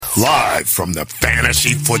Live from the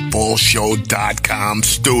FantasyFootballShow.com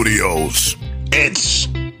studios, it's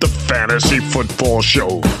the Fantasy Football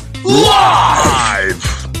Show. Live!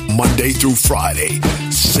 Monday through Friday,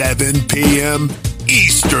 7 p.m.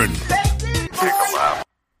 Eastern.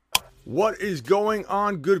 What is going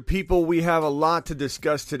on, good people? We have a lot to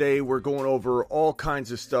discuss today. We're going over all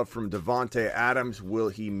kinds of stuff from Davante Adams. Will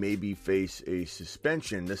he maybe face a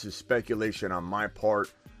suspension? This is speculation on my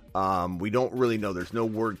part. We don't really know. There's no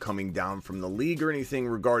word coming down from the league or anything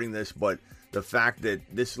regarding this, but the fact that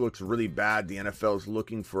this looks really bad, the NFL is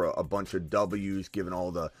looking for a bunch of W's given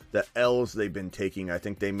all the L's they've been taking. I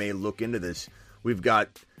think they may look into this. We've got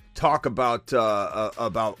talk about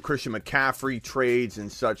Christian McCaffrey trades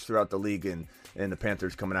and such throughout the league, and the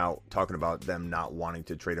Panthers coming out talking about them not wanting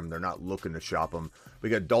to trade him. They're not looking to shop him. We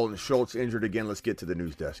got Dalton Schultz injured again. Let's get to the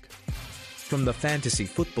news desk. From the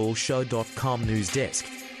FantasyFootballShow.com news desk,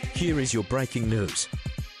 here is your breaking news.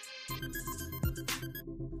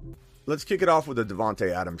 Let's kick it off with the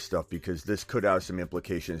Davante Adams stuff because this could have some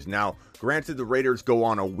implications. Now, granted, the Raiders go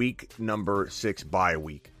on a week number 6 bye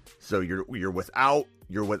week, so you're without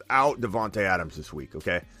Davante Adams this week,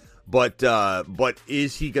 okay? But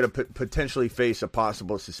is he going to potentially face a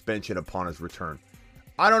possible suspension upon his return?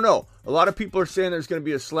 I don't know. A lot of people are saying there's going to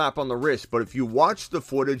be a slap on the wrist, but if you watch the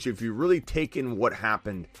footage, if you really take in what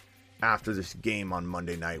happened after this game on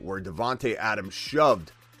Monday night, where Davante Adams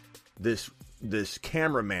shoved this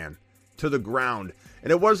cameraman to the ground,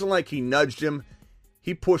 and it wasn't like he nudged him;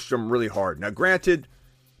 he pushed him really hard. Now, granted,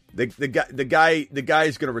 the guy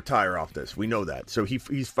is going to retire off this. We know that, so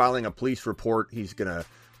he's filing a police report. He's going to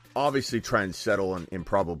obviously try and settle, and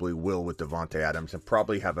probably will with Davante Adams, and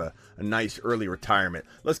probably have a nice early retirement.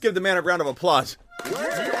 Let's give the man a round of applause.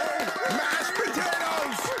 Mashed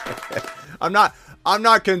potatoes! I'm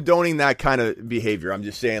not condoning that kind of behavior. I'm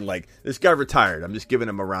just saying, like, this guy retired. I'm just giving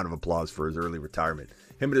him a round of applause for his early retirement.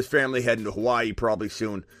 Him and his family heading to Hawaii probably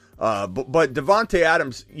soon. But Davante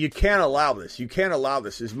Adams, you can't allow this. You can't allow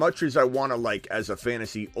this. As much as I want to, like, as a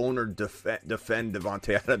fantasy owner, defend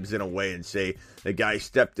Davante Adams in a way and say the guy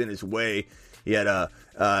stepped in his way. He had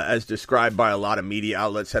as described by a lot of media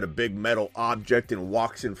outlets, had a big metal object and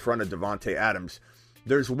walks in front of Davante Adams.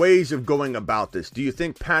 There's ways of going about this. Do you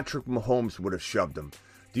think Patrick Mahomes would have shoved him?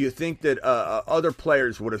 Do you think that other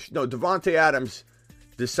players would have? No, Davante Adams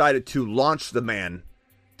decided to launch the man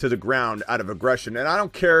to the ground out of aggression. And I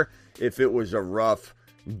don't care if it was a rough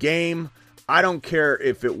game. I don't care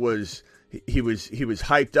if it was he was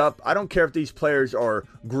hyped up. I don't care if these players are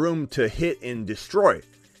groomed to hit and destroy.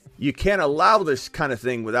 You can't allow this kind of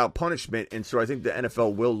thing without punishment, and so I think the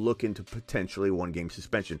NFL will look into potentially one-game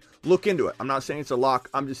suspension. Look into it. I'm not saying it's a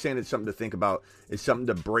lock. I'm just saying it's something to think about. It's something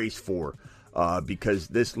to brace for because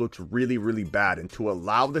this looks really, really bad. And to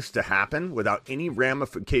allow this to happen without any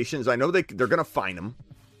ramifications, I know they're going to fine him.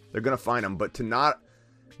 They're going to fine him, but to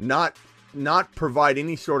not provide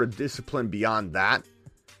any sort of discipline beyond that,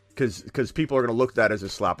 because people are going to look at that as a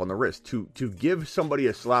slap on the wrist. To give somebody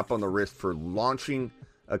a slap on the wrist for launching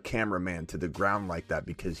a cameraman to the ground like that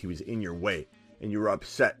because he was in your way and you were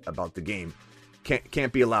upset about the game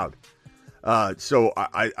can't be allowed. So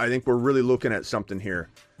I think we're really looking at something here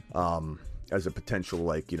as a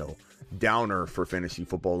potential downer for fantasy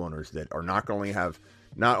football owners that are not only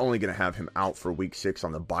going to have him out for week 6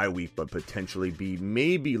 on the bye week, but potentially be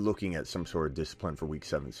maybe looking at some sort of discipline for week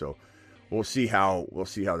 7. So we'll see how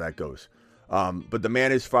that goes. But the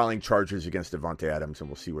man is filing charges against Davante Adams, and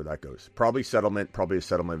we'll see where that goes. Probably a settlement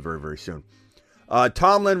very, very soon.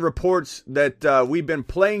 Tomlin reports that we've been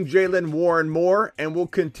playing Jaylen Warren more and will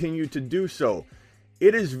continue to do so.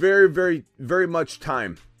 It is very, very, very much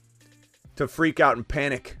time to freak out and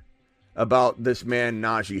panic about this man,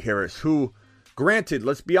 Najee Harris, who, granted,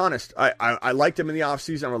 let's be honest, I liked him in the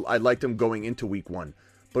offseason. I liked him going into week 1.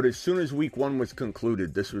 But as soon as week 1 was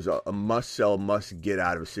concluded, this was a must-sell,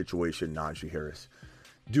 must-get-out-of situation, Najee Harris.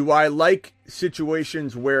 Do I like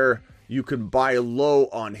situations where you can buy low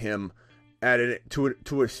on him to an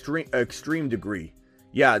extreme degree?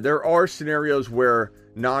 Yeah, there are scenarios where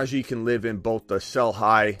Najee can live in both the sell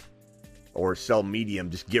high or sell medium,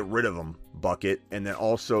 just get rid of him bucket, and then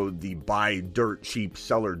also the buy dirt cheap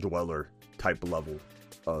cellar dweller type level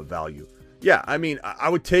of value. Yeah, I mean, I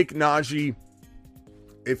would take Najee.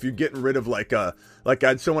 If you're getting rid of like I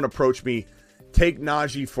had someone approach me, take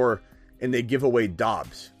Najee and they give away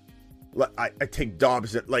Dobbs. I take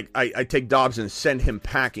Dobbs I take Dobbs and send him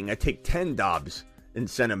packing. I take 10 Dobbs and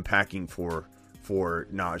send him packing for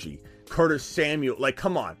Najee. Curtis Samuel,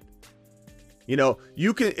 come on.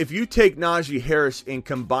 You can, if you take Najee Harris and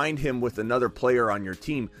combine him with another player on your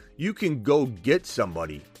team, you can go get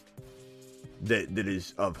somebody that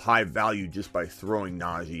is of high value just by throwing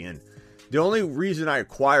Najee in. The only reason I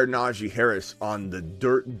acquired Najee Harris on the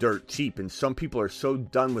dirt cheap, and some people are so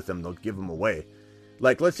done with him, they'll give him away.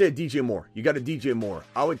 Like, let's say a DJ Moore. You got a DJ Moore.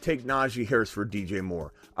 I would take Najee Harris for DJ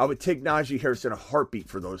Moore. I would take Najee Harris in a heartbeat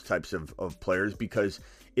for those types of players, because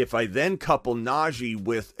if I then couple Najee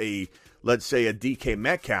with let's say a DK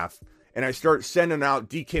Metcalf, and I start sending out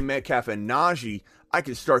DK Metcalf and Najee, I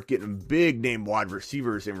can start getting big name wide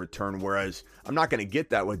receivers in return, whereas I'm not going to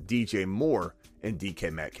get that with DJ Moore and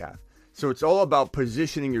DK Metcalf. So it's all about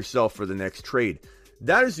positioning yourself for the next trade.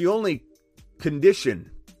 That is the only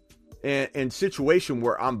condition and situation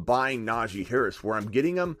where I'm buying Najee Harris, where I'm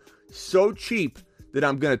getting him so cheap that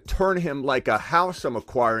I'm going to turn him like a house I'm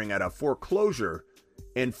acquiring at a foreclosure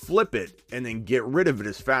and flip it and then get rid of it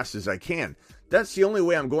as fast as I can. That's the only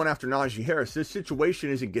way I'm going after Najee Harris. This situation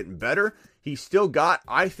isn't getting better. He's still got,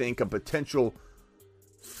 I think, a potential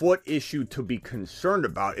foot issue to be concerned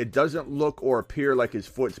about. It doesn't look or appear like his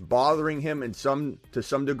foot's bothering him to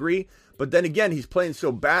some degree. But then again, he's playing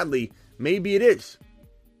so badly, maybe it is.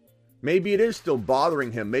 Maybe it is still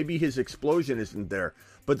bothering him. Maybe his explosion isn't there.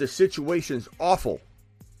 But the situation's awful.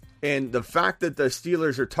 And the fact that the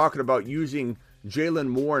Steelers are talking about using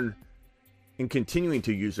Jalen Warren and continuing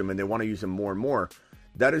to use him, and they want to use him more and more,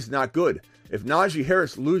 that is not good. If Najee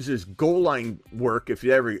Harris loses goal line work, if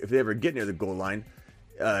they ever get near the goal line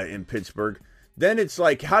in Pittsburgh, then it's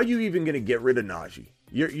like, how are you even going to get rid of Najee?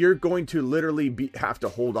 You're going to literally have to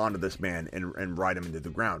hold on to this man and ride him into the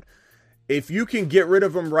ground. If you can get rid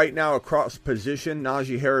of him right now across position,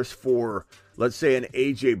 Najee Harris, for, let's say, an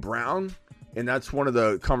A.J. Brown, and that's one of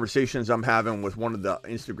the conversations I'm having with one of the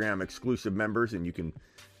Instagram exclusive members, and you can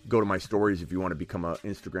go to my stories if you want to become an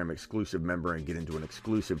Instagram exclusive member and get into an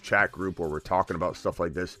exclusive chat group where we're talking about stuff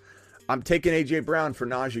like this. I'm taking A.J. Brown for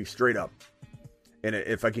Najee straight up. And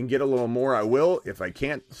if I can get a little more, I will. If I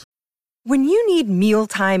can't... When you need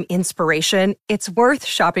mealtime inspiration, it's worth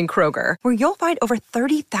shopping Kroger, where you'll find over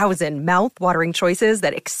 30,000 mouth-watering choices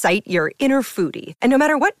that excite your inner foodie. And no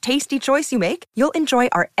matter what tasty choice you make, you'll enjoy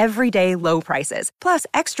our everyday low prices, plus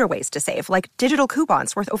extra ways to save, like digital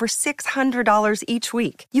coupons worth over $600 each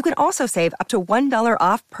week. You can also save up to $1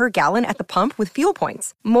 off per gallon at the pump with fuel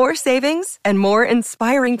points. More savings and more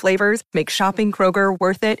inspiring flavors make shopping Kroger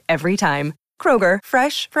worth it every time. Kroger,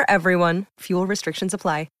 fresh for everyone. Fuel restrictions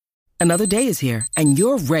apply. Another day is here, and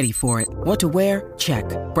you're ready for it. What to wear? Check.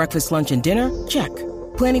 Breakfast, lunch, and dinner? Check.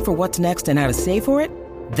 Planning for what's next and how to save for it?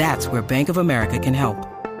 That's where Bank of America can help.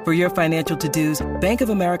 For your financial to-dos, Bank of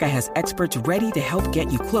America has experts ready to help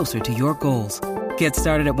get you closer to your goals. Get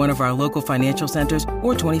started at one of our local financial centers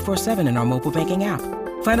or 24/7 in our mobile banking app.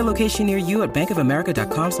 Find a location near you at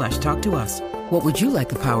bankofamerica.com/talktous. What would you like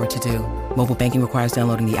the power to do? Mobile banking requires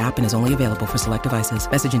downloading the app and is only available for select devices.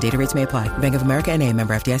 Message and data rates may apply. Bank of America N.A.,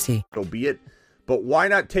 member FDIC. So be it. But why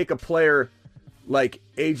not take a player like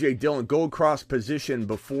A.J. Dillon, go across position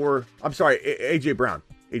before... I'm sorry, A.J. Brown.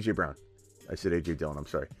 A.J. Brown. I said A.J. Dillon, I'm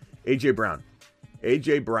sorry. A.J. Brown.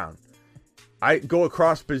 A.J. Brown. I go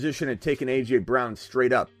across position and take an A.J. Brown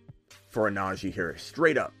straight up for a Najee Harris.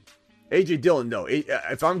 Straight up. A.J. Dillon, no.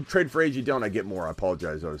 If I'm trading for A.J. Dillon, I get more. I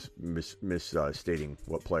apologize. I was misstating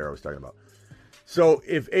what player I was talking about. So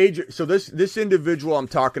if AJ, so this individual I'm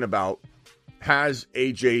talking about has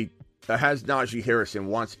Najee Harris and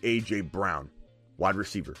wants A.J. Brown, wide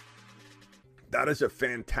receiver. That is a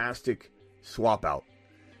fantastic swap out.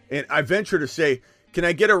 And I venture to say, can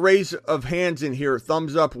I get a raise of hands in here,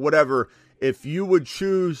 thumbs up, whatever, if you would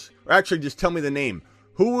choose, or actually just tell me the name.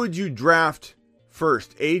 Who would you draft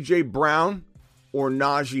first, A.J. Brown or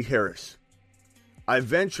Najee Harris? I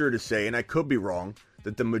venture to say, and I could be wrong,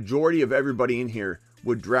 that the majority of everybody in here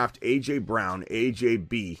would draft A.J. Brown,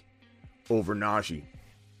 AJB, over Najee.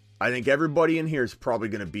 I think everybody in here is probably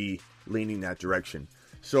going to be leaning that direction.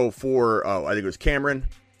 So for, I think it was Cameron.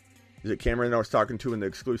 Is it Cameron I was talking to in the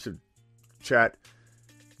exclusive chat?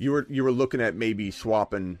 You were looking at maybe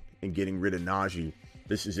swapping and getting rid of Najee.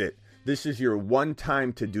 This is it. This is your one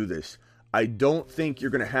time to do this. I don't think you're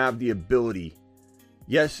going to have the ability.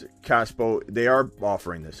 Yes, Caspo, they are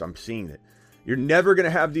offering this. I'm seeing it. You're never going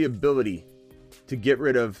to have the ability to get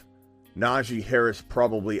rid of Najee Harris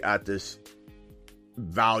probably at this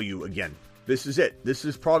value again. This is it. This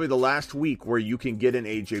is probably the last week where you can get an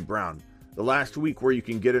A.J. Brown. The last week where you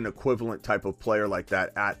can get an equivalent type of player like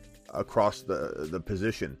that at across the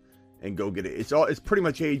position and go get it. It's pretty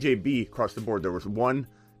much AJB across the board. There was one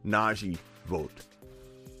Najee vote.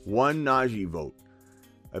 One Najee vote.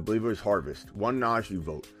 I believe it was Harvest. One Najee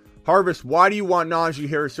vote. Harvest, why do you want Najee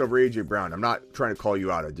Harris over A.J. Brown? I'm not trying to call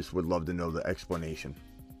you out. I just would love to know the explanation.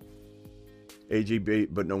 AJ,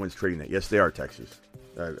 but no one's trading that. Yes, they are, Texas.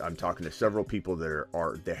 I'm talking to several people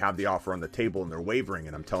that they have the offer on the table and they're wavering,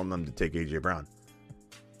 and I'm telling them to take AJ Brown.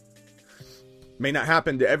 May not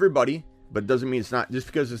happen to everybody, but doesn't mean it's not. Just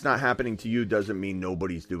because it's not happening to you doesn't mean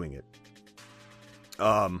nobody's doing it.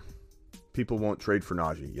 People won't trade for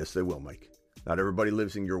Najee. Yes, they will, Mike. Not everybody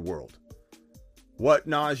lives in your world. What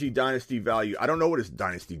Najee dynasty value? I don't know what his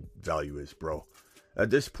dynasty value is, bro. At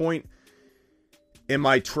this point, am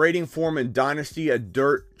I trading for him in dynasty at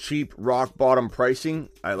dirt cheap rock bottom pricing?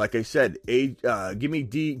 Like I said, give me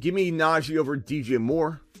Najee over DJ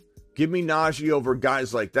Moore. Give me Najee over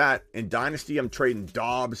guys like that. In dynasty, I'm trading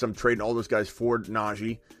Dobbs. I'm trading all those guys for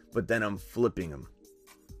Najee, but then I'm flipping them.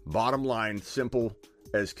 Bottom line, simple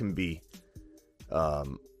as can be.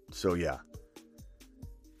 So yeah.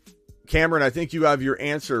 Cameron, I think you have your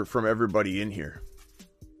answer from everybody in here.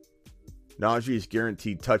 Najee's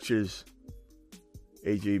guaranteed touches.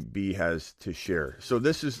 AJB has to share. So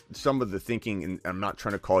this is some of the thinking, and I'm not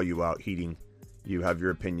trying to call you out, Heating. You have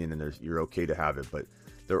your opinion, and you're okay to have it, but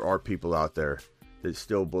there are people out there that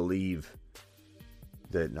still believe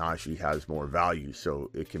that Najee has more value, so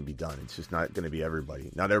it can be done. It's just not going to be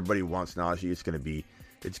everybody. Not everybody wants Najee. It's going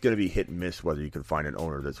to be hit and miss whether you can find an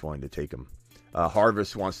owner that's willing to take him.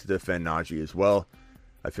 Harvest wants to defend Najee as well.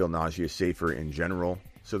 I feel Najee is safer in general.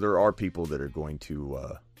 So there are people that are going to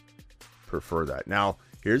prefer that. Now,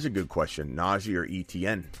 here's a good question. Najee or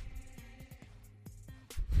ETN?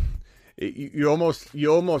 You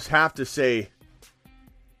almost have to say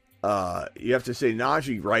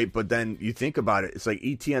Najee, right? But then you think about it. It's like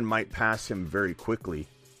ETN might pass him very quickly.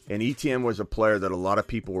 And ETN was a player that a lot of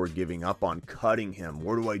people were giving up on, cutting him.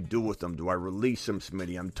 What do I do with him? Do I release him,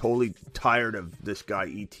 Smitty? I'm totally tired of this guy,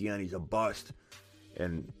 ETN. He's a bust.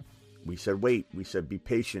 And we said, wait. We said, be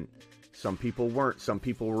patient. Some people weren't. Some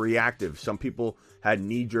people were reactive. Some people had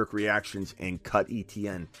knee-jerk reactions and cut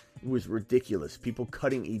ETN. It was ridiculous. People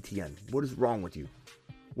cutting ETN. What is wrong with you?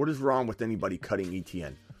 What is wrong with anybody cutting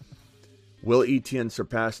ETN? Will ETN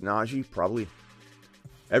surpass Najee? Probably.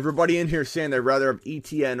 Everybody in here saying they'd rather have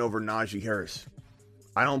ETN over Najee Harris.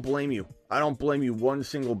 I don't blame you. I don't blame you one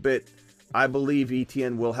single bit. I believe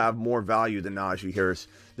ETN will have more value than Najee Harris.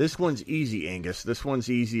 This one's easy, Angus. This one's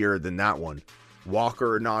easier than that one.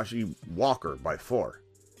 Walker or Najee? Walker by far.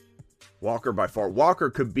 Walker by far. Walker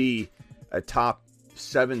could be a top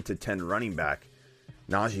 7 to 10 running back.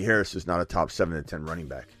 Najee Harris is not a top 7 to 10 running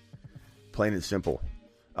back. Plain and simple.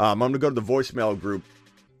 I'm going to go to the voicemail group.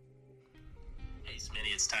 Hey,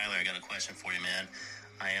 Smitty, it's Tyler. I got a question for you, man.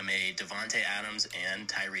 I am a Davante Adams and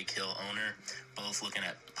Tyreek Hill owner, both looking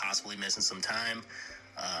at possibly missing some time.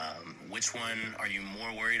 Which one are you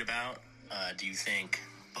more worried about? Do you think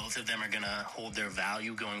both of them are going to hold their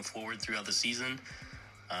value going forward throughout the season?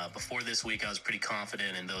 Before this week, I was pretty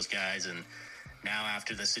confident in those guys, and now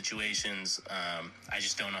after the situations, I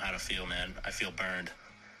just don't know how to feel, man. I feel burned.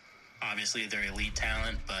 Obviously, they're elite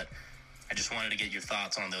talent, but I just wanted to get your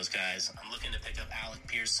thoughts on those guys. I'm looking to pick up Alec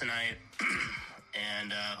Pierce tonight,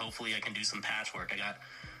 and hopefully I can do some patchwork.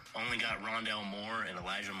 Only got Rondale Moore and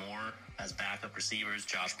Elijah Moore as backup receivers,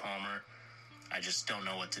 Josh Palmer. I just don't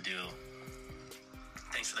know what to do.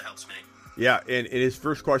 Thanks for the help, Smitty. Yeah, and his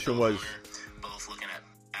first question was... Both looking at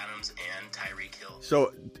Adams and Tyreek Hill.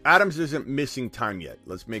 So, Adams isn't missing time yet.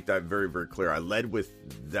 Let's make that very, very clear. I led with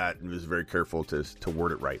that and was very careful to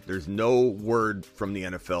word it right. There's no word from the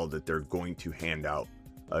NFL that they're going to hand out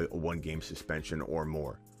a one-game suspension or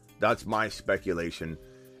more. That's my speculation.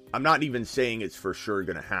 I'm not even saying it's for sure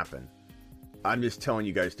going to happen. I'm just telling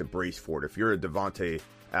you guys to brace for it. If you're a Davante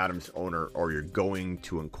Adams owner or you're going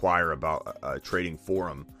to inquire about trading for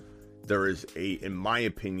him, there is in my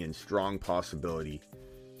opinion, strong possibility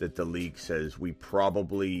that the league says we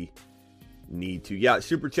probably need to. Yeah,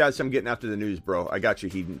 Super Chats, I'm getting after the news, bro. I got you,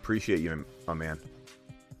 Heaton. Appreciate you, my man.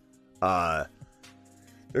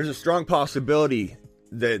 There's a strong possibility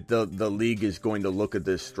that the league is going to look at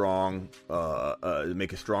this strong,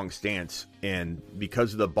 make a strong stance. And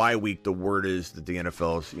because of the bye week, the word is that the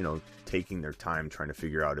NFL is, taking their time trying to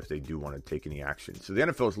figure out if they do want to take any action. So the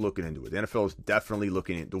NFL is looking into it. The NFL is definitely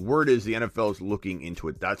looking into it. The word is the NFL is looking into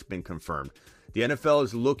it. That's been confirmed. The NFL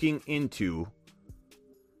is looking into,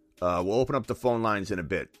 we'll open up the phone lines in a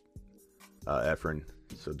bit, Efren,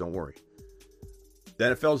 so don't worry.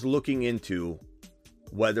 The NFL is looking into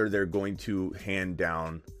whether they're going to hand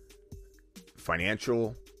down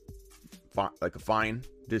financial, like a fine,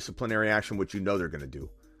 disciplinary action, which they're going to do.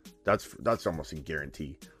 That's almost a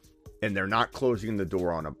guarantee. And they're not closing the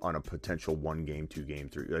door on a potential 1 game, 2 game,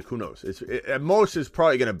 3. Like, who knows? At most, it's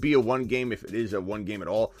probably going to be a 1 game if it is a 1 game at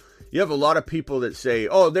all. You have a lot of people that say,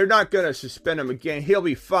 oh, they're not going to suspend him again. He'll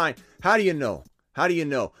be fine. How do you know? How do you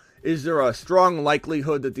know? Is there a strong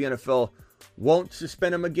likelihood that the NFL won't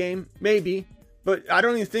suspend him a game? Maybe. But I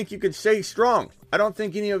don't even think you could say strong. I don't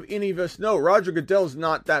think any of us know. Roger Goodell's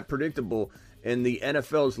not that predictable, and the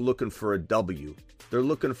NFL's looking for a W. They're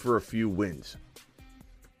looking for a few wins.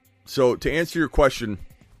 So to answer your question,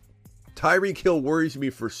 Tyreek Hill worries me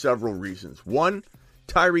for several reasons. One,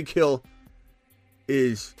 Tyreek Hill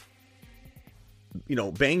is,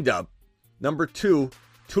 banged up. Number two,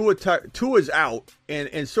 Tua's out,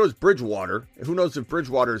 and so is Bridgewater. Who knows if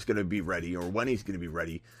Bridgewater is going to be ready or when he's going to be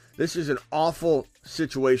ready. This is an awful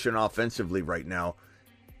situation offensively right now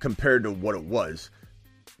compared to what it was.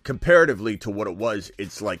 Comparatively to what it was,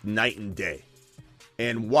 it's like night and day.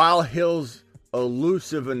 And while Hill's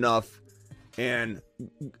elusive enough and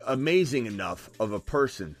amazing enough of a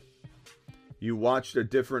person, you watched a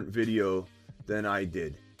different video than I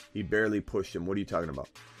did. He barely pushed him. What are you talking about?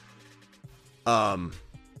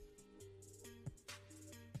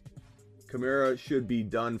 Kamara should be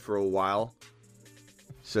done for a while,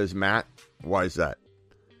 says Matt. Why is that?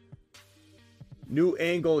 New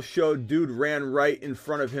angle showed dude ran right in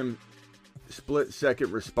front of him. Split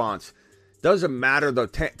second response. Doesn't matter though,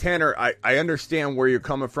 Tanner. I understand where you're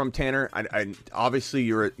coming from, Tanner. I obviously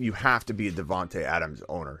you have to be a Davante Adams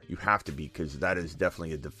owner. You have to be, because that is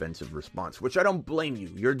definitely a defensive response, which I don't blame you.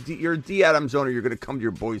 You're a D Adams owner. You're going to come to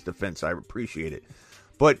your boy's defense. I appreciate it,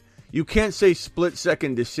 but you can't say split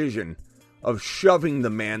second decision of shoving the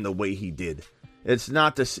man the way he did. It's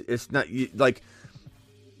not this. It's not like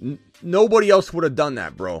nobody else would have done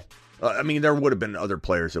that, bro. I mean, there would have been other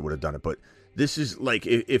players that would have done it, but. This is like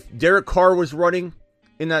if Derek Carr was running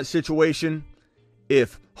in that situation,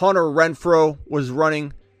 if Hunter Renfrow was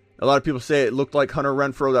running, a lot of people say it looked like Hunter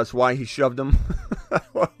Renfrow. That's why he shoved him.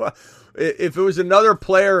 If it was another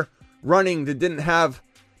player running that didn't have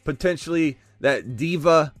potentially that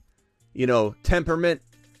diva, temperament,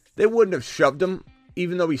 they wouldn't have shoved him,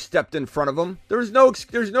 even though he stepped in front of him. There's no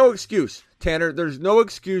excuse, Tanner. There's no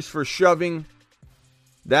excuse for shoving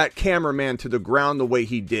that cameraman to the ground the way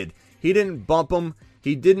he did. He didn't bump him.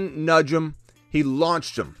 He didn't nudge him. He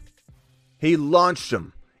launched him.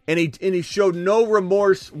 And he showed no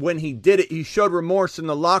remorse when he did it. He showed remorse in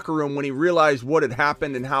the locker room when he realized what had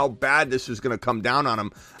happened and how bad this was going to come down on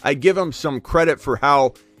him. I give him some credit for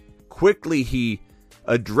how quickly he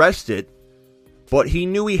addressed it, but he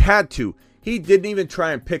knew he had to. He didn't even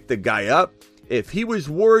try and pick the guy up. If he was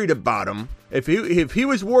worried about him, if he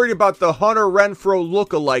was worried about the Hunter Renfrow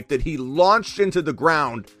lookalike that he launched into the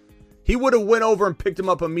ground, he would have went over and picked him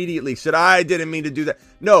up immediately. Said, I didn't mean to do that.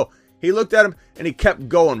 No, he looked at him and he kept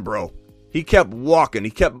going, bro. He kept walking. He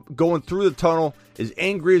kept going through the tunnel as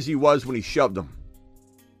angry as he was when he shoved him.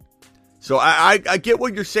 So I get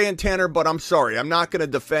what you're saying, Tanner, but I'm sorry. I'm not going to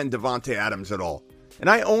defend Davante Adams at all. And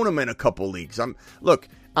I own him in a couple leagues. I'm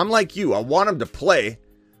like you. I want him to play.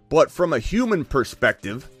 But from a human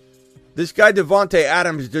perspective, this guy Davante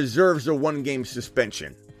Adams deserves a 1-game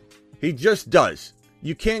suspension. He just does.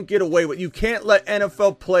 You can't get away with. You can't let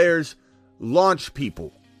NFL players launch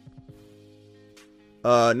people.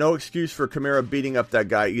 No excuse for Kamara beating up that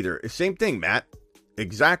guy either. Same thing, Matt.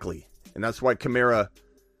 Exactly. And that's why Kamara,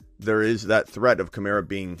 there is that threat of Kamara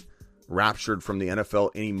being raptured from the NFL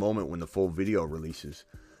any moment when the full video releases.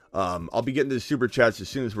 I'll be getting to the super chats as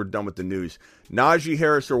soon as we're done with the news. Najee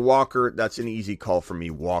Harris or Walker, that's an easy call for me,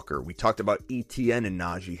 Walker. We talked about ETN and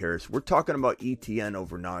Najee Harris. We're talking about ETN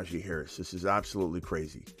over Najee Harris. This is absolutely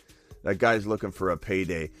crazy. That guy's looking for a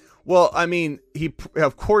payday. Well, I mean,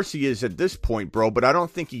 of course he is at this point, bro, but I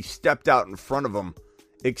don't think he stepped out in front of him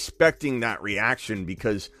expecting that reaction,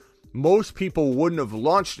 because most people wouldn't have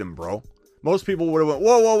launched him, bro. Most people would have went,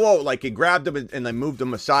 whoa, like he grabbed him and they moved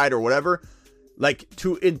him aside or whatever. Like,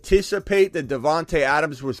 to anticipate that Davante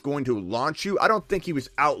Adams was going to launch you, I don't think he was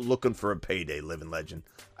out looking for a payday, living legend.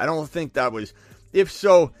 I don't think that was. If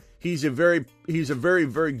so, he's a very,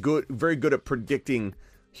 very good at predicting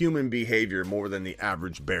human behavior more than the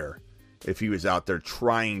average bear. If he was out there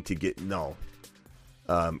trying to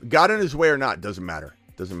got in his way or not, doesn't matter.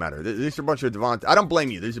 Doesn't matter. These are a bunch of Davante. I don't blame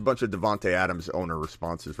you. There's a bunch of Davante Adams owner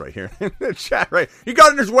responses right here in the chat. Right, he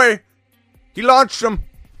got in his way. He launched him.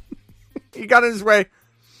 He got in his way.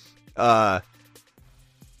 Let's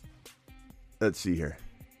see here.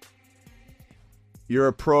 You're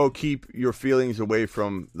a pro. Keep your feelings away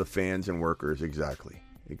from the fans and workers. Exactly.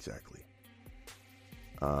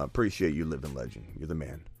 Appreciate you, living legend. You're the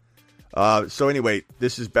man. So anyway,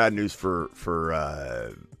 this is bad news for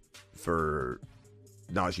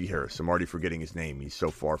Najee Harris. I'm already forgetting his name. He's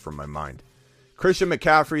so far from my mind. Christian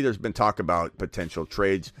McCaffrey, there's been talk about potential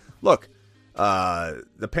trades. Look,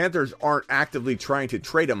 the Panthers aren't actively trying to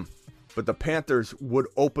trade him, but the Panthers would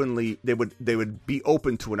they would be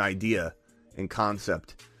open to an idea and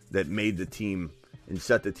concept that made the team and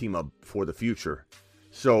set the team up for the future.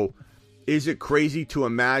 So, is it crazy to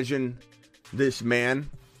imagine this man,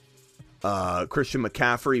 Christian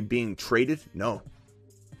McCaffrey, being traded? No.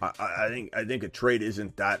 I think a trade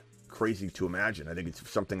isn't that crazy to imagine. I think it's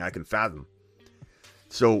something I can fathom.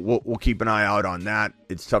 So we'll keep an eye out on that.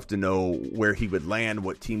 It's tough to know where he would land,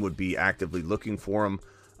 what team would be actively looking for him.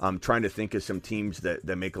 I'm trying to think of some teams that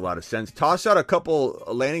make a lot of sense. Toss out a couple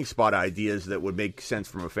landing spot ideas that would make sense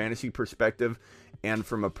from a fantasy perspective and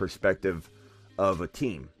from a perspective of a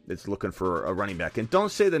team that's looking for a running back. And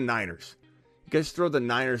don't say the Niners. You guys throw the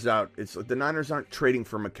Niners out. It's the Niners aren't trading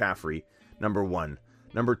for McCaffrey, number one.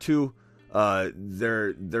 Number two,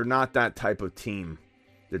 they're not that type of team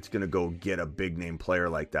that's going to go get a big name player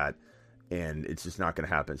like that, and it's just not going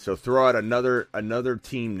to happen. So throw out another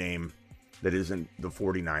team name that isn't the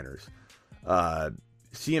 49ers.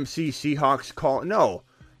 CMC Seahawks call no.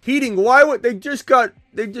 Heating, why would they just got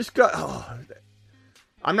oh,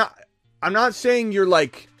 I'm not saying you're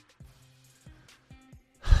like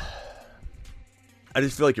I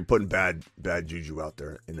just feel like you're putting bad juju out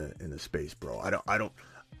there in the space, bro. I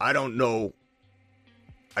don't know.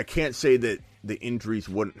 I can't say that the injuries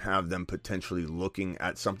wouldn't have them potentially looking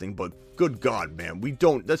at something, but good God, man, we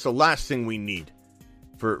don't. That's the last thing we need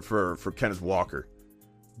for Kenneth Walker.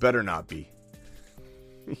 Better not be.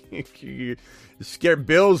 Scared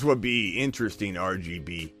Bills would be interesting.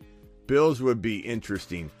 RGB Bills would be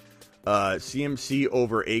interesting. CMC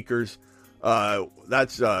over Akers.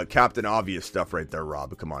 That's Captain Obvious stuff right there,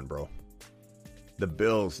 Rob. Come on, bro. The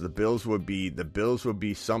Bills would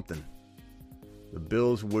be something. The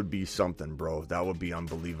Bills would be something, bro. That would be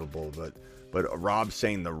unbelievable. But Rob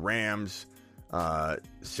saying the Rams,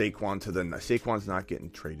 Saquon's not getting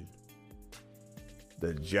traded.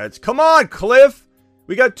 The Jets. Come on, Cliff.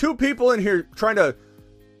 We got two people in here trying to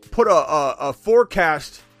put a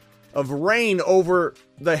forecast of rain over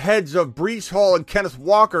the heads of Breece Hall and Kenneth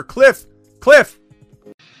Walker. Cliff. Cliff.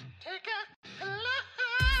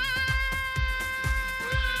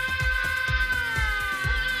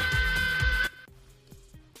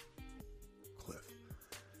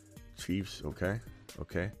 Chiefs, okay.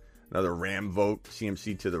 Another Ram vote.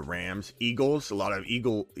 CMC to the Rams. Eagles, a lot of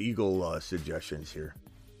Eagle suggestions here.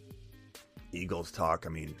 Eagles talk. I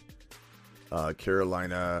mean,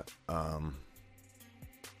 Carolina. Let's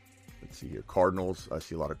see here. Cardinals. I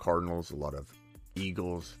see a lot of Cardinals. A lot of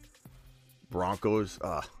Eagles. Broncos.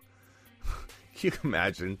 Can you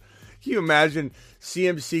imagine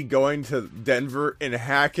CMC going to Denver and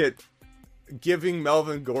Hackett giving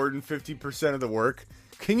Melvin Gordon 50% of the work?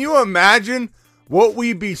 Can you imagine what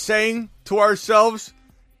we'd be saying to ourselves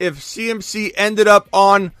if CMC ended up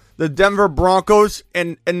on the Denver Broncos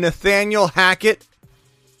and Nathaniel Hackett,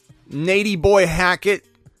 Nady Boy Hackett,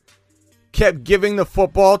 kept giving the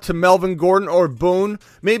football to Melvin Gordon or Boone?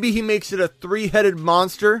 Maybe he makes it a three-headed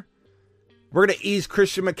monster. We're going to ease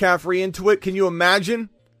Christian McCaffrey into it. Can you imagine?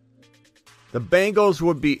 The Bengals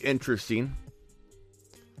would be interesting.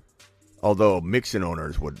 Although Mixon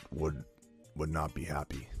owners would not be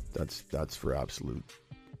happy. That's for absolute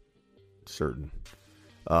certain.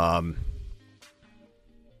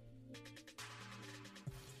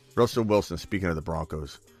 Russell Wilson, speaking of the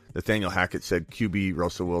Broncos, Nathaniel Hackett said QB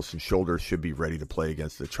Russell Wilson's shoulders should be ready to play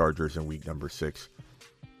against the Chargers in week number 6.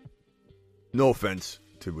 No offense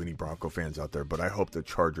to any Bronco fans out there, but I hope the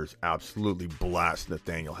Chargers absolutely blast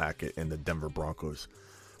Nathaniel Hackett and the Denver Broncos.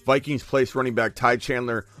 Vikings place running back Ty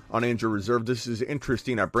Chandler on injured reserve. This is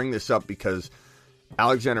interesting. I bring this up because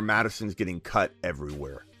Alexander Madison's getting cut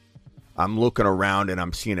everywhere. I'm looking around and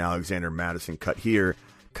I'm seeing Alexander Madison cut here,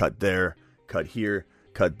 cut there, cut here,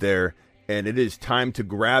 cut there. And it is time to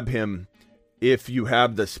grab him if you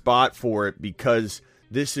have the spot for it, because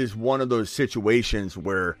this is one of those situations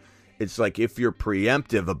where it's like if you're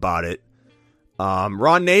preemptive about it.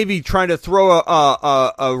 Ron Navy trying to throw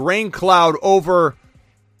a rain cloud over...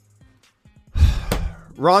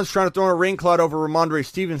 Ron's trying to throw a rain cloud over Ramondre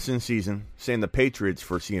Stevenson's season, saying the Patriots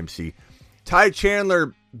for CMC. Ty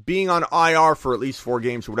Chandler being on IR for at least 4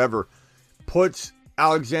 games, whatever, puts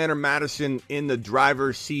Alexander Madison in the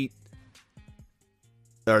driver's seat,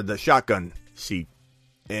 or the shotgun seat,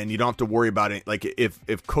 and you don't have to worry about it. Like,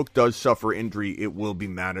 if Cook does suffer injury, it will be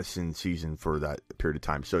Madison's season for that period of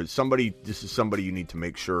time. So this is somebody you need to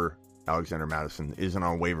make sure Alexander Madison isn't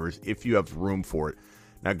on waivers if you have room for it.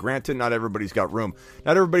 Now, granted, not everybody's got room.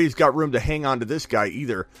 Not everybody's got room to hang on to this guy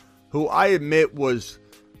either, who I admit was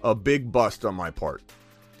a big bust on my part.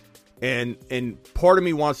 And part of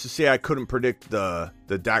me wants to say I couldn't predict the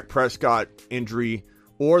Dak Prescott injury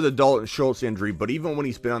or the Dalton Schultz injury, but even when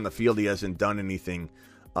he's been on the field, he hasn't done anything.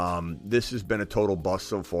 This has been a total bust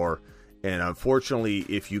so far. And unfortunately,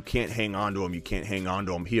 if you can't hang on to him, you can't hang on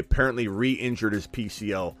to him. He apparently re-injured his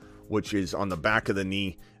PCL, which is on the back of the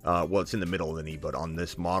knee. Well, it's in the middle of the knee, but on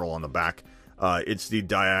this model on the back, it's the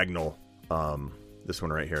diagonal, this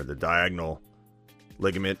one right here, the diagonal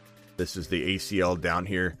ligament. This is the ACL down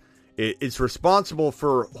here. It's responsible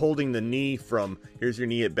for holding the knee from, here's your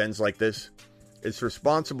knee, it bends like this. It's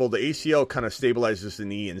responsible, the ACL kind of stabilizes the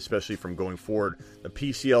knee, and especially from going forward. The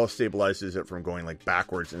PCL stabilizes it from going like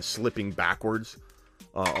backwards and slipping backwards,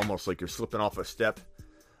 almost like you're slipping off a step.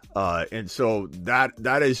 And so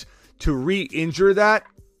that is, to re-injure that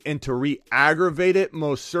and to re-aggravate it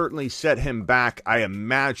most certainly set him back. I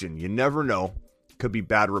imagine, you never know, could be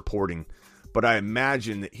bad reporting, but I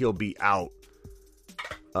imagine that he'll be out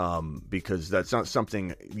because that's not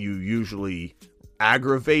something you usually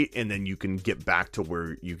aggravate and then you can get back to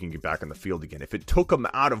where you can get back on the field again. If it took him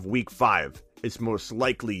out of week 5, it's most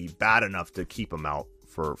likely bad enough to keep him out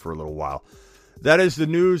for a little while. That is the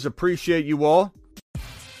news. Appreciate you all.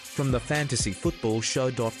 From the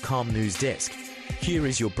FantasyFootballShow.com news desk, here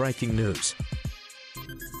is your breaking news.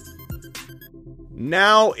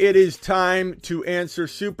 Now it is time to answer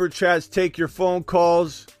Super Chats, take your phone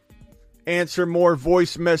calls, answer more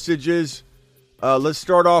voice messages. Let's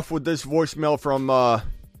start off with this voicemail from, I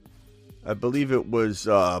believe it was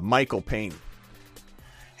Michael Payne.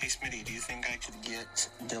 Hey, Smitty, do you think I could get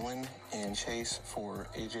Dillon and Chase for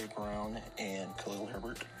A.J. Brown and Khalil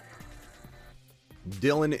Herbert?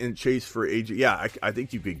 Dillon and Chase for A.J. Yeah, I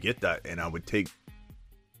think you could get that, and I would take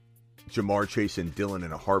Jamar Chase and Dillon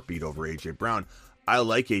in a heartbeat over A.J. Brown. I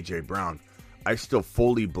like A.J. Brown. I still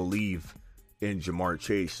fully believe in Jamar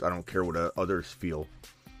Chase. I don't care what others feel.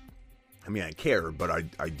 I mean, I care, but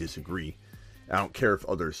I disagree. I don't care if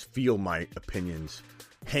others feel my opinions.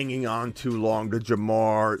 Hanging on too long to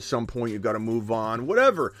Jamar, at some point you got to move on,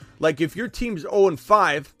 whatever. Like, if your team's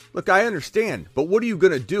 0-5, look, I understand, but what are you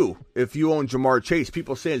going to do if you own Jamar Chase?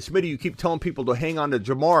 People saying, Smitty, you keep telling people to hang on to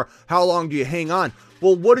Jamar. How long do you hang on?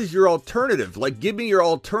 Well, what is your alternative? Like, give me your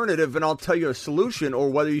alternative and I'll tell you a solution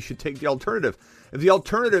or whether you should take the alternative. If the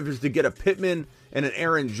alternative is to get a Pittman and an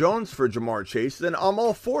Aaron Jones for Jamar Chase, then I'm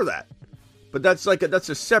all for that. But that's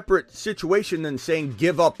a separate situation than saying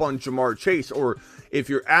give up on Jamar Chase. Or if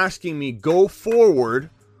you're asking me, go forward,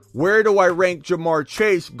 where do I rank Jamar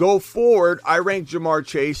Chase? Go forward, I rank Jamar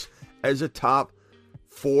Chase as a top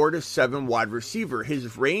 4 to 7 wide receiver.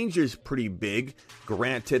 His range is pretty big.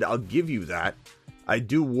 Granted, I'll give you that. I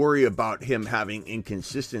do worry about him having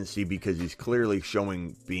inconsistency because he's clearly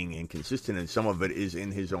showing being inconsistent, and some of it is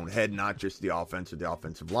in his own head, not just the offense or the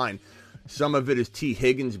offensive line. Some of it is T.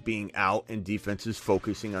 Higgins being out and defenses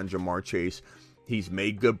focusing on Jamar Chase. He's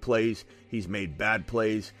made good plays. He's made bad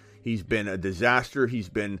plays. He's been a disaster. He's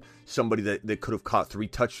been somebody that could have caught 3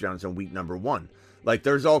 touchdowns in week number 1. Like,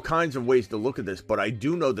 there's all kinds of ways to look at this, but I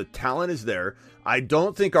do know the talent is there. I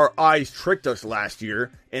don't think our eyes tricked us last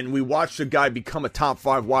year, and we watched a guy become a top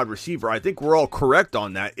 5 wide receiver. I think we're all correct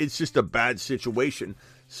on that. It's just a bad situation.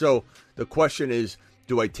 So the question is,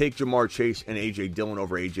 do I take Jamar Chase and A.J. Dillon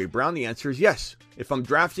over A.J. Brown? The answer is yes. If I'm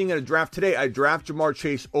drafting in a draft today, I draft Jamar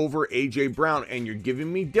Chase over A.J. Brown, and you're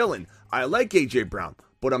giving me Dillon. I like A.J. Brown,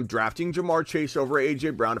 but I'm drafting Jamar Chase over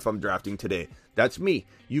A.J. Brown if I'm drafting today. That's me.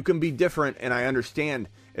 You can be different, and I understand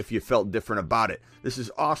if you felt different about it. This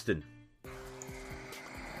is Austin.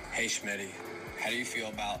 Hey, Schmitty. How do you feel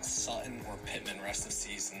about Sutton or Pittman rest of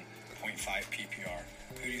season, 0.5 PPR?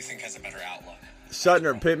 Who do you think has a better outlook? Sutton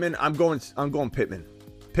or Pittman? I'm going Pittman.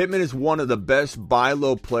 Pittman is one of the best buy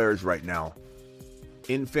low players right now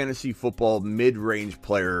in fantasy football, mid-range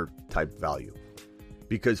player type value.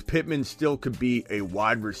 Because Pittman still could be a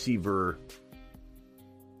wide receiver,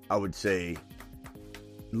 I would say,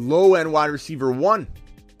 low-end wide receiver 1.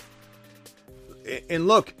 And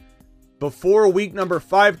look, before week number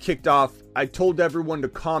 5 kicked off, I told everyone to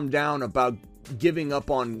calm down about giving up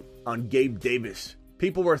on Gabe Davis.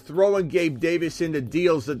 People were throwing Gabe Davis into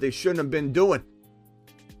deals that they shouldn't have been doing.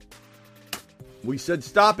 We said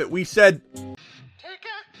stop it. We said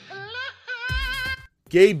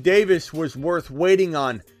Gabe Davis was worth waiting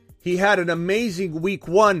on. He had an amazing week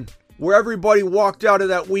 1 where everybody walked out of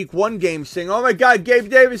that week 1 game saying, oh my God, Gabe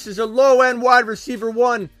Davis is a low-end wide receiver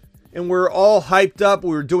 1. And we're all hyped up. We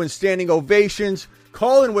were doing standing ovations.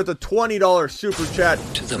 Colin with a $20 super chat.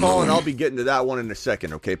 Colin, I'll be getting to that one in a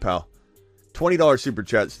second, okay, pal? $20 super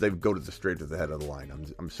chats, they go to the straight to the head of the line.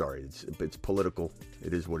 I'm sorry. It's political.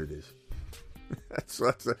 It is what it is.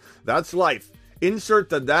 That's life. Insert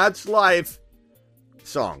the That's Life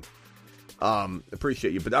song.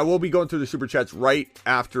 Appreciate you. But I will be going through the Super Chats right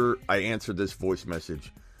after I answer this voice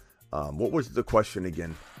message. What was the question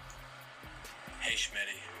again? Hey,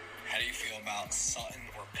 Schmitty. How do you feel about Sutton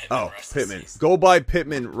or Pittman? Pittman. Go buy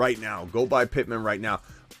Pittman right now. Go buy Pittman right now.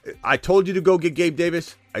 I told you to go get Gabe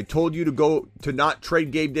Davis. I told you to not trade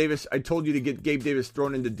Gabe Davis. I told you to get Gabe Davis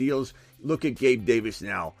thrown into deals. Look at Gabe Davis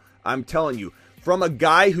now. I'm telling you, from a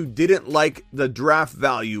guy who didn't like the draft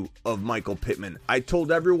value of Michael Pittman, I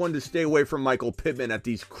told everyone to stay away from Michael Pittman at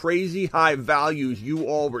these crazy high values you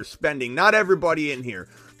all were spending. Not everybody in here,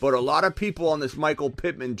 but a lot of people on this Michael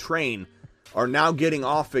Pittman train are now getting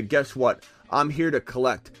off it. Guess what? I'm here to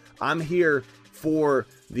collect. I'm here for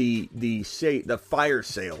the fire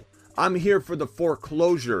sale. I'm here for the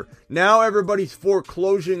foreclosure. Now everybody's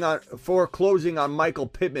foreclosing on Michael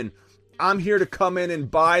Pittman. I'm here to come in and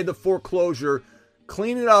buy the foreclosure,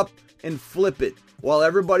 clean it up, and flip it while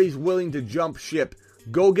everybody's willing to jump ship.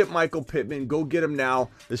 Go get Michael Pittman. Go get him now.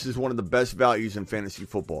 This is one of the best values in fantasy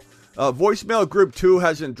football. Voicemail group 2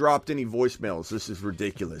 hasn't dropped any voicemails. This is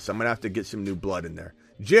ridiculous. I'm going to have to get some new blood in there.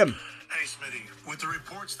 Jim. Hey, Smitty. With the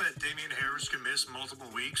reports that Damian Harris can miss multiple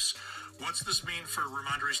weeks, what's this mean for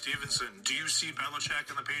Ramondre Stevenson? Do you see Belichick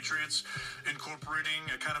and the Patriots incorporating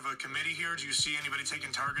a kind of a committee here? Do you see anybody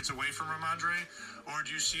taking targets away from Ramondre? Or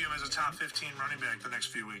do you see him as a top 15 running back the next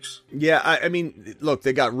few weeks? Yeah, I mean, look,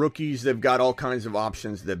 they got rookies. They've got all kinds of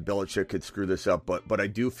options that Belichick could screw this up. But I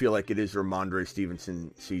do feel like it is Ramondre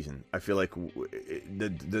Stevenson season. I feel like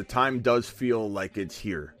the time does feel like it's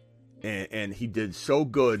here. And he did so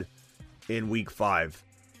good in week 5.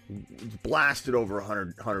 Blasted over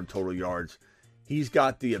 100 total yards. He's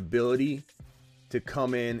got the ability to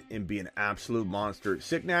come in and be an absolute monster.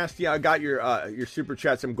 Sick Nasty, I got your super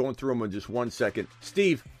chats. I'm going through them in just 1 second.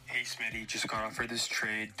 Steve. Hey, Smitty, just got offered this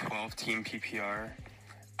trade, 12-team PPR.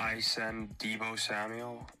 I send Deebo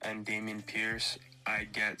Samuel and Dameon Pierce. I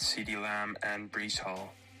get CeeDee Lamb and Breece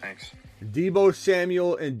Hall. Thanks. Deebo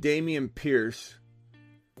Samuel and Dameon Pierce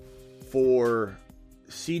for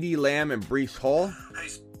CeeDee Lamb and Breece Hall. Hey,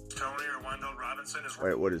 Tony or Wendell Robinson is.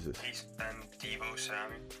 Wait, what is this? I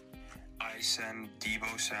send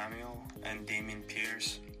Deebo Samuel and Dameon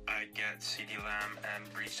Pierce. I get CeeDee Lamb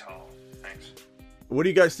and Breece Hall. Thanks. What do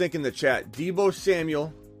you guys think in the chat? Deebo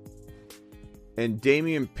Samuel and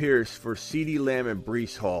Dameon Pierce for CeeDee Lamb and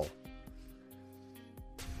Breece Hall.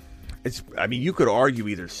 I mean, you could argue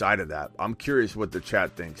either side of that. I'm curious what the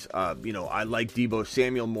chat thinks. I like Deebo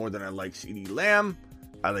Samuel more than I like CeeDee Lamb.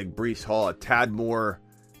 I like Breece Hall a tad more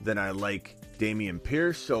than I like Dameon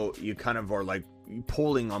Pierce. So you kind of are like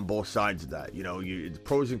polling on both sides of that. It's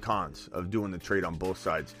pros and cons of doing the trade on both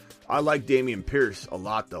sides. I like Dameon Pierce a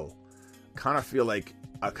lot, though. I kind of feel like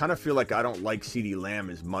I don't like CeeDee Lamb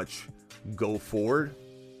as much go forward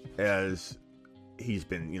as he's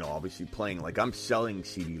been, obviously playing. Like, I'm selling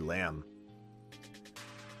CeeDee Lamb.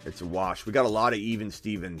 It's a wash. We got a lot of even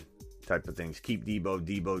Steven type of things. Keep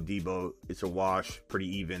Deebo. It's a wash.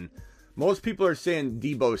 Pretty even. Most people are saying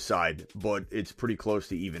Deebo's side, but it's pretty close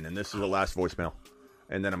to even. And this is the last voicemail.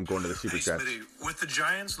 And then I'm going to the super chat. With the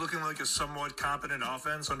Giants looking like a somewhat competent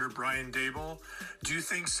offense under Brian Daboll, do you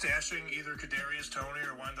think stashing either Kadarius Toney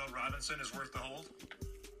or Wendell Robinson is worth the hold?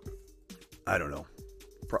 I don't know.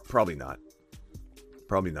 Probably not.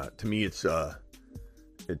 Probably not. To me,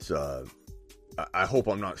 I hope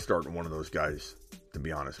I'm not starting one of those guys, to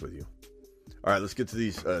be honest with you. All right, let's get to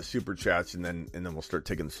these super chats, and then we'll start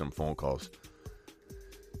taking some phone calls.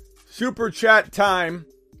 Super chat time.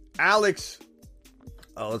 Alex,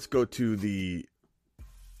 let's go to the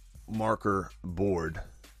marker board.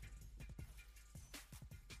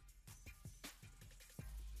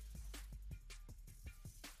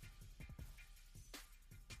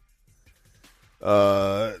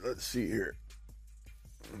 Let's see here.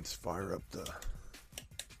 Let's fire up the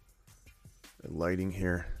lighting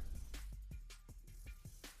here.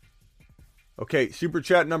 Okay, super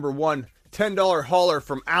chat number 1, $10 hauler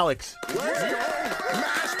from Alex. Let's go,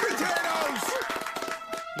 mashed potatoes.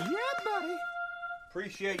 Yeah, buddy.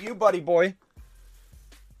 Appreciate you, buddy boy.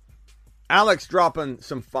 Alex dropping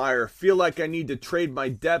some fire. Feel like I need to trade my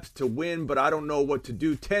depth to win, but I don't know what to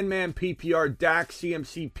do. 10-man PPR, Dak,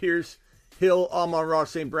 CMC, Pierce, Hill, Amon-Ra,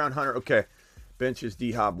 St. Brown, Hunter. Okay, bench is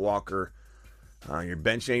D-Hop, Walker. Your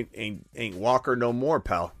bench ain't Walker no more,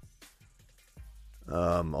 pal.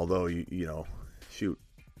 Although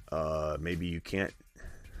maybe you can't.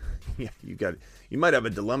 Yeah, you might have a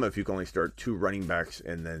dilemma if you can only start 2 running backs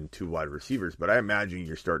and then 2 wide receivers. But I imagine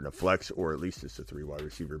you're starting a flex, or at least it's a 3 wide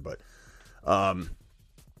receiver. But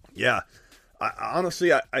yeah, I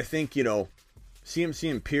honestly think CMC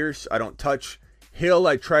and Pierce, I don't touch. Hill,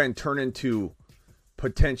 I try and turn into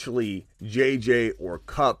potentially JJ or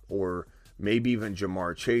Kupp or maybe even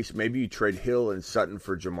Jamar Chase. Maybe you trade Hill and Sutton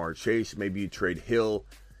for Jamar Chase. Maybe you trade Hill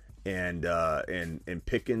and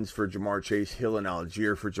Pickens for Jamar Chase, Hill and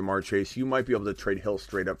Algier for Jamar Chase. You might be able to trade Hill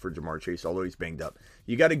straight up for Jamar Chase, although he's banged up.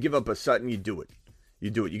 You got to give up a Sutton, you do it. You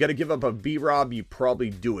got to give up a B-Rob, you probably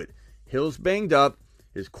do it. Hill's banged up.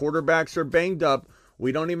 His quarterbacks are banged up.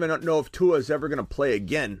 We don't even know if Tua is ever going to play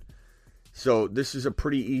again. So this is a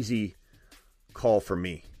pretty easy call for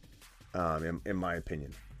me, in my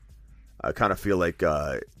opinion. I kind of feel like you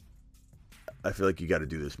got to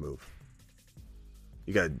do this move.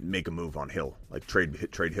 You got to make a move on Hill, like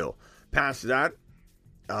trade Hill. Past that,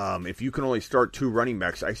 if you can only start 2 running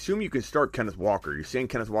backs, I assume you can start Kenneth Walker. You're saying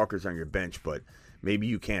Kenneth Walker's on your bench, but maybe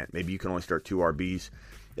you can't. Maybe you can only start 2 RBs.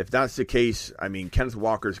 If that's the case, I mean, Kenneth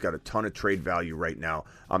Walker's got a ton of trade value right now.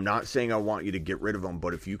 I'm not saying I want you to get rid of him,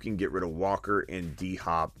 but if you can get rid of Walker and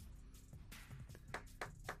D-Hop,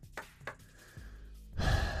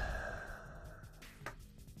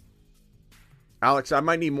 Alex, I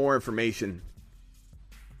might need more information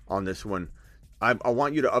on this one. I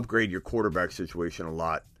want you to upgrade your quarterback situation a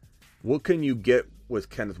lot. What can you get with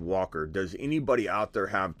Kenneth Walker? Does anybody out there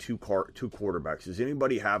have two quarterbacks? Does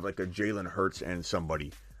anybody have like a Jalen Hurts and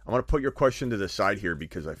somebody? I'm going to put your question to the side here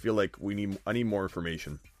because I feel like I need more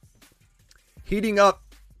information. Heating up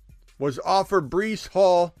was offered Breece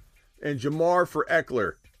Hall and Jamar for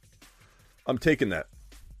Eckler. I'm taking that.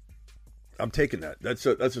 That's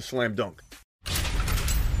a slam dunk.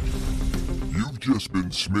 You've just been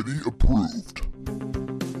Smitty approved.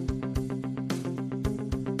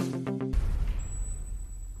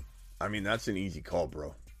 I mean, that's an easy call,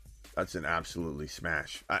 bro. That's an absolutely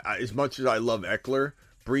smash. As much as I love Eckler,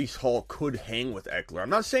 Breece Hall could hang with Eckler. I'm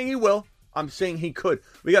not saying he will. I'm saying he could.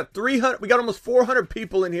 We got almost 400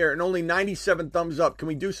 people in here and only 97 thumbs up. Can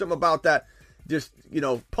we do something about that? Just,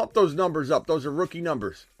 pump those numbers up. Those are rookie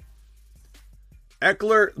numbers.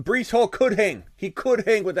 Breece Hall could hang. He could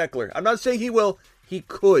hang with Eckler. I'm not saying he will. He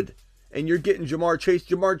could. And you're getting Jamar Chase.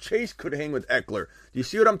 Jamar Chase could hang with Eckler. Do you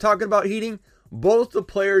see what I'm talking about, Heating? Both the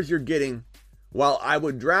players you're getting, while I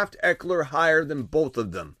would draft Eckler higher than both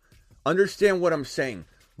of them. Understand what I'm saying.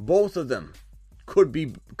 Both of them could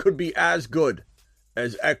be as good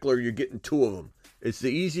as Eckler. You're getting 2 of them. It's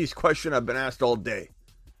the easiest question I've been asked all day.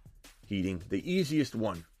 Heating. The easiest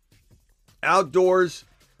one. Outdoors.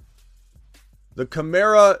 The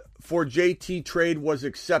Kamara for JT trade was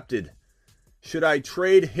accepted. Should I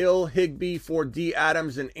trade Hill, Higbee for D.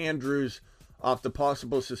 Adams and Andrews off the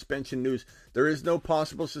possible suspension news? There is no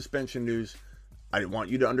possible suspension news. I want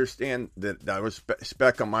you to understand that was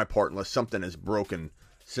spec on my part unless something is broken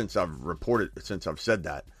since I've said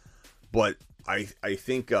that. But I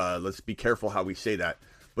think let's be careful how we say that.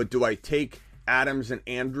 But do I take Adams and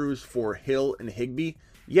Andrews for Hill and Higbee?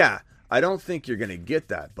 Yeah. I don't think you're going to get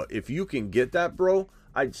that. But if you can get that, bro,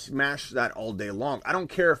 I'd smash that all day long. I don't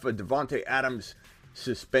care if a Davante Adams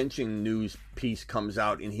suspension news piece comes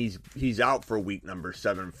out and he's out for week number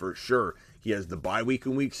 7 for sure. He has the bye week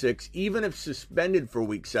in week 6. Even if suspended for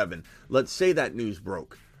week 7, let's say that news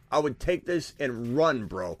broke. I would take this and run,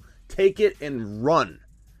 bro. Take it and run.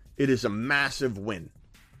 It is a massive win.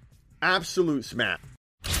 Absolute smash.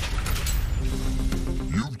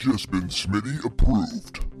 You've just been Smitty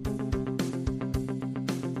approved.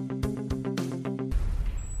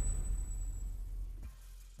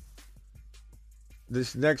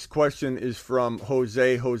 This next question is from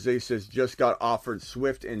Jose. Jose says, just got offered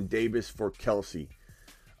Swift and Davis for Kelsey.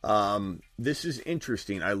 This is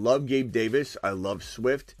interesting. I love Gabe Davis. I love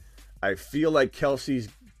Swift. I feel like Kelsey's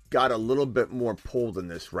got a little bit more pull than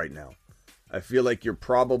this right now. I feel like you're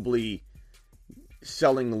probably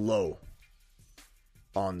selling low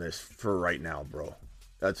on this for right now, bro.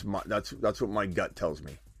 That's what my gut tells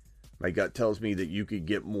me. My gut tells me that you could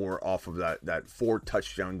get more off of that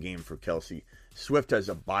 4-touchdown game for Kelsey. Swift has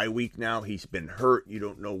a bye week now. He's been hurt. You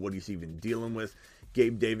don't know what he's even dealing with.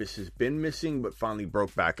 Gabe Davis has been missing, but finally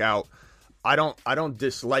broke back out. I don't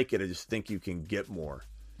dislike it. I just think you can get more.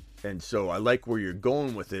 And so I like where you're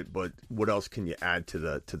going with it, but what else can you add to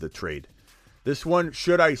the trade? This one,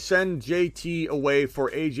 should I send JT away for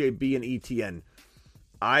AJB and ETN?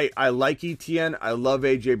 I like ETN. I love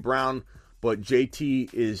AJ Brown, but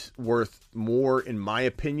JT is worth more in my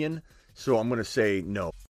opinion. So I'm going to say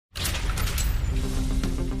no.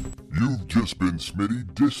 You've just been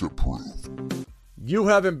Smitty disapproved. You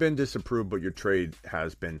haven't been disapproved, but your trade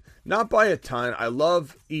has been. Not by a ton. I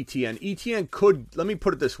love ETN. ETN could, let me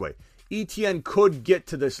put it this way. ETN could get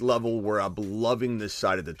to this level where I'm loving this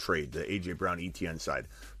side of the trade, the A.J. Brown ETN side.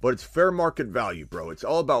 But it's fair market value, bro. It's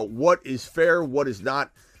all about what is fair, what is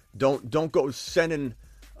not. Don't go sending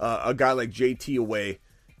a guy like JT away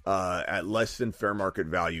at less than fair market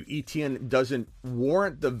value. ETN doesn't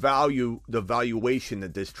warrant the valuation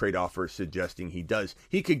that this trade offer is suggesting he does.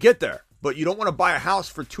 He could get there, but you don't want to buy a house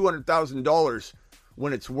for $200,000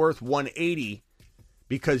 when it's worth $180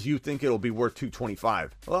 because you think it'll be worth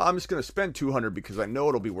 $225. Well, I'm just going to spend $200 because I know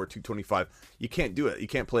it'll be worth $225. You can't do it. You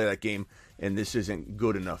can't play that game, and this isn't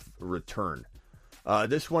good enough return.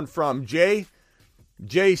 This one from Jay.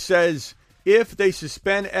 Jay says, if they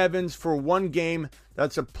suspend Evans for one game,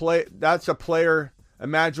 that's a player.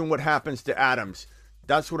 Imagine what happens to Adams.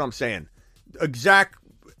 That's what I'm saying.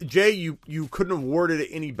 Jay, you couldn't have worded it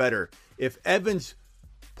any better. If Evans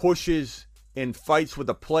pushes and fights with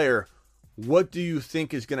a player, what do you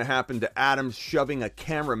think is going to happen to Adams shoving a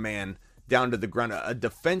cameraman down to the ground, a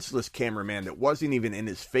defenseless cameraman that wasn't even in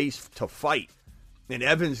his face to fight? And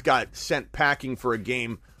Evans got sent packing for a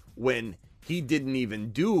game when he didn't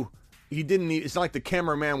even it's not like the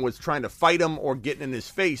cameraman was trying to fight him or getting in his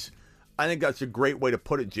face. I think that's a great way to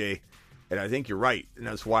put it, Jay. And I think you're right. And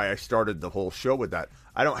that's why I started the whole show with that.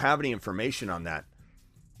 I don't have any information on that,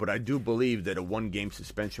 but I do believe that a one-game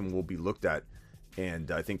suspension will be looked at.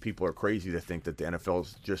 And I think people are crazy to think that the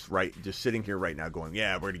NFL's just sitting here right now going,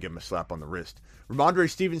 yeah, we're going to give him a slap on the wrist. Ramondre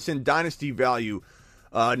Stevenson, dynasty value.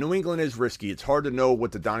 New England is risky. It's hard to know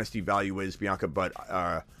what the dynasty value is, Bianca, but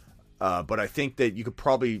I think that you could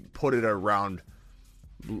probably put it around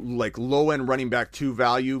like low-end running back 2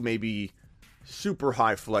 value, maybe super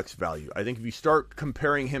high flex value. I think if you start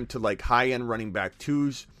comparing him to like high-end running back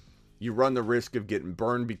 2s, you run the risk of getting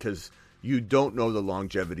burned because you don't know the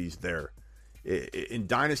longevity's there. In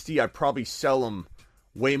Dynasty, I probably sell him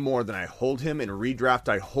way more than I hold him. In redraft,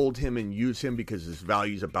 I hold him and use him because his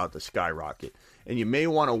value is about to skyrocket. And you may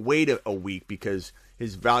want to wait a week because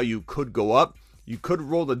his value could go up. You could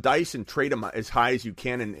roll the dice and trade him as high as you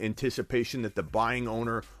can in anticipation that the buying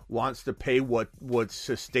owner wants to pay what's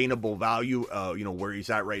sustainable value, where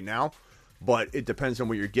he's at right now. But it depends on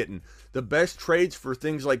what you're getting. The best trades for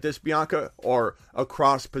things like this, Bianca, are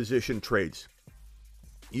across position trades.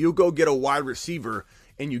 You go get a wide receiver,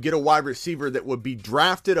 and you get a wide receiver that would be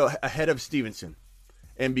drafted ahead of Stevenson.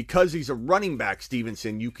 And because he's a running back,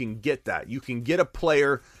 Stevenson, you can get that. You can get a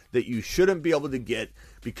player that you shouldn't be able to get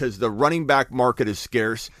because the running back market is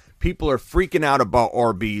scarce. People are freaking out about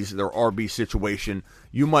RBs, their RB situation.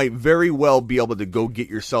 You might very well be able to go get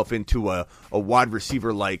yourself into a wide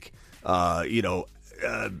receiver like, Debo,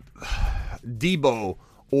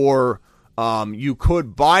 or you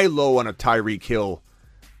could buy low on a Tyreek Hill.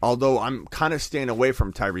 Although I'm kind of staying away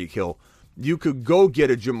from Tyreek Hill. You could go get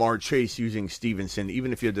a Jamar Chase using Stevenson,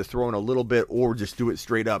 even if you had to throw in a little bit or just do it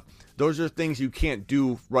straight up. Those are things you can't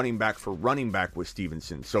do running back for running back with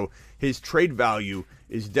Stevenson. So his trade value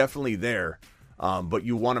is definitely there, but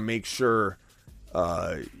you want to make sure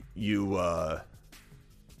you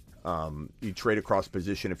trade across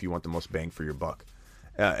position if you want the most bang for your buck.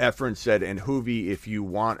 Efren said, and Hoovie, if you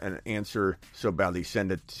want an answer so badly,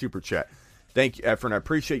 send a super chat. Thank you, Efren. I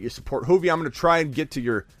appreciate your support. Hoovie, I'm going to try and get to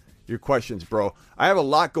your questions, bro. I have a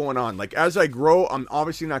lot going on. Like, as I grow, I'm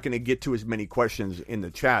obviously not going to get to as many questions in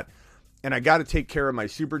the chat. And I got to take care of my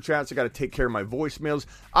super chats. I got to take care of my voicemails.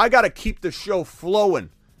 I got to keep the show flowing,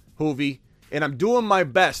 Hoovie. And I'm doing my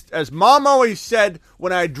best. As Mom always said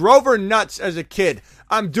when I drove her nuts as a kid,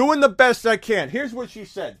 I'm doing the best I can. Here's what she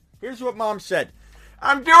said. Here's what Mom said.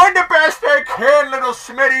 I'm doing the best I can, little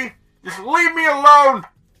Smitty. Just leave me alone.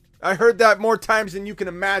 I heard that more times than you can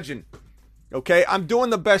imagine. Okay, I'm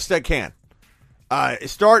doing the best I can.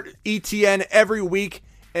 Start ETN every week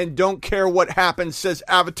and don't care what happens, says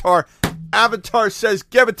Avatar. Avatar says,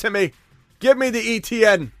 give it to me. Give me the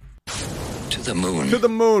ETN. To the moon. To the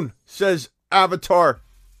moon, says Avatar.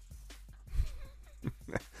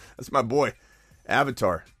 That's my boy,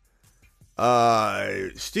 Avatar.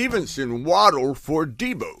 Stevenson Waddle for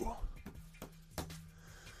Debo.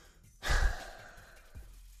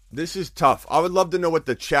 This is tough. I would love to know what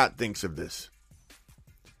the chat thinks of this.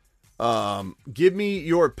 Give me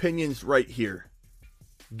your opinions right here.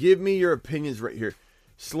 Give me your opinions right here.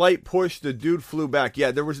 Slight push. The dude flew back.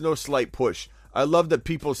 Yeah, there was no slight push. I love that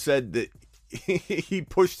people said that he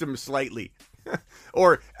pushed him slightly.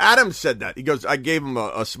 Or Adam said that. He goes, I gave him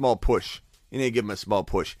a small push. He didn't give him a small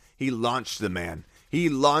push. He launched the man. He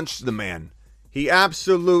launched the man. He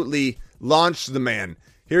absolutely launched the man.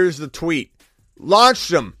 Here's the tweet.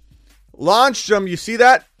 Launched him. Launched him. You see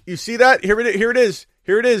that? You see that? Here it is.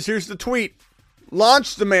 Here it is. Here's the tweet.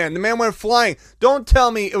 Launched the man. The man went flying. Don't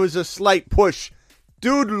tell me it was a slight push.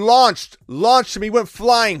 Dude launched him. He went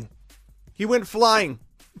flying.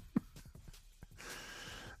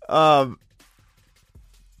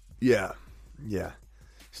 Yeah.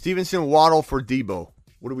 Stevenson, Waddle for Debo.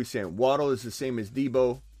 What are we saying? Waddle is the same as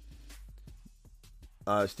Debo.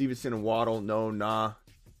 Stevenson and Waddle, nah.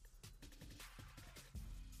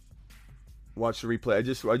 Watch the replay. I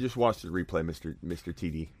just watched the replay, Mr.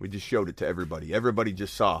 TD. We just showed it to everybody. Everybody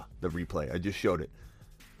just saw the replay. I just showed it.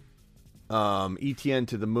 ETN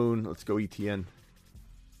to the moon. Let's go ETN.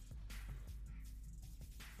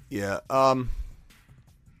 Yeah. I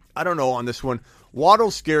don't know on this one.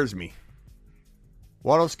 Waddle scares me.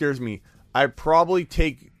 I probably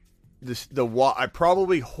take this. I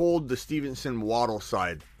probably hold the Stevenson Waddle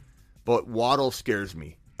side, but Waddle scares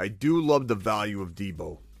me. I do love the value of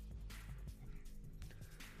Debo.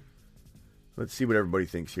 Let's see what everybody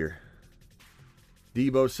thinks here.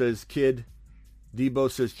 Debo says kid.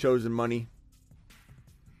 Debo says chosen money.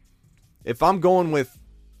 If I'm going with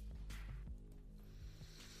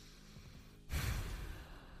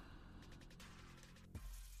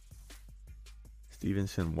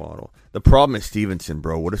Stevenson, Waddle. The problem is Stevenson,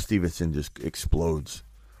 bro. What if Stevenson just explodes?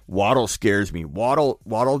 Waddle scares me. Waddle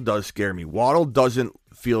does scare me. Waddle doesn't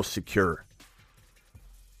feel secure.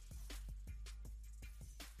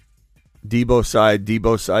 Debo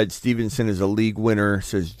side. Stevenson is a league winner,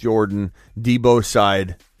 says Jordan. Debo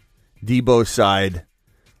side.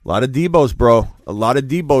 A lot of Debos, bro. A lot of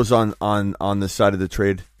Debos on this side of the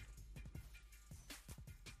trade.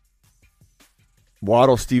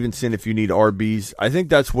 Waddle, Stevenson, if you need RBs. I think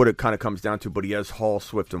that's what it kind of comes down to, but he has Hall,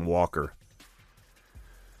 Swift, and Walker.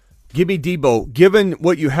 Give me Debo. Given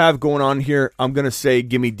what you have going on here, I'm going to say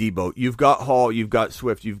give me Debo. You've got Hall, you've got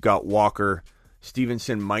Swift, you've got Walker.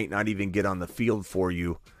 Stevenson might not even get on the field for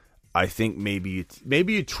you. I think maybe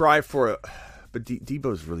you try for a... But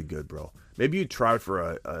Debo's really good, bro. Maybe you try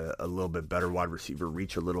for a little bit better wide receiver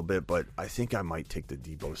reach a little bit, but I think I might take the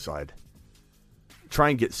Debo side. Try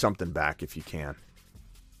and get something back if you can.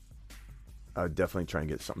 I would definitely try and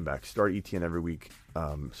get something back. Start ETN every week,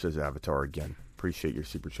 says Avatar again. Appreciate your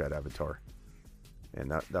super chat, Avatar.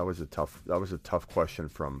 And that was a tough question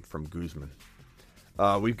from Guzman.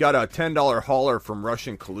 We've got a $10 hauler from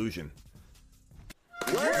Russian Collusion.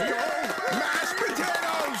 Let's go, mashed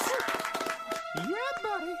potatoes. Yeah,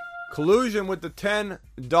 buddy. Collusion with the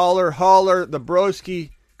 $10 hauler. The broski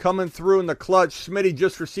coming through in the clutch. Smitty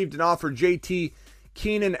just received an offer. JT,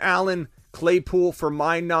 Keenan Allen, Claypool for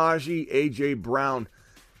my Najee, AJ Brown.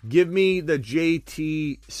 Give me the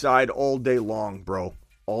JT side all day long, bro.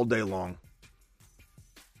 All day long.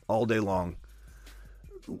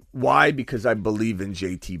 Why? Because I believe in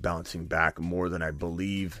JT bouncing back more than I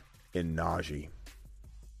believe in Najee.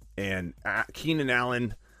 And Keenan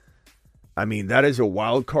Allen, I mean, that is a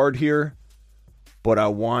wild card here, but I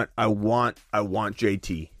want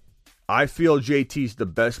JT. I feel JT's the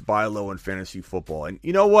best buy low in fantasy football. And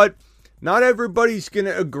you know what? Not everybody's going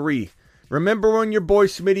to agree. Remember when your boy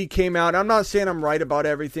Smitty came out? I'm not saying I'm right about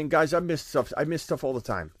everything. Guys, I miss stuff all the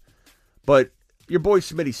time. But your boy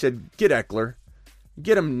Smitty said, get Eckler.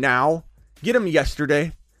 Get him now. Get him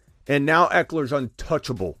yesterday. And now Eckler's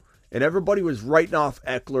untouchable. And everybody was writing off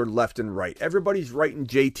Eckler left and right. Everybody's writing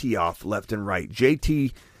JT off left and right.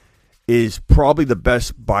 JT is probably the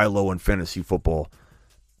best buy low in fantasy football.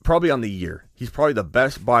 Probably on the year. He's probably the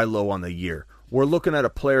best buy low on the year. We're looking at a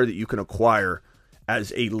player that you can acquire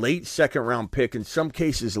as a late second round pick, in some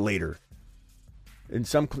cases later. In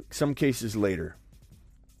some cases later.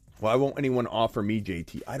 Why won't anyone offer me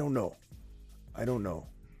JT? I don't know.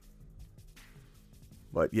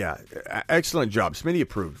 But yeah, excellent job. Smitty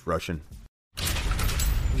approved, Russian.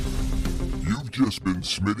 You've just been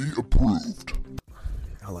Smitty approved.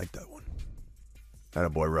 I like that one.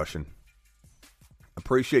 Attaboy, Russian.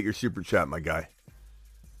 Appreciate your super chat, my guy.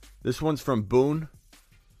 This one's from Boone.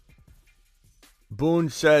 Boone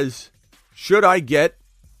says, should I get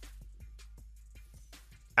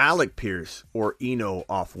Alec Pierce or Eno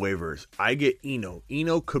off waivers? I get Eno.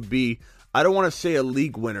 Eno could be, I don't want to say a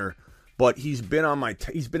league winner, but he's been in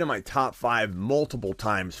my top 5 multiple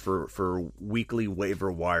times for weekly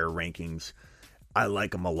waiver wire rankings. I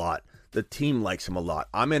like him a lot. The team likes him a lot.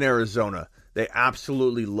 I'm in Arizona. They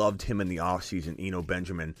absolutely loved him in the offseason, Eno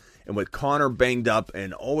Benjamin. And with Connor banged up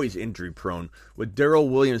and always injury prone, with Darrell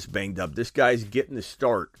Williams banged up, this guy's getting the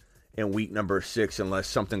start in week number 6 unless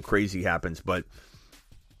something crazy happens. But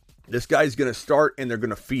this guy's going to start and they're going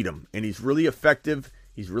to feed him. And he's really effective.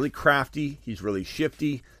 He's really crafty. He's really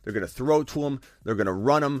shifty. They're going to throw to him. They're going to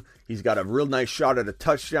run him. He's got a real nice shot at a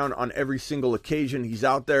touchdown on every single occasion he's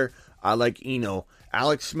out there. I like Eno.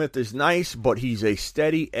 Alex Smith is nice, but he's a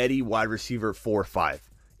steady Eddie wide receiver 4-5.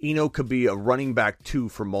 Eno could be a running back 2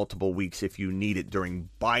 for multiple weeks if you need it during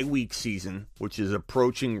bye-week season, which is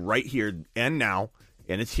approaching right here and now,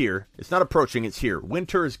 and it's here. It's not approaching, it's here.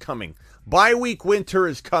 Winter is coming. Bye-week winter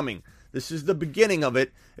is coming. This is the beginning of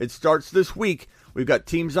it. It starts this week. We've got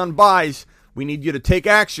teams on byes. We need you to take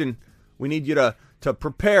action. We need you to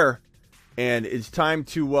prepare. And it's time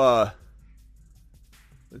to,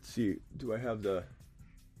 let's see, do I have the...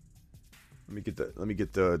 Let me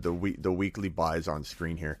get the weekly buys on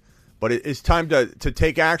screen here, but it's time to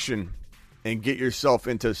take action and get yourself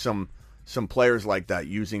into some players like that,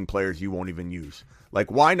 using players you won't even use.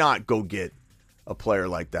 Like, why not go get a player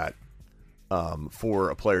like that for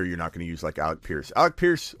a player you're not going to use, like Alec Pierce? Alec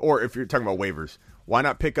Pierce, or if you're talking about waivers, why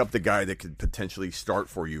not pick up the guy that could potentially start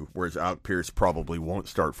for you, whereas Alec Pierce probably won't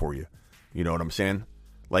start for you? You know what I'm saying?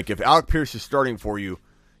 Like, if Alec Pierce is starting for you,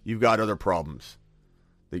 you've got other problems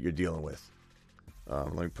that you're dealing with.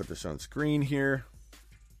 Let me put this on screen here.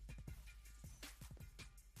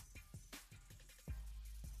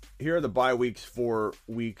 Here are the bye weeks for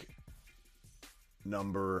week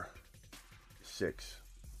number 6.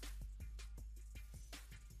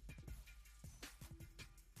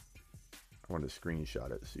 I wanted to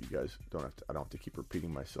screenshot it so you guys I don't have to keep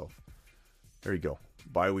repeating myself. There you go.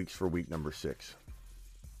 Bye weeks for week number 6.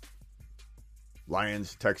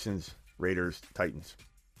 Lions, Texans, Raiders, Titans.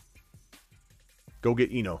 Go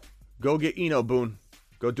get Eno. Go get Eno, Boone.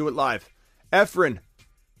 Go do it live. Efren,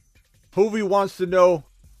 Hoovy wants to know.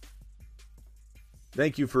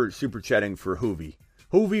 Thank you for super chatting for Hoovy.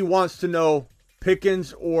 Hoovy wants to know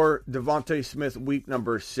Pickens or Devontae Smith week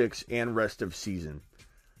number 6 and rest of season.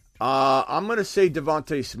 I'm going to say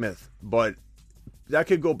Devontae Smith, but that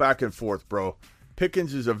could go back and forth, bro.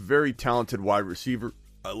 Pickens is a very talented wide receiver.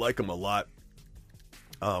 I like him a lot.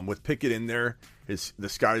 With Pickett in there, the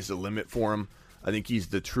sky's the limit for him. I think he's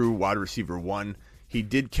the true wide receiver 1. He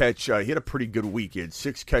did catch, he had a pretty good week. He had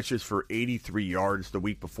 6 catches for 83 yards the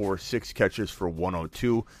week before, 6 catches for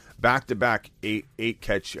 102. Back-to-back 8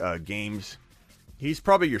 catch games. He's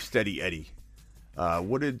probably your steady Eddie.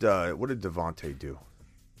 What did Devontae do?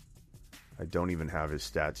 I don't even have his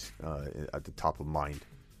stats at the top of mind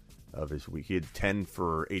of his week. He had 10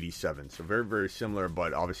 for 87. So very, very similar,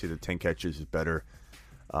 but obviously the 10 catches is better.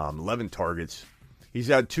 11 targets. He's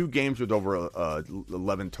had 2 games with over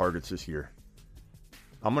 11 targets this year.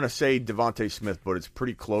 I'm going to say Devontae Smith, but it's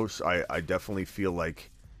pretty close. I definitely feel like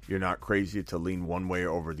you're not crazy to lean one way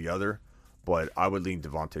over the other, but I would lean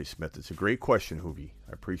Devontae Smith. It's a great question, Hoovy.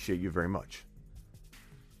 I appreciate you very much.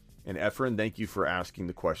 And Efren, thank you for asking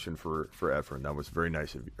the question for Efren. That was very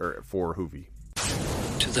nice of you, or for Hoovy.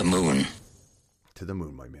 To the moon. To the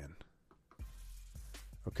moon, my man.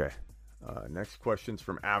 Okay. Next question's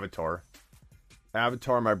from Avatar.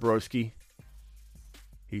 Avatar, my broski.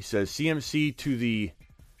 He says CMC to the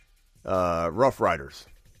Rough Riders.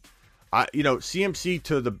 CMC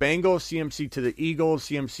to the Bengals, CMC to the Eagles,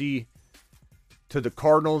 CMC to the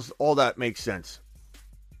Cardinals. All that makes sense.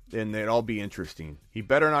 And it'd all be interesting. He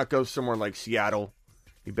better not go somewhere like Seattle.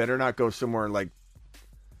 He better not go somewhere like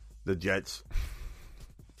the Jets.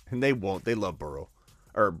 And they won't. They love Burrow.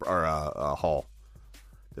 Or Hall.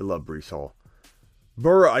 They love Breece Hall.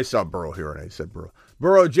 Burrow, I saw Burrow here and I said Burrow.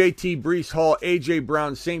 Burrow, JT, Breece Hall, AJ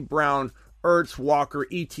Brown, St. Brown, Ertz, Walker,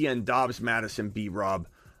 ETN, Dobbs, Madison, B-Rob,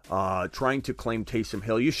 trying to claim Taysom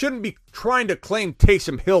Hill. You shouldn't be trying to claim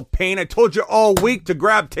Taysom Hill, Payne. I told you all week to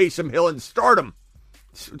grab Taysom Hill and start him.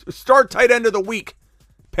 Start tight end of the week.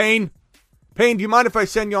 Payne, do you mind if I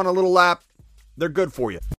send you on a little lap? They're good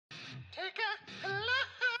for you.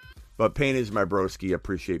 But Payne is my broski. I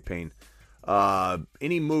appreciate Payne.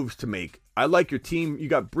 Any moves to make? I like your team. You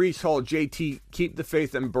got Breece Hall, JT, keep the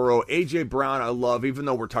faith in Burrow. AJ Brown, I love, even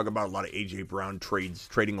though we're talking about a lot of AJ Brown trades,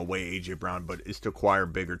 trading away AJ Brown, but it's to acquire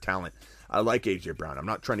bigger talent. I like AJ Brown. I'm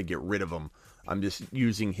not trying to get rid of him. I'm just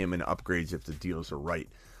using him in upgrades if the deals are right.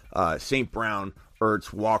 St. Brown,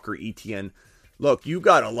 Ertz, Walker, ETN. Look, you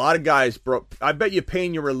got a lot of guys, bro. I bet you,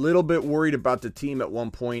 Payne, you were a little bit worried about the team at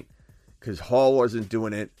one point because Hall wasn't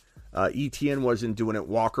doing it. ETN wasn't doing it.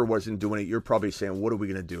 Walker wasn't doing it. You're probably saying, what are we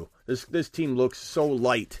going to do? This team looks so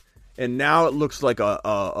light. And now it looks like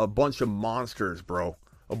a bunch of monsters, bro.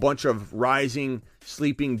 A bunch of rising,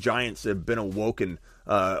 sleeping giants that have been awoken.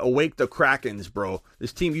 Awake the Krakens, bro.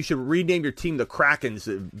 This team, you should rename your team the Krakens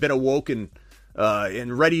that have been awoken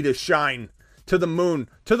and ready to shine. To the moon.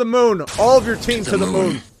 To the moon. All of your team to the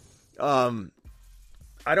moon.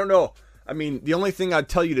 I don't know. I mean, the only thing I'd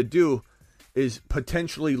tell you to do is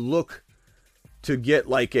potentially look to get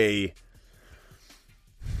like a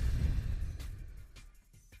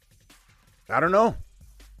I don't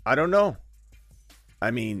know.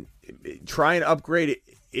 I mean, try and upgrade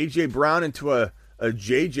A.J. Brown into a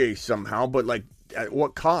JJ somehow, but like at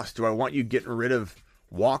what cost? Do I want you getting rid of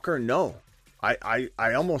Walker? No. I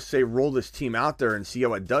almost say roll this team out there and see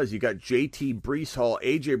how it does. You got JT, Breece Hall,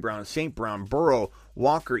 A.J. Brown, St. Brown, Burrow,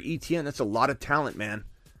 Walker, ETN. That's a lot of talent, man.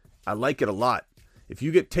 I like it a lot. If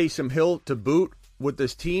you get Taysom Hill to boot with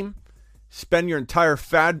this team, spend your entire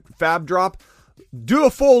fab drop, do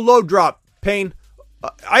a full load drop, Payne.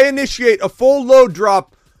 I initiate a full load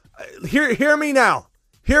drop. Hear me now.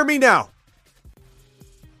 Hear me now.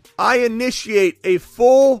 I initiate a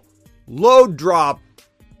full load drop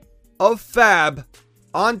of fab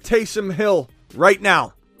on Taysom Hill right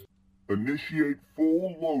now. Initiate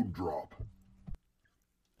full load drop.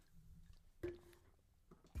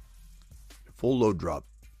 Full load drop.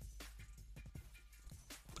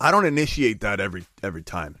 I don't initiate that every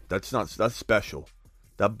time. That's special.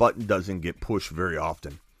 That button doesn't get pushed very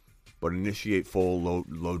often. But initiate full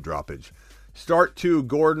load droppage. Start 2,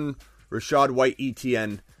 Gordon, Rashad White,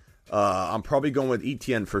 ETN. I'm probably going with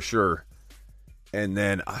ETN for sure. And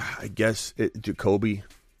then I guess Jacoby.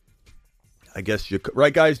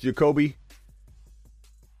 Right, guys? Jacoby.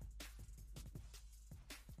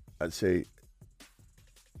 I'd say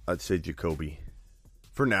Jacoby.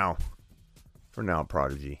 For now,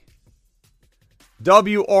 Prodigy.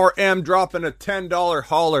 WRM dropping a $10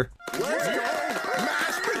 hauler. Let's go,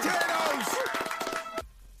 mashed potatoes.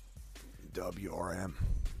 WRM.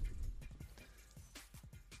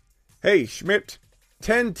 Hey, Schmidt.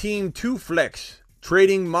 10-team 2-flex.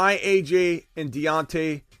 Trading my AJ and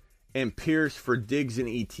Deontay and Pierce for Diggs and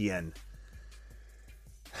ETN.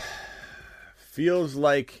 Feels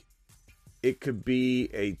like it could be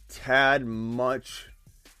a tad much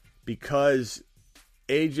because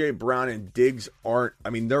AJ Brown and Diggs aren't,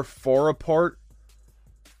 I mean, they're far apart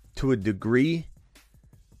to a degree,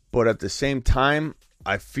 but at the same time,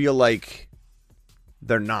 I feel like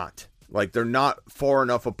they're not. Like, they're not far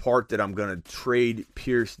enough apart that I'm going to trade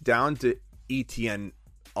Pierce down to ETN.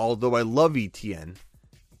 Although I love ETN,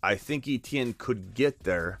 I think ETN could get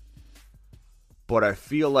there, but I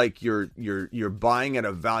feel like you're buying at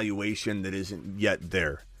a valuation that isn't yet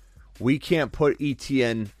there. We can't put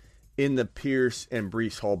ETN in the Pierce and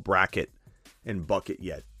Breece Hall bracket and bucket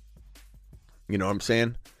yet. You know what I'm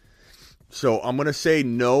saying? So I'm going to say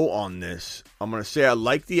no on this. I'm going to say I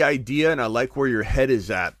like the idea and I like where your head is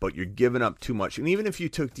at, but you're giving up too much. And even if you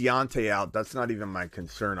took Deontay out, that's not even my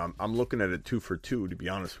concern. I'm looking at it 2 for 2, to be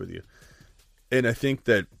honest with you. And I think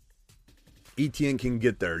that ETN can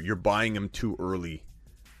get there. You're buying him too early.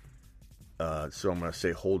 So I'm going to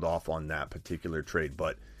say hold off on that particular trade.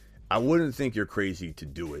 But I wouldn't think you're crazy to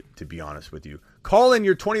do it, to be honest with you. Call in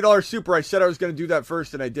your $20 super. I said I was going to do that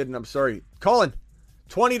first and I didn't. I'm sorry. Colin,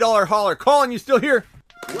 $20 hauler. Colin, you still here?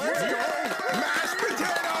 Let's go, mashed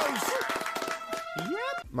potatoes.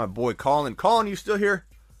 Yep. My boy Colin. Colin, you still here?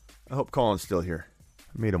 I hope Colin's still here.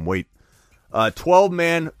 I made him wait.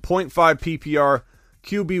 12-man, 0.5 PPR,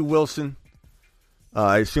 QB Wilson.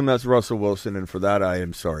 I assume that's Russell Wilson, and for that I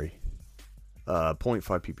am sorry. 0.5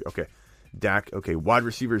 PPR. Okay. Dak. Okay. Wide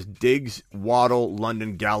receivers, Diggs, Waddle,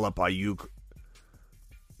 London, Gallup, Ayuk,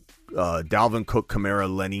 Dalvin Cook,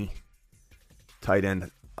 Kamara, Lenny. Tight end,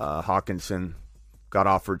 Hawkinson. Got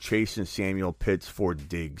offered Chase and Samuel, Pitts for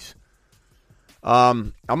Diggs.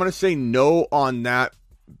 I'm going to say no on that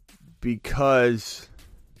because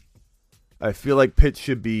I feel like Pitts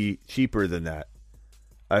should be cheaper than that.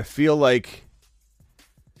 I feel like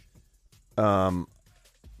Cameron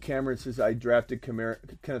says I drafted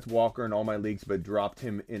Kenneth Walker in all my leagues, but dropped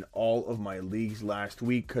him in all of my leagues last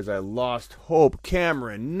week because I lost hope.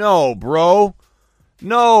 Cameron, no, bro.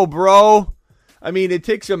 No, bro. I mean, it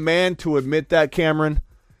takes a man to admit that, Cameron.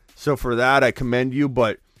 So for that, I commend you.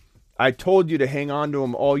 But I told you to hang on to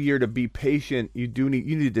him all year, to be patient. You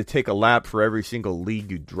need to take a lap for every single league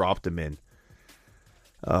you dropped him in.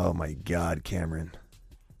 Oh my God, Cameron.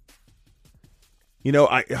 You know,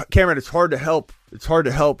 Cameron, it's hard to help. It's hard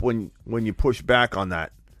to help when you push back on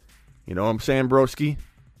that. You know what I'm saying, broski?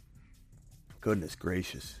 Goodness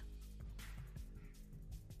gracious.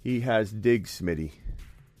 He has Diggs, Smitty.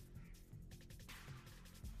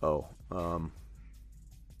 Oh,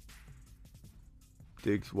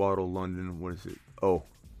 Diggs, Waddle, London. What is it? Oh,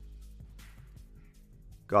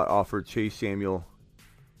 got offered Chase Samuel.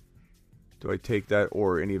 Do I take that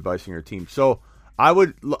or any advice on your team? So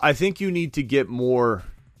I think you need to get more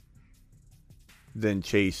than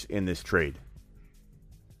Chase in this trade.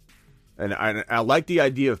 And I like the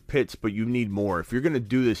idea of Pitts, but you need more. If you're going to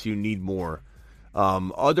do this, you need more.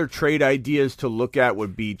 Other trade ideas to look at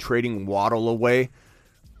would be trading Waddle away.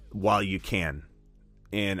 while you can.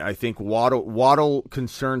 And I think Waddle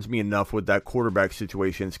concerns me enough with that quarterback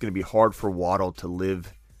situation. It's going to be hard for Waddle to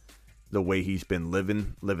live the way he's been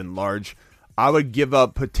living large. I would give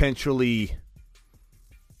up potentially...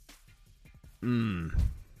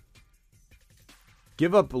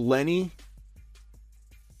 Give up Lenny.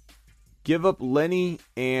 Give up Lenny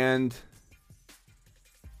and...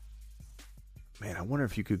 Man, I wonder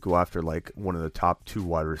if you could go after like one of the top 2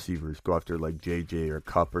 wide receivers. Go after like JJ or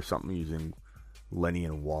Kupp or something using Lenny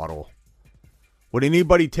and Waddle. Would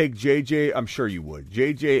anybody take JJ? I'm sure you would.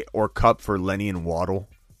 JJ or Kupp for Lenny and Waddle?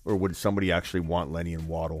 Or would somebody actually want Lenny and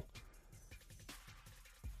Waddle?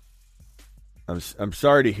 I'm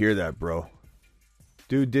sorry to hear that, bro.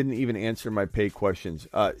 Dude didn't even answer my pay questions.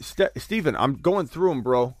 Steven, I'm going through them,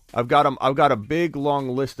 bro. I've got a big, long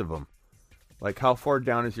list of them. Like, how far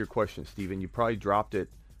down is your question, Steven? You probably dropped it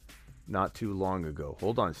not too long ago.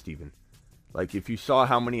 Hold on, Steven. Like, if you saw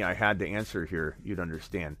how many I had to answer here, you'd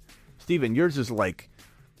understand. Steven, yours is like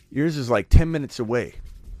 10 minutes away.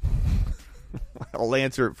 I'll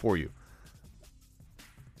answer it for you.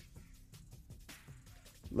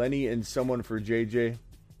 Lenny and someone for JJ.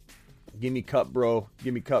 Give me Kupp, bro.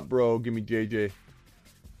 Give me Kupp, bro. Give me JJ.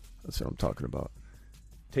 That's what I'm talking about.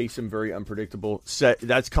 Taysom, very unpredictable.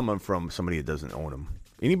 That's coming from somebody that doesn't own him.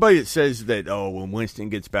 Anybody that says that, when Winston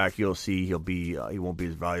gets back, you'll see he won't be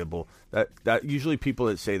as valuable. That usually people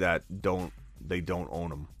that say that don't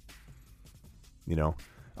own him. You know,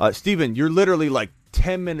 Steven, you're literally like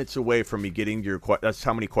 10 minutes away from me getting to your question. That's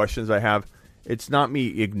how many questions I have. It's not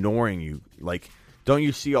me ignoring you. Like, don't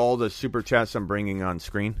you see all the super chats I'm bringing on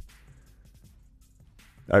screen?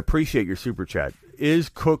 I appreciate your super chat. Is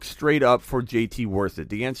Cook straight up for JT worth it?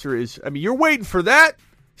 The answer is, you're waiting for that,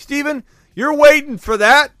 Steven. You're waiting for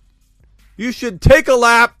that. You should take a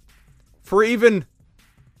lap for even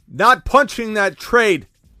not punching that trade.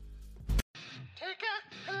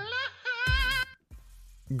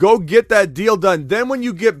 Go get that deal done. Then when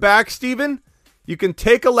you get back, Steven, you can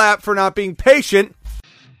take a lap for not being patient.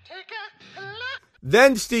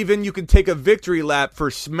 Then, Steven, you can take a victory lap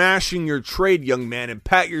for smashing your trade, young man, and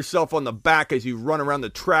pat yourself on the back as you run around the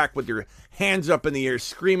track with your hands up in the air,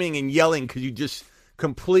 screaming and yelling because you just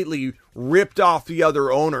completely ripped off the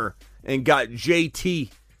other owner and got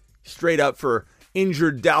JT straight up for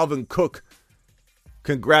injured Dalvin Cook.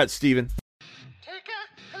 Congrats, Steven.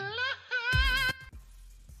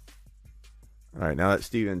 All right, now that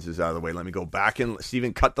Stevens is out of the way, let me go back and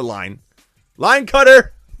Steven cut the line. Line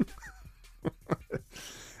cutter!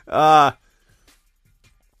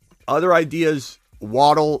 Other ideas,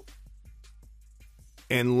 Waddle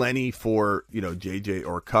and Lenny for, JJ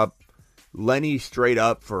or Kupp. Lenny straight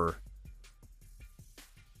up for...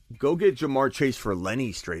 Go get Jamar Chase for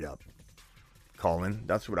Lenny straight up, Colin.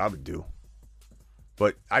 That's what I would do.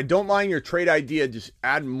 But I don't mind your trade idea. Just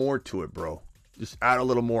add more to it, bro. Just add a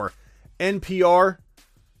little more. NPR,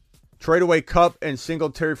 trade away Kupp and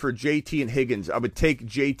Singletary for JT and Higgins. I would take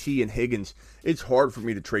JT and Higgins. It's hard for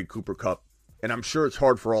me to trade Cooper Kupp, and I'm sure it's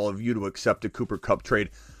hard for all of you to accept a Cooper Kupp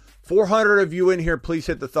trade. 400 of you in here, please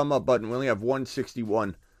hit the thumb up button. We only have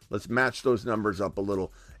 161. Let's match those numbers up a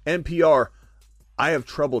little. NPR, I have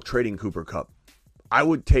trouble trading Cooper Kupp. I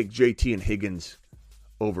would take JT and Higgins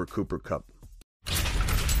over Cooper Kupp.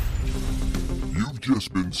 You've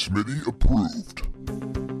just been Smitty approved.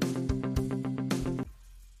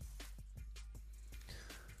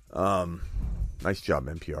 Nice job,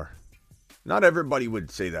 NPR. Not everybody would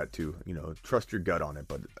say that too. Trust your gut on it,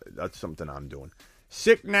 but that's something I'm doing.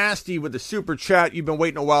 Sick Nasty with the super chat. You've been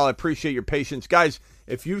waiting a while. I appreciate your patience. Guys,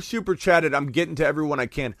 if you super chatted, I'm getting to everyone I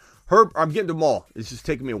can. I'm getting to them all. It's just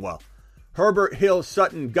taking me a while. Herbert, Hill,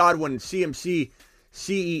 Sutton, Godwin, CMC,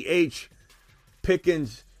 CEH,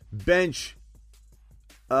 Pickens, Bench,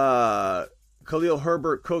 Khalil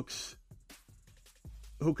Herbert, Cooks.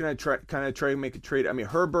 Who can I try? Can I try and make a trade?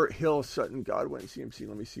 Herbert, Hill, Sutton, Godwin, CMC.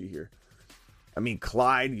 Let me see here.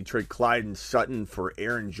 Clyde. You trade Clyde and Sutton for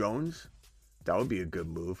Aaron Jones. That would be a good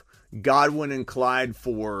move. Godwin and Clyde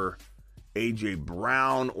for A.J.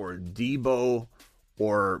 Brown or Debo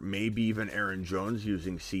or maybe even Aaron Jones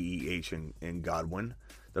using CEH and Godwin.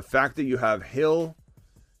 The fact that you have Hill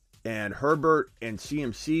and Herbert and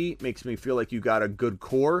CMC makes me feel like you got a good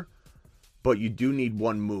core, but you do need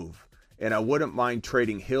one move. And I wouldn't mind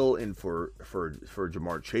trading Hill in for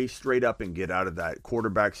Jamar Chase straight up and get out of that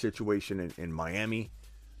quarterback situation in Miami.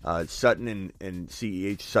 Sutton and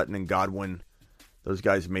CEH, Sutton and Godwin, those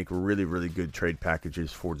guys make really, really good trade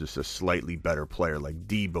packages for just a slightly better player like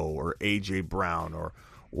Debo or A.J. Brown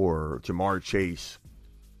or Jamar Chase.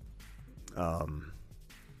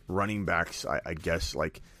 Running backs, I guess,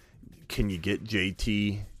 can you get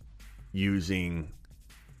JT using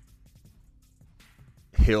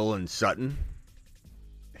Hill and Sutton,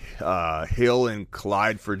 Hill and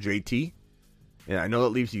Clyde for JT. And I know that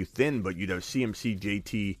leaves you thin, but you'd have CMC,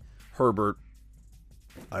 JT, Herbert.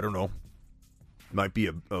 I don't know. Might be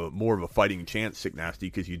a more of a fighting chance, Sick Nasty,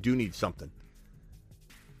 because you do need something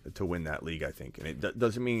to win that league, I think. And it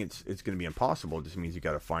doesn't mean it's going to be impossible. It just means you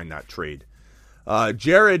got to find that trade.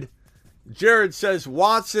 Jared says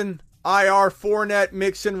Watson, IR, Fournette,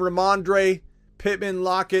 Mixon, Ramondre, Pittman,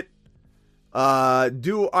 Lockett.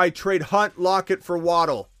 Do I trade Hunt, Lockett for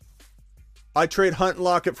Waddle? I trade Hunt and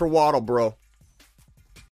Lockett for Waddle, bro.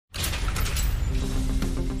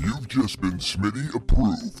 You've just been Smitty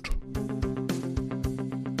approved.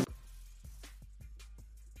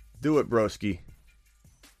 Do it, broski.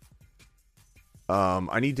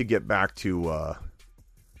 I need to get back to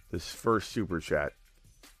this first super chat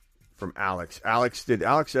from Alex. Did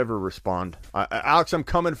Alex ever respond? Alex, I'm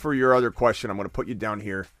coming for your other question. I'm going to put you down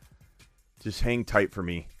here. Just hang tight for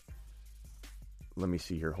me. Let me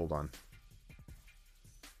see here. Hold on.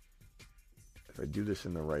 If I do this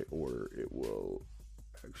in the right order, it will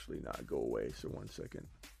actually not go away. So 1 second.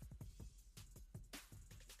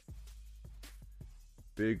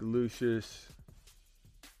 Big Lucius.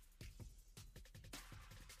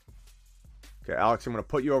 Okay, Alex, I'm going to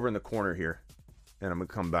put you over in the corner here, and I'm going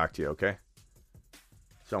to come back to you, okay?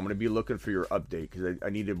 So I'm going to be looking for your update because I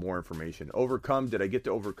needed more information. Overcome, did I get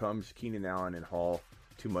to overcomes? Keenan Allen and Hall,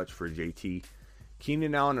 too much for JT.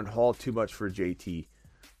 Keenan Allen and Hall, too much for JT.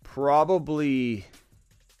 Probably,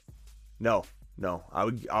 no. I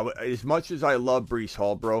would, as much as I love Breece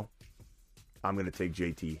Hall, bro, I'm going to take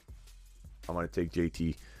JT.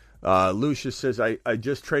 Lucius says, I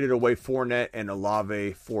just traded away Fournette and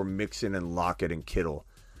Olave for Mixon and Lockett and Kittle.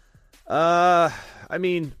 I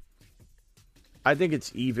mean, I think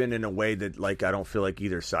it's even in a way that, like, I don't feel like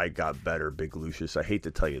either side got better, Big Lucius. I hate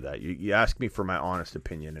to tell you that. You ask me for my honest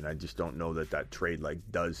opinion, and I just don't know that trade, like,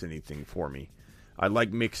 does anything for me. I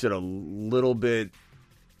like Mixon a little bit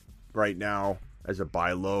right now as a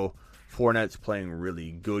buy low. Fournette's playing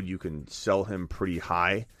really good. You can sell him pretty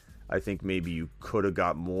high. I think maybe you could have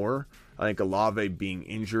got more. I think Olave being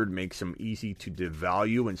injured makes him easy to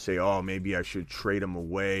devalue and say, oh, maybe I should trade him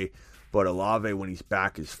away. But Olave, when he's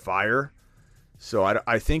back, is fire. So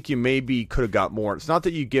I think you maybe could have got more. It's not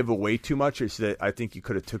that you give away too much. It's that I think you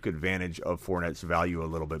could have took advantage of Fournette's value a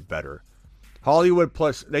little bit better. Hollywood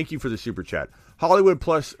plus, thank you for the super chat. Hollywood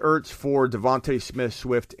plus Ertz for Devontae Smith,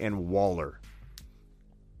 Swift, and Waller.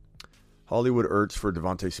 Hollywood Ertz for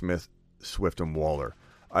Devontae Smith, Swift, and Waller.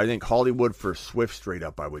 I think Hollywood for Swift straight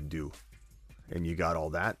up I would do. And you got all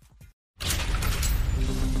that?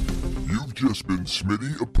 You've just been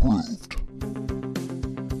Smitty approved.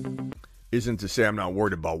 Isn't to say I'm not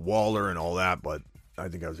worried about Waller and all that, but I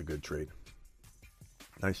think that was a good trade.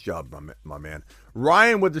 Nice job, my man.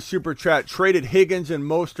 Ryan with the super chat traded Higgins and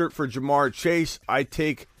Mostert for Jamar Chase. I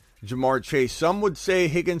take Jamar Chase. Some would say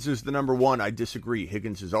Higgins is the number one. I disagree.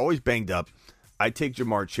 Higgins is always banged up. I take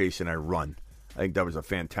Jamar Chase and I run. I think that was a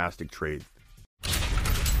fantastic trade.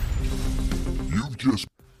 You've just...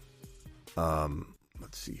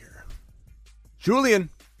 Let's see here. Julian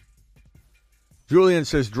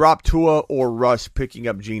says drop Tua or Russ picking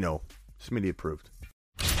up Geno. Smitty approved.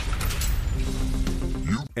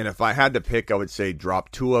 And if I had to pick, I would say drop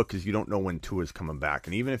Tua because you don't know when Tua's coming back.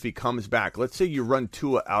 And even if he comes back, let's say you run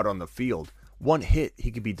Tua out on the field. One hit,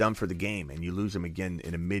 he could be done for the game, and you lose him again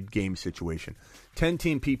in a mid-game situation.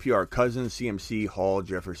 10-team PPR, Cousins, CMC, Hall,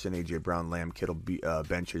 Jefferson, A.J. Brown, Lamb, Kittle,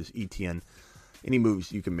 benches, ETN. Any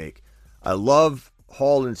moves you can make. I love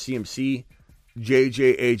Hall and CMC,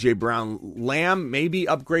 JJ, A.J. Brown, Lamb. Maybe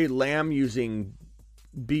upgrade Lamb using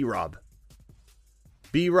B-Rob.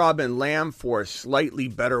 B-Rob and Lamb for a slightly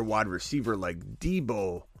better wide receiver like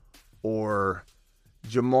Debo or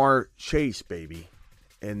Jamar Chase, baby.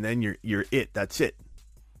 And then you're it. That's it.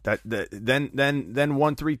 Then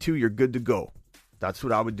 1-3-2, you're good to go. That's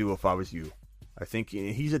what I would do if I was you. I think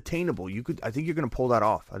he's attainable. I think you're going to pull that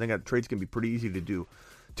off. I think that trade's going to be pretty easy to do.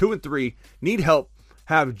 2 and 3, need help.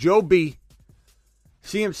 Have Joe B,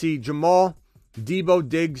 CMC, Jamal, Debo,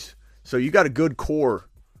 Diggs. So you got a good core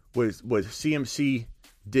with CMC,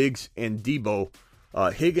 Diggs, and Debo.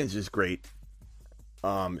 Higgins is great.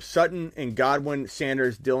 Sutton and Godwin,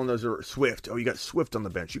 Sanders, Dillon, those are Swift. Oh, you got Swift on the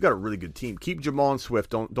bench. You got a really good team. Keep Jamal and Swift.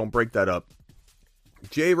 Don't break that up.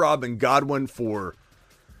 J-Rob and Godwin for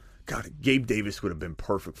Gabe Davis would have been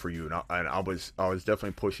perfect for you. And I was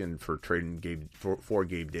definitely pushing for trading Gabe for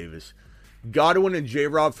Gabe Davis. Godwin and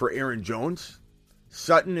J-Rob for Aaron Jones.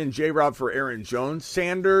 Sutton and J-Rob for Aaron Jones.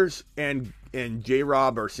 Sanders and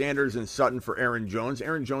J-Rob, or Sanders and Sutton for Aaron Jones.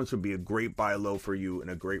 Aaron Jones would be a great buy low for you and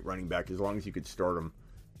a great running back as long as you could start him,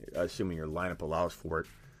 assuming your lineup allows for it.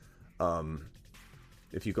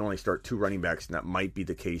 If you can only start 2 running backs, and that might be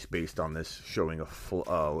the case based on this showing a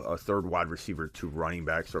third wide receiver, 2 running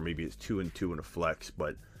backs, or maybe it's 2 and 2 in a flex,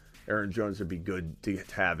 but Aaron Jones would be good to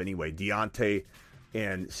have anyway. Deontay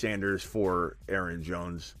and Sanders for Aaron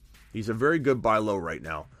Jones. He's a very good buy low right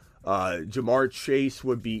now. Jamar Chase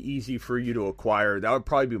would be easy for you to acquire. That would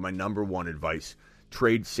probably be my number one advice.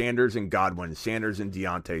 Trade Sanders and Godwin, Sanders and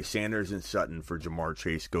Deontay, Sanders and Sutton for Jamar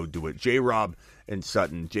Chase. Go do it. J-Rob and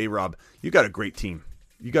Sutton. J-Rob, you got a great team.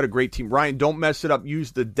 You got a great team. Ryan, don't mess it up.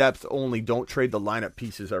 Use the depth only. Don't trade the lineup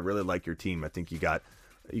pieces. I really like your team. I think you got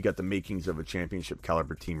the makings of a championship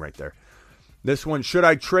caliber team right there. This one, should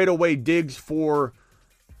I trade away Diggs for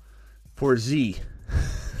Z?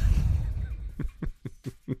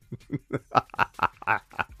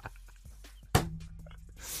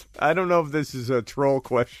 I don't know if this is a troll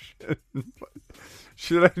question.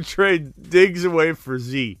 Should I trade Diggs away for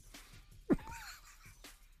Z?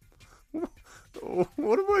 What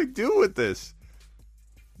do I do with this?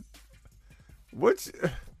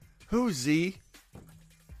 Who's Z?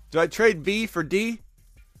 Do I trade B for D?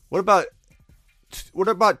 What about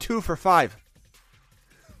 2 for 5?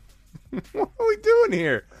 What are we doing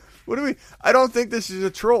here? I don't think this is a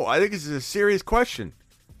troll. I think this is a serious question.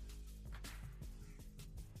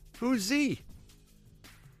 Who's Z?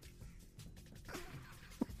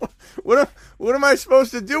 What am I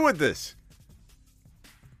supposed to do with this?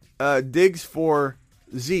 Diggs for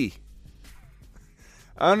Z.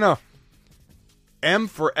 I don't know. M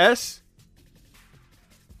for S?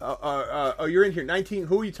 Oh, you're in here. 19.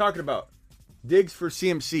 Who are you talking about? Diggs for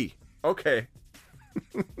CMC. Okay.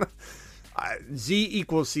 Z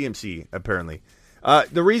equals CMC, apparently.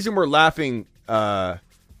 The reason we're laughing, Renem,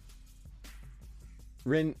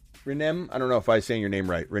 I don't know if I'm saying your name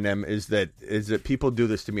right, Renem, is that people do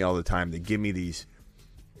this to me all the time. They give me these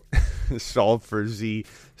solve for Z.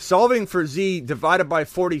 Solving for Z divided by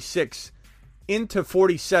 46 into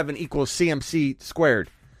 47 equals CMC squared.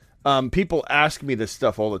 People ask me this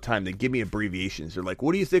stuff all the time. They give me abbreviations. They're like,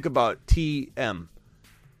 what do you think about TM?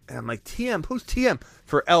 And I'm like, TM? Who's TM?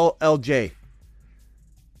 For LJ.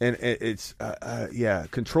 And it's,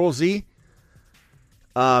 Control Z.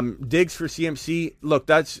 Diggs for CMC. Look,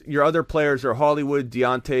 that's your other players are Hollywood,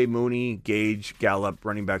 Deontay, Mooney, Gage, Gallup.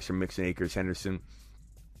 Running backs are Mixon, Akers, Henderson.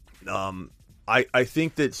 I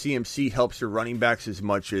think that CMC helps your running backs as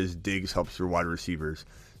much as Diggs helps your wide receivers.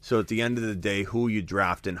 So at the end of the day, who you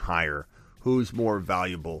draft and hire, who's more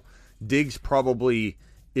valuable? Diggs probably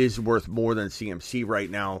is worth more than CMC right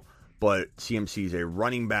now, but CMC is a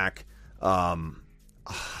running back.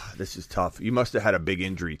 This is tough. You must have had a big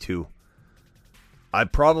injury too.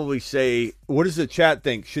 I'd probably say, what does the chat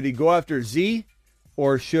think? Should he go after Z,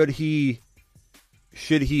 or should he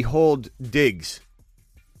hold Diggs?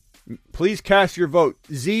 Please cast your vote.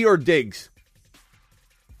 Z or Diggs?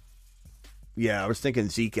 Yeah, I was thinking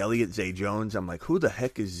Zeke Elliott, Zay Jones. I'm like, who the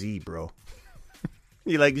heck is Z, bro?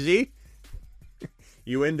 You like Z?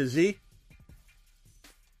 You into Z?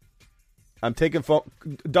 I'm taking phone.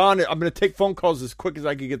 Don, I'm going to take phone calls as quick as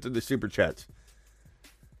I can get through the super chats.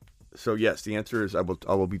 So yes, the answer is I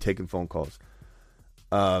will be taking phone calls.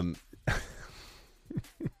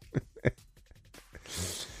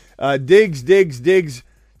 Diggs.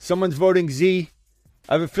 Someone's voting Z.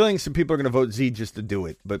 I have a feeling some people are going to vote Z just to do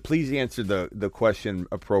it, but please answer the question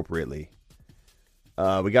appropriately.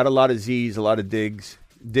 We got a lot of Z's, a lot of Diggs.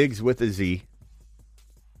 Diggs with a Z.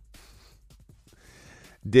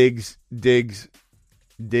 Diggs,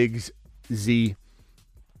 Z.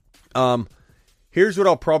 Here's what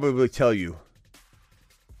I'll probably tell you.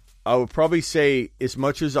 I would probably say, as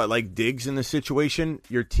much as I like Diggs in the situation,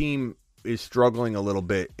 your team is struggling a little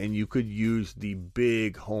bit, and you could use the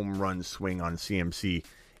big home run swing on CMC.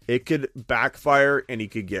 It could backfire, and he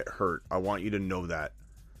could get hurt. I want you to know that.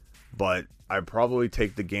 But I'd probably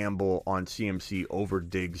take the gamble on CMC over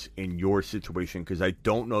Diggs in your situation, because I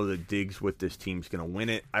don't know that Diggs with this team is going to win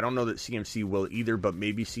it. I don't know that CMC will either, but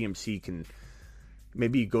maybe CMC can...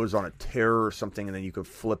 Maybe he goes on a tear or something, and then you could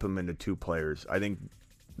flip him into 2 players. I think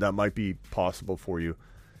that might be possible for you.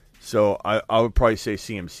 So I would probably say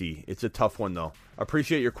CMC. It's a tough one, though. I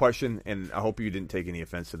appreciate your question, and I hope you didn't take any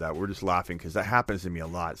offense to that. We're just laughing because that happens to me a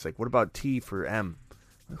lot. It's like, what about T for M?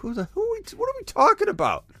 What are we talking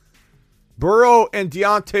about? Burrow and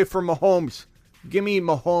Deontay for Mahomes. Give me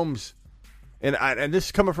Mahomes. And this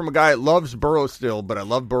is coming from a guy that loves Burrow still, but I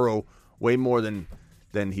love Burrow way more than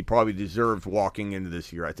than he probably deserved walking into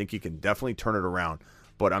this year. I think he can definitely turn it around.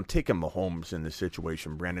 But I'm taking Mahomes in this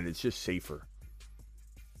situation, Brandon. It's just safer.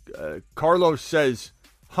 Carlos says,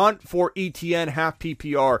 hunt for ETN, half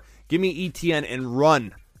PPR. Give me ETN and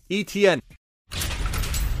run. ETN.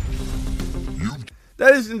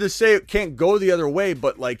 That isn't to say it can't go the other way,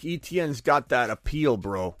 but like ETN's got that appeal,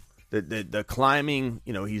 bro. The climbing,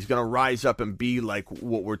 he's going to rise up and be like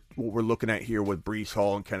what we're looking at here with Breece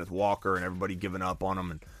Hall and Kenneth Walker and everybody giving up on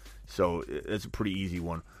him. And so it's a pretty easy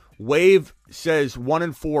one. Wave says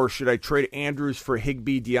 1-4. Should I trade Andrews for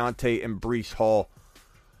Higbee, Deontay, and Breece Hall?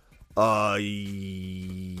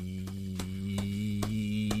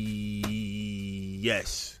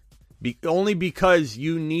 Yes. Only because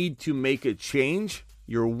you need to make a change.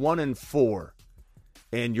 You're 1-4.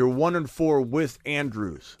 And you're 1-4 with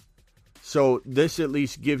Andrews. So this at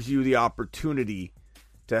least gives you the opportunity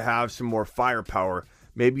to have some more firepower.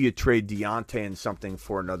 Maybe you trade Deontay and something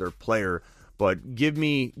for another player. But give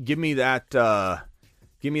me that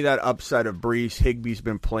upside of Breece. Higbee's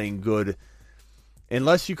been playing good.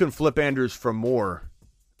 Unless you can flip Andrews for more,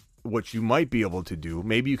 which you might be able to do.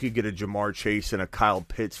 Maybe you could get a Jamar Chase and a Kyle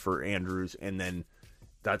Pitts for Andrews, and then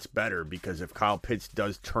that's better because if Kyle Pitts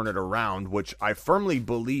does turn it around, which I firmly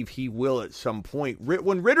believe he will at some point.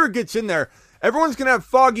 When Ritter gets in there, everyone's going to have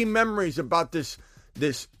foggy memories about this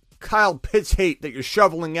Kyle Pitts hate that you're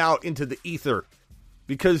shoveling out into the ether.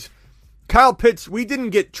 Because Kyle Pitts, we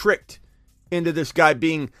didn't get tricked into this guy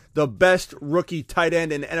being the best rookie tight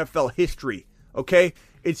end in NFL history. Okay?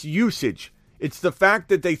 It's usage. It's the fact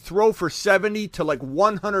that they throw for 70 to like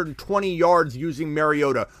 120 yards using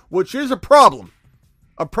Mariota, which is a problem.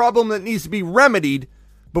 A problem that needs to be remedied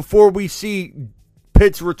before we see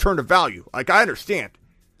Pitts return to value. Like, I understand.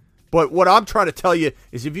 But what I'm trying to tell you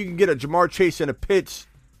is if you can get a Jamar Chase and a Pitts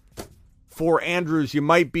for Andrews, you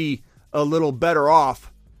might be a little better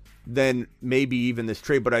off than maybe even this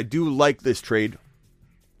trade. But I do like this trade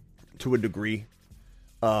to a degree.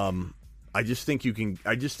 I just think you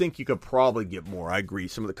could probably get more. I agree.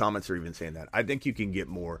 Some of the comments are even saying that. I think you can get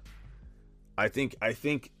more. I think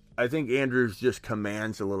Andrews just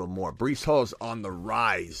commands a little more. Breece Hall's on the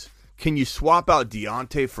rise. Can you swap out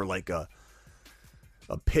Deontay for like a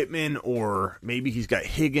Pittman, or maybe he's got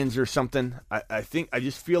Higgins or something? I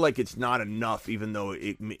just feel like it's not enough, even though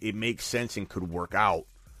it makes sense and could work out.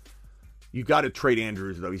 You got to trade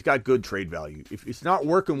Andrews, though. He's got good trade value. If it's not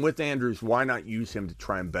working with Andrews, why not use him to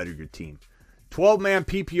try and better your team? 12-man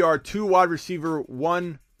PPR, 2 wide receiver,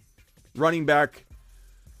 1 running back,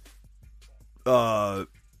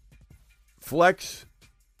 flex,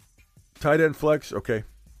 tight end flex. Okay.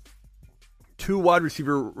 2 wide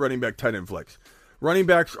receiver, running back, tight end flex. Running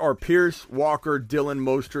backs are Pierce, Walker, Dillon,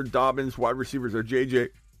 Mostert, Dobbins. Wide receivers are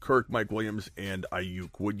JJ, Kirk, Mike Williams, and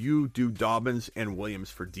Ayuk. Would you do Dobbins and Williams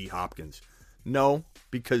for D. Hopkins? No,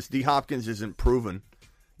 because D. Hopkins isn't proven.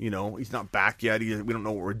 He's not back yet. We don't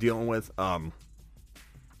know what we're dealing with. I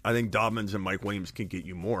think Dobbins and Mike Williams can get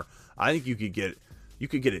you more. I think you could get a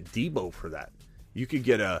Debo for that. You could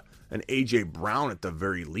get an A.J. Brown at the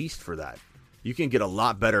very least for that. You can get a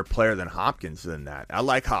lot better player than Hopkins than that. I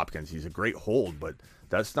like Hopkins. He's a great hold, but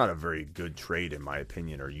that's not a very good trade in my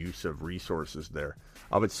opinion, or use of resources there.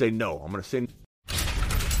 I would say no. I'm going to say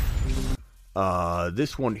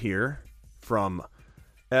this one here from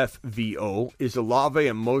FVO. Is Olave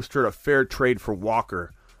and Mostert a fair trade for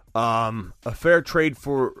Walker? A fair trade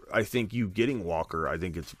for, I think, you getting Walker. I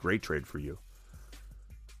think it's a great trade for you.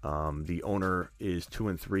 The owner is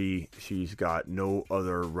 2-3. She's got no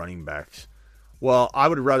other running backs. Well, I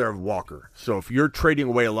would rather have Walker. So if you're trading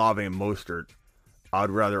away Olave and Mostert, I'd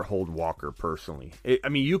rather hold Walker personally.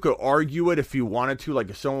 You could argue it if you wanted to. Like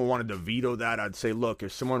if someone wanted to veto that, I'd say, look,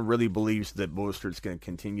 if someone really believes that Mostert's going to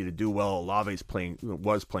continue to do well, Olave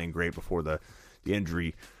was playing great before the the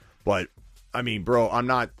injury. But, I mean, bro,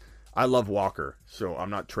 I love Walker, so I'm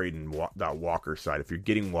not trading that Walker side. If you're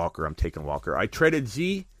getting Walker, I'm taking Walker. I traded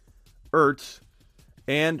Z, Ertz,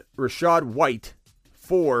 and Rachaad White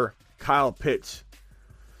for Kyle Pitts.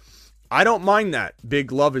 I don't mind that,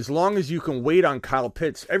 Big Love, as long as you can wait on Kyle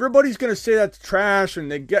Pitts. Everybody's going to say that's trash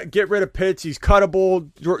and they get rid of Pitts. He's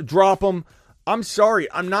cuttable, drop him. I'm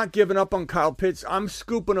sorry. I'm not giving up on Kyle Pitts. I'm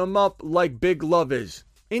scooping him up like Big Love is.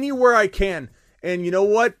 Anywhere I can. And you know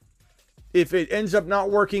what? If it ends up not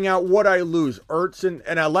working out, what I lose? Ertz,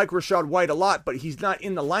 and I like Rachaad White a lot, but he's not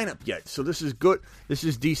in the lineup yet. So this is good. This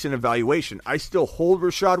is decent evaluation. I still hold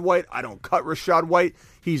Rachaad White. I don't cut Rachaad White.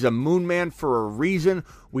 He's a moon man for a reason.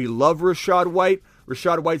 We love Rachaad White.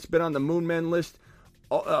 Rachaad White's been on the moon man list,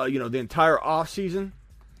 the entire offseason.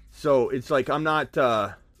 So it's like I'm not...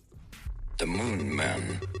 The moon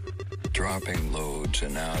man. dropping loads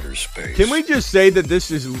in outer space. Can we just say that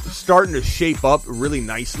this is starting to shape up really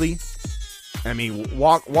nicely? I mean,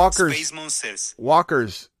 Walker's... Space Monsters.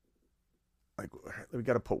 Walker's... Like, we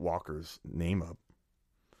got to put Walker's name up.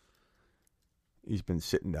 He's been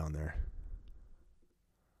sitting down there.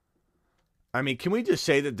 I mean, can we just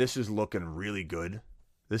say that this is looking really good?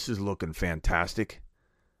 This is looking fantastic.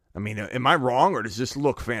 I mean, am I wrong, or does this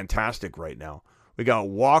look fantastic right now? We got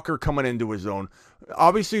Walker coming into his own.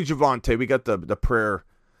 Obviously, Javonte. We got the prayer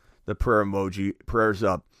emoji. Prayers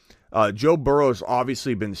up. Joe Burrow's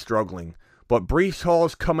obviously been struggling, but Breece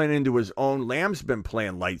Hall's coming into his own. Lamb's been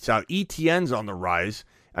playing lights out. ETN's on the rise.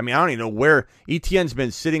 I mean, I don't even know where. ETN's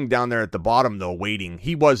been sitting down there at the bottom, though, waiting.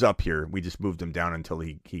 He was up here. We just moved him down until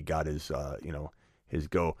he got his, his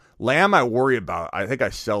go. Lamb, I worry about. I think I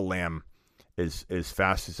sell Lamb as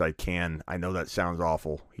fast as I can. I know that sounds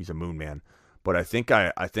awful. He's a moon man. But I think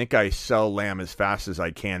I sell Lamb as fast as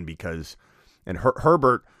I can because, and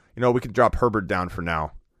Herbert, we can drop Herbert down for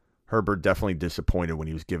now. Herbert definitely disappointed when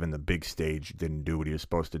he was given the big stage. Didn't do what he was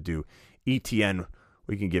supposed to do. ETN,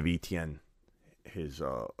 we can give ETN his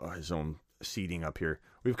own seating up here.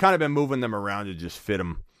 We've kind of been moving them around to just fit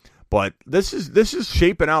him, but this is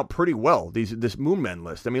shaping out pretty well. This Moonmen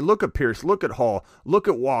list. I mean, look at Pierce, look at Hall, look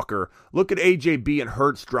at Walker, look at AJB and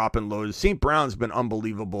Hurts dropping loads. St. Brown's been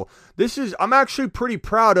unbelievable. I'm actually pretty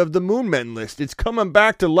proud of the Moonmen list. It's coming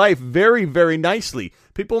back to life very, very nicely.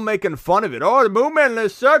 People making fun of it. Oh, the Moonmen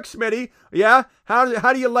list sucks, Smitty. Yeah, how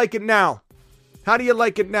do you like it now? How do you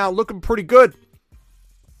like it now? Looking pretty good.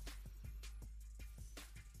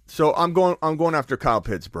 So I'm going after Kyle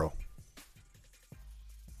Pitts, bro.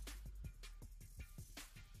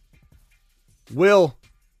 Will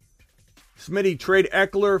Smitty trade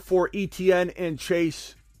Eckler for ETN and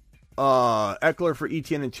Chase? Eckler for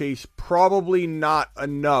ETN and Chase, probably not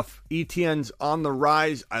enough. ETN's on the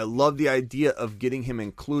rise. I love the idea of getting him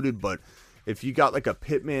included, but if you got like a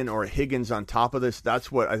Pittman or a Higgins on top of this,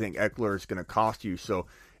 that's what I think Eckler is going to cost you. So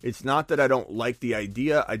it's not that I don't like the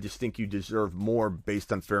idea. I just think you deserve more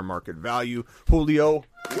based on fair market value. Julio.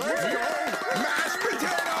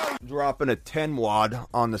 Dropping a 10 wad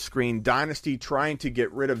on the screen. Dynasty trying to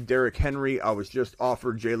get rid of Derrick Henry. I was just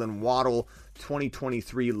offered Jalen Waddle,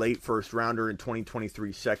 2023 late first rounder and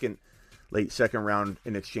 2023 late second round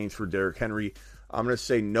in exchange for Derrick Henry. I'm going to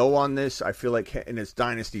say no on this. I feel like, and it's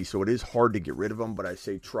Dynasty, so it is hard to get rid of him, but I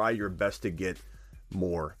say try your best to get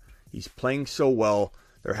more. He's playing so well.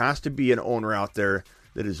 There has to be an owner out there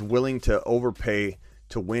that is willing to overpay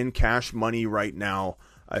to win cash money right now.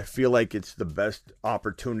 I feel like it's the best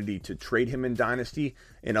opportunity to trade him in Dynasty.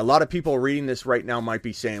 And a lot of people reading this right now might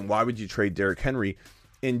be saying, why would you trade Derrick Henry?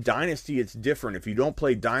 In Dynasty, it's different. If you don't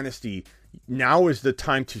play Dynasty, now is the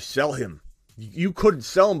time to sell him. You couldn't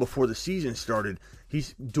sell him before the season started.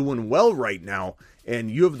 He's doing well right now, and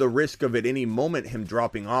you have the risk of at any moment him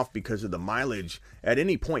dropping off because of the mileage. At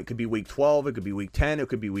any point, it could be week 12, it could be week 10, it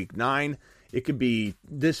could be week 9, it could be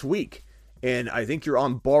this week. And I think you're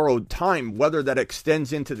on borrowed time. Whether that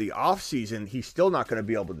extends into the offseason, he's still not going to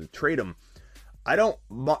be able to trade him.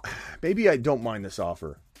 Maybe I don't mind this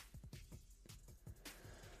offer.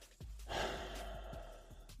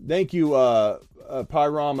 Thank you,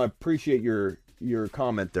 Pyron. I appreciate your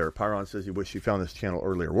comment there. Pyron says he wished he found this channel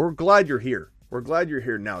earlier. We're glad you're here. We're glad you're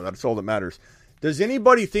here now. That's all that matters. Does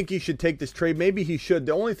anybody think he should take this trade? Maybe he should.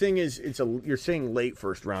 The only thing is, you're saying late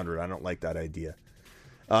first rounder. I don't like that idea.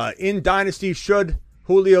 In Dynasty, should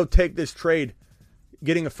Julio take this trade,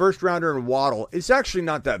 getting a first rounder and Waddle? It's actually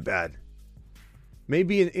not that bad.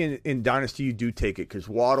 Maybe in Dynasty you do take it because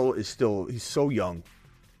Waddle is he's so young.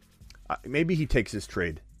 Maybe he takes this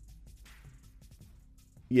trade.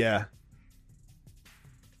 Yeah.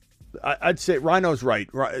 I'd say Rhino's right.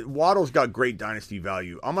 Waddle's got great Dynasty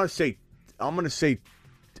value. I'm gonna say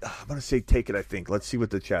take it, I think. Let's see what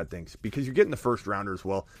the chat thinks. Because you're getting the first rounder as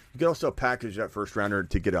well. You can also package that first rounder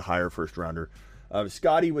to get a higher first rounder.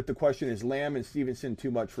 Scotty with the question, is Lamb and Stevenson too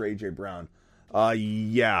much for A.J. Brown?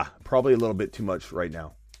 Yeah, probably a little bit too much right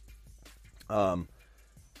now.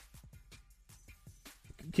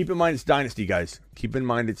 Keep in mind it's Dynasty, guys. Keep in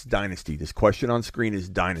mind it's Dynasty. This question on screen is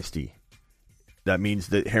Dynasty. That means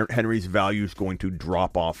that Henry's value is going to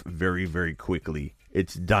drop off very, very quickly.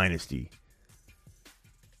 It's Dynasty.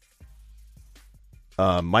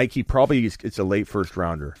 Mikey, probably it's a late first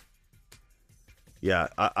rounder. Yeah,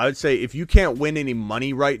 I would say if you can't win any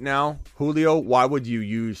money right now, Julio, why would you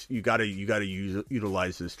use? You gotta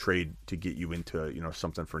utilize this trade to get you into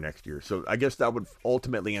something for next year. So I guess that would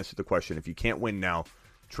ultimately answer the question. If you can't win now,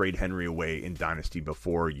 trade Henry away in Dynasty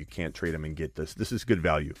before you can't trade him and get this. This is good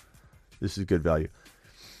value. This is good value.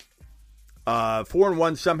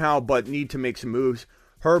 4-1 somehow, but need to make some moves.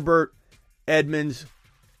 Herbert, Edmonds.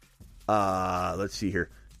 Let's see here.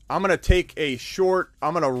 I'm going to take a short.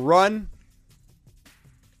 I'm going to run.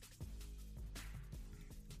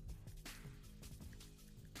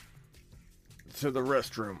 To the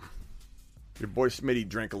restroom. Your boy Smitty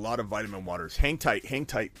drank a lot of vitamin waters. Hang tight.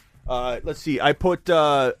 Let's see. I put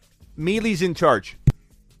Mealy's in charge.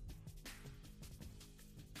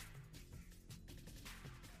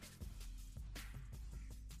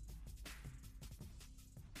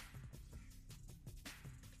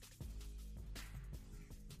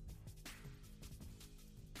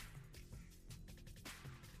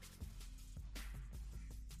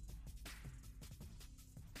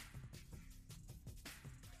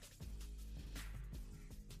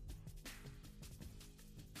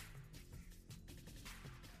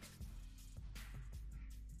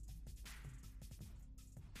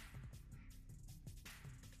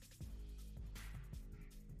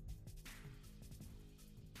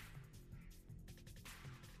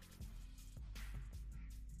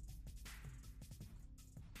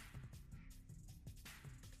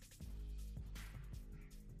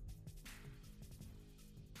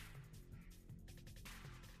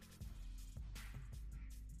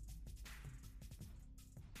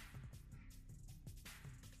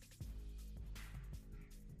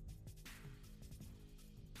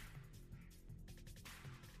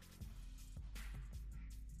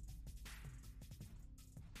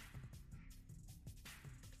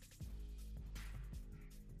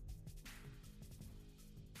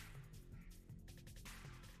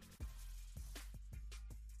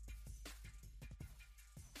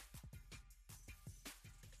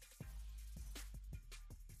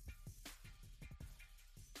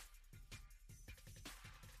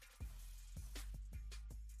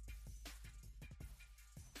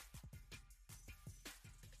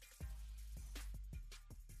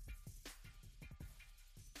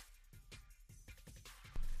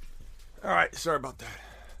 All right, sorry about that.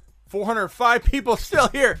 405 people still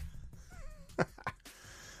here.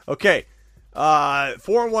 Okay.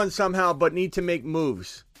 4-1 somehow, but need to make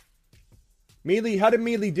moves. Mealy, how did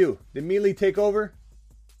Mealy do? Did Mealy take over?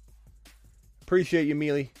 Appreciate you,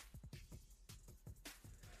 Mealy.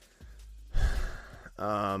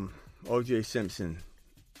 OJ Simpson.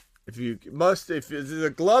 If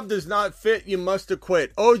the glove does not fit, you must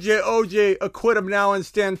acquit. OJ, acquit him now and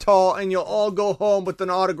stand tall, and you'll all go home with an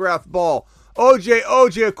autographed ball.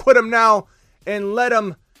 OJ, acquit him now and let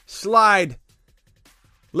him slide.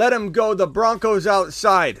 Let him go. The Broncos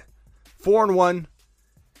outside. 4-1.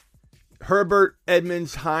 Herbert,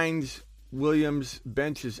 Edmonds, Hines, Williams,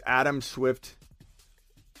 benches, Adams, Swift.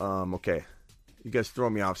 Okay. You guys throw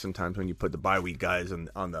me off sometimes when you put the bye week guys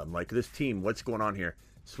on them. Like, this team, what's going on here?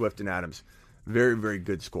 Swift and Adams. Very, very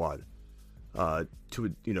good squad. You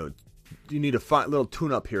need a little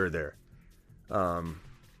tune-up here or there.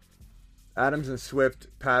 Adams and Swift,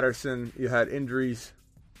 Patterson, you had injuries.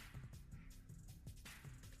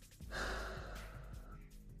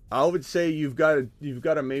 I would say you've got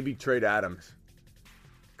to maybe trade Adams.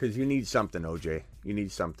 Because you need something, OJ. You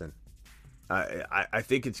need something. I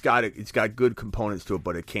think it's got good components to it,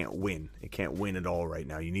 but it can't win. It can't win at all right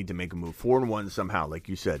now. You need to make a move. 4-1 somehow, like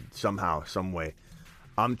you said, somehow, some way.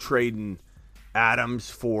 I'm trading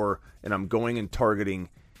Adams and I'm going and targeting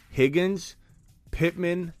Higgins,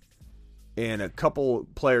 Pittman, and a couple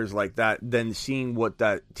players like that, then seeing what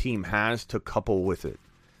that team has to couple with it.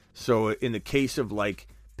 So in the case of like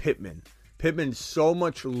Pittman's so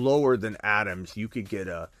much lower than Adams, you could get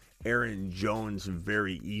a Aaron Jones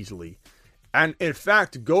very easily. And in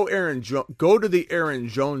fact, go to the Aaron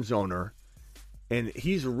Jones owner, and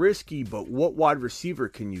he's risky, but what wide receiver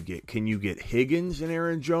can you get? Can you get Higgins and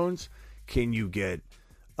Aaron Jones? Can you get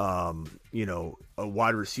a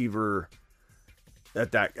wide receiver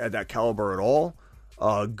at that caliber at all?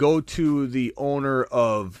 Go to the owner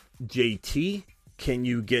of JT. Can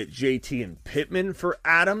you get JT and Pittman for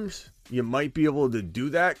Adams? You might be able to do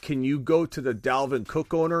that. Can you go to the Dalvin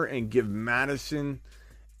Cook owner and give Madison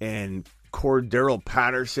and Cordero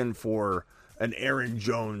Patterson for an Aaron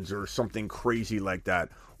Jones or something crazy like that?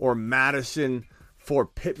 Or Madison for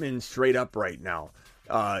Pittman straight up right now.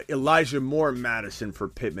 Elijah Moore, Madison for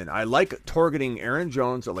Pittman. I like targeting Aaron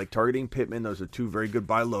Jones. I like targeting Pittman. Those are two very good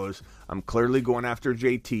buy lows. I'm clearly going after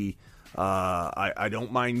JT. I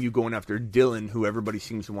don't mind you going after Dylan, who everybody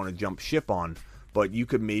seems to want to jump ship on. But you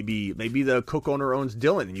could maybe the Cook owner owns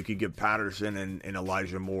Dylan, and you could give Patterson and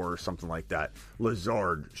Elijah Moore or something like that.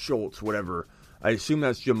 Lazard, Schultz, whatever. I assume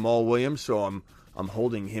that's Jamal Williams, so I'm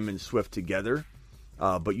holding him and Swift together.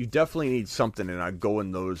 But you definitely need something, and I go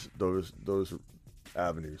in those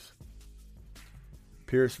avenues.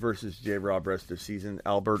 Pierce versus J-Rob rest of season.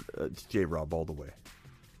 Albert, it's J-Rob all the way.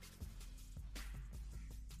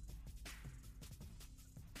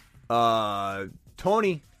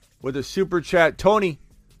 Tony with a super chat. Tony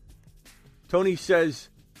says,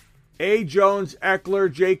 A. Jones,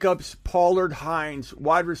 Eckler, Jacobs, Pollard, Hines,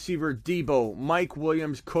 wide receiver Debo, Mike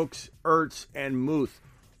Williams, Cooks, Ertz, and Muth.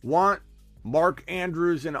 Want Mark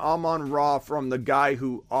Andrews and Amon-Ra from the guy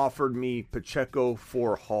who offered me Pacheco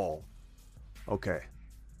for Hall. Okay.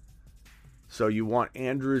 So you want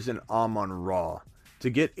Andrews and Amon-Ra. To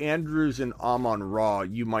get Andrews and Amon-Ra,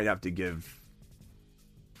 you might have to give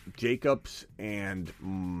Jacobs and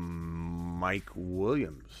Mike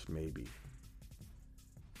Williams, maybe,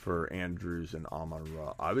 for Andrews and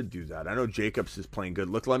Amon-Ra. I would do that. I know Jacobs is playing good.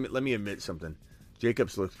 Look, let me admit something.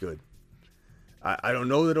 Jacobs looks good. I don't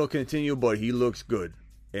know that it'll continue, but he looks good.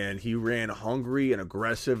 And he ran hungry and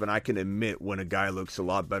aggressive, and I can admit when a guy looks a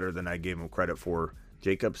lot better than I gave him credit for.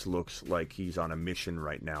 Jacobs looks like he's on a mission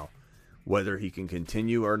right now. Whether he can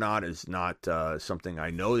continue or not is not something I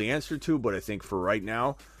know the answer to, but I think for right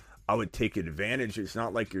now, I would take advantage. It's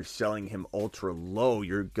not like you're selling him ultra low.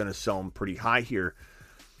 You're going to sell him pretty high here.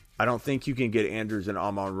 I don't think you can get Andrews and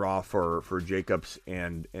Amon-Ra for Jacobs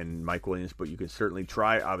and Mike Williams, but you can certainly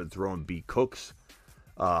try. I would throw in B. Cooks.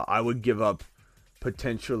 I would give up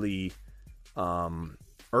potentially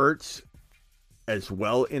Ertz as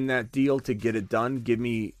well in that deal to get it done. Give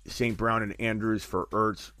me St. Brown and Andrews for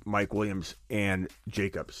Ertz, Mike Williams, and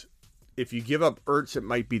Jacobs. If you give up Ertz, it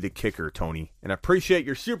might be the kicker, Tony. And I appreciate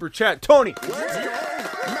your super chat, Tony.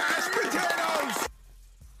 Mashed potatoes.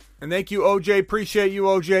 And thank you, OJ. Appreciate you,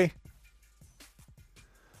 OJ.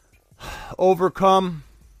 Overcome.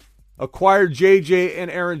 Acquired JJ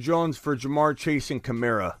and Aaron Jones for Jamar Chase and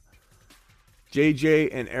Kamara. JJ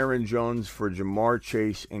and Aaron Jones for Jamar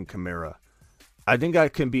Chase and Kamara. I think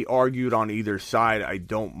that can be argued on either side. I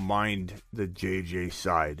don't mind the JJ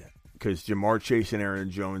side because Jamar Chase and Aaron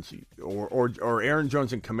Jones, or Aaron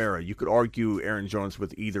Jones and Kamara, you could argue Aaron Jones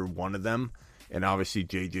with either one of them, and obviously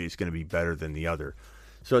JJ is going to be better than the other.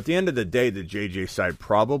 So at the end of the day, the JJ side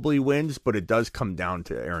probably wins, but it does come down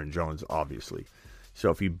to Aaron Jones, obviously. So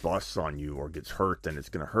if he busts on you or gets hurt, then it's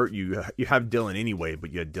going to hurt you. You have Dylan anyway,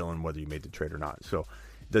 but you had Dylan whether you made the trade or not. So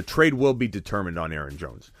the trade will be determined on Aaron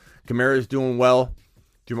Jones. Kamara is doing well.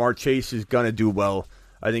 Jamar Chase is going to do well.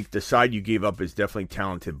 I think the side you gave up is definitely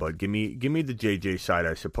talented, but give me the JJ side,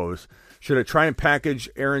 I suppose. Should I try and package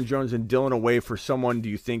Aaron Jones and Dylan away for someone? Do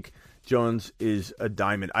you think Jones is a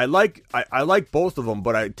diamond? I like both of them,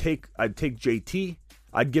 but I'd take JT.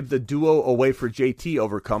 I'd give the duo away for JT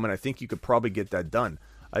Overcome, and I think you could probably get that done.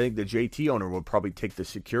 I think the JT owner would probably take the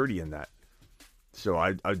security in that. So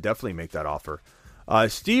I'd definitely make that offer.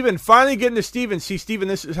 Steven, finally getting to Steven. See, Steven,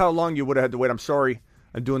 this is how long you would have had to wait. I'm sorry.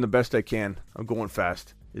 I'm doing the best I can. I'm going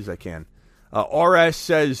fast as I can. RS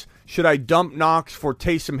says, should I dump Knox for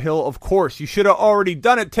Taysom Hill? Of course. You should have already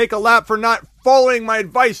done it. Take a lap for not following my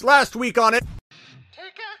advice last week on it.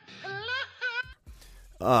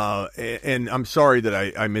 And I'm sorry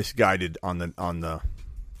that I misguided on the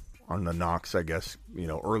Knox, I guess,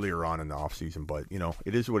 earlier on in the offseason, but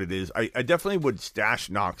it is what it is. I definitely would stash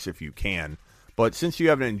Knox if you can, but since you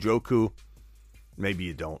have an Njoku, maybe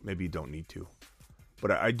you don't need to. But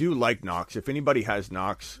I do like Knox. If anybody has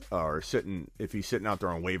Knox if he's sitting out there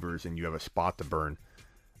on waivers and you have a spot to burn,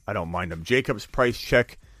 I don't mind him. Jacobs price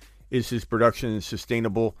check. Is his production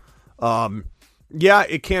sustainable? Yeah,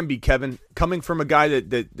 it can be, Kevin. Coming from a guy that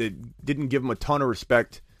didn't give him a ton of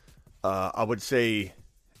respect, I would say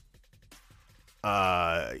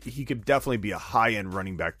he could definitely be a high-end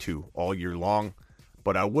running back, too, all year long.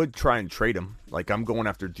 But I would try and trade him. Like, I'm going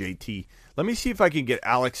after JT. Let me see if I can get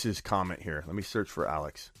Alex's comment here. Let me search for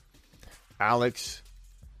Alex. Alex.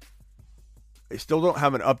 I still don't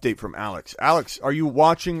have an update from Alex. Alex, are you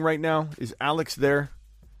watching right now? Is Alex there?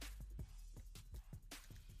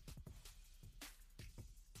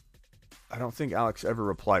 I don't think Alex ever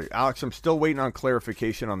replied. Alex, I'm still waiting on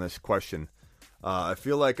clarification on this question. I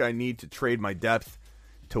feel like I need to trade my depth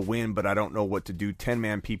to win, but I don't know what to do.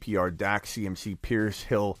 10-man PPR, Dak, CMC, Pierce,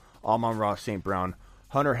 Hill, Amon-Ra, St. Brown,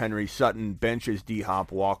 Hunter Henry, Sutton, benches,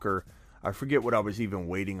 D-Hop, Walker. I forget what I was even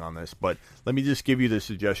waiting on this, but let me just give you the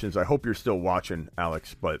suggestions. I hope you're still watching,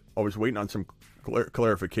 Alex, but I was waiting on some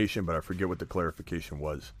clarification, but I forget what the clarification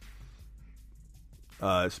was.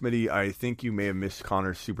 Smitty, I think you may have missed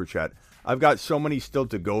Connor's super chat. I've got so many still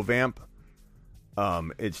to go, Vamp.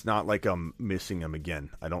 It's not like I'm missing them again.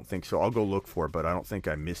 I don't think so. I'll go look for it, but I don't think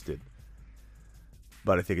I missed it.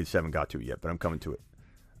 But I think I just haven't got to it yet, but I'm coming to it.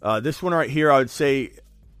 This one right here, I would say,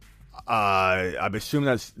 I assume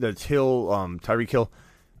that's Hill, Tyreek Hill.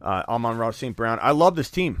 Amon-Ra St. Brown. I love this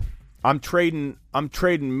team. I'm trading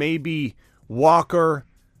maybe Walker.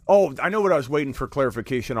 Oh, I know what I was waiting for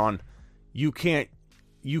clarification on. You can't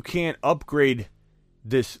upgrade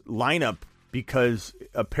this lineup because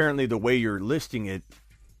apparently the way you're listing it,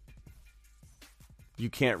 you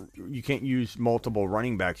can't use multiple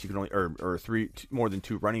running backs. You can only or more than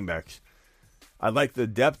 2 running backs. I like the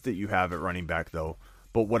depth that you have at running back though.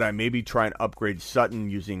 But would I maybe try and upgrade Sutton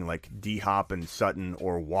using like D-Hop and Sutton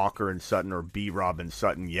or Walker and Sutton or B-Rob and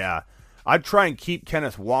Sutton? Yeah. I'd try and keep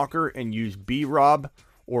Kenneth Walker and use B-Rob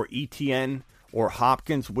or ETN or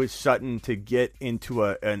Hopkins with Sutton to get into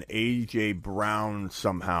an A.J. Brown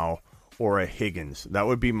somehow or a Higgins. That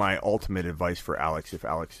would be my ultimate advice for Alex if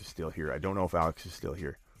Alex is still here. I don't know if Alex is still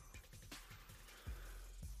here.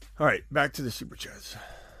 All right, back to the Super Chats.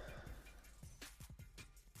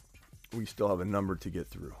 We still have a number to get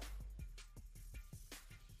through.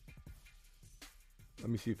 Let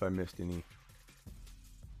me see if I missed any.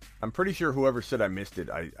 I'm pretty sure whoever said I missed it,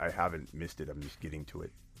 I haven't missed it. I'm just getting to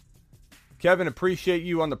it. Kevin, appreciate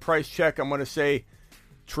you on the price check. I'm going to say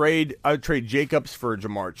I'd trade Jacobs for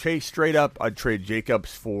Jamar Chase straight up. I'd trade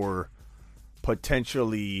Jacobs for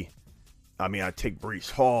potentially, I'd take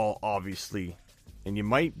Breece Hall, obviously. And you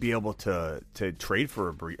might be able to trade for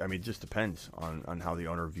a Breece. It just depends on how the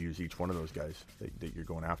owner views each one of those guys that you're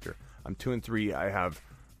going after. I'm 2-3. I have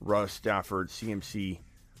Russ, Stafford, CMC,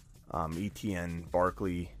 ETN,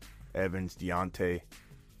 Barkley, Evans, Deontay.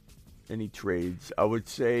 Any trades? I would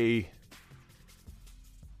say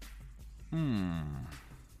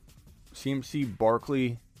CMC,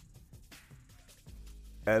 Barkley,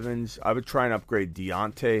 Evans. I would try and upgrade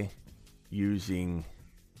Deontay using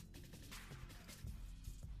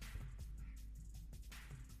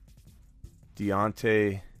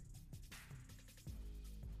Deontay,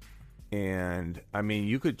 and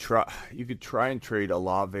you could try and trade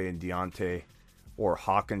Olave and Deontay, or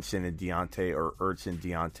Hawkinson and Deontay, or Ertz and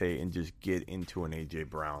Deontay, and just get into an A.J.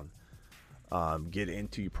 Brown.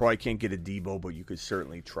 You probably can't get a Debo, but you could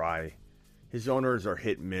certainly try. His owners are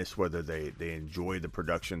hit and miss whether they enjoy the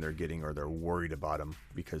production they're getting or they're worried about him,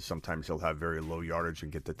 because sometimes he'll have very low yardage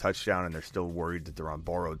and get the touchdown, and they're still worried that they're on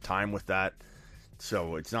borrowed time with that.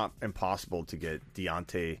 So it's not impossible to get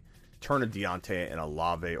turn a Deontay and a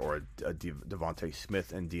Olave, or a Devontae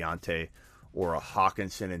Smith and Deontay, or a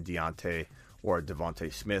Hawkinson and Deontay, or a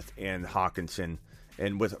Devontae Smith and Hawkinson.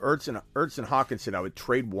 And with Ertz and Hawkinson, I would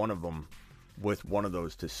trade one of them with one of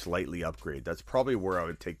those to slightly upgrade. That's probably where I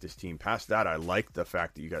would take this team. Past that, I like the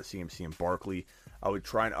fact that you got CMC and Barkley. I would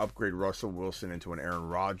try and upgrade Russell Wilson into an Aaron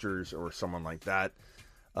Rodgers or someone like that.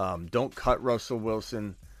 Don't cut Russell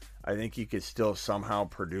Wilson. I think he could still somehow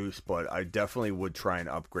produce, but I definitely would try and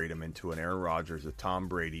upgrade him into an Aaron Rodgers, a Tom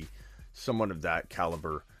Brady, someone of that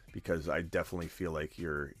caliber, because I definitely feel like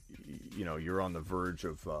you're on the verge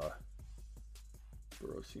of Burrow,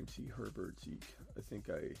 CMC, Herbert, Zeke.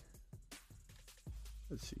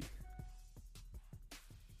 Let's see.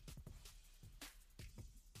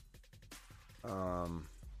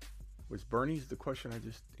 Was Bernie's the question I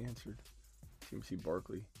just answered? CMC,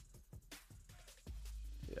 Barkley.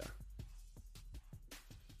 Yeah.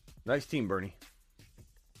 Nice team, Bernie.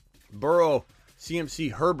 Burrow,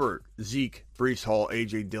 CMC, Herbert, Zeke, Breece Hall,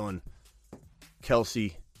 A.J. Dillon,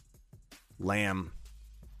 Kelsey, Lamb.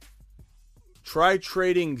 Try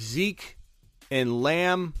trading Zeke and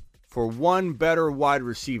Lamb for one better wide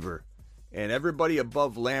receiver. And everybody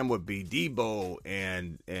above Lamb would be Debo,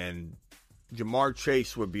 and Jamar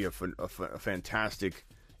Chase would be a fantastic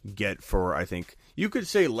get for, I think. You could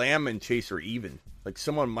say Lamb and Chase are even. Like,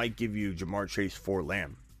 someone might give you Jamar Chase for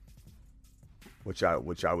Lamb, which I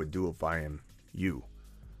would do if I am you.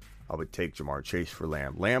 I would take Jamar Chase for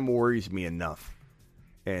Lamb. Lamb worries me enough.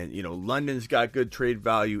 And, London's got good trade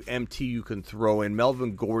value. MT you can throw in.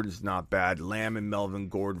 Melvin Gordon's not bad. Lamb and Melvin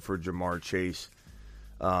Gordon for Jamar Chase.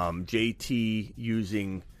 JT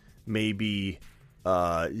using maybe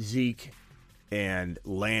Zeke and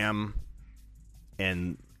Lamb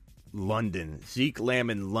and London. Zeke,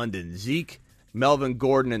 Lamb, and London. Zeke, Melvin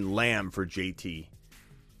Gordon, and Lamb for JT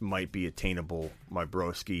might be attainable, my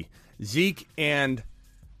broski. Zeke and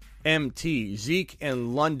MT. Zeke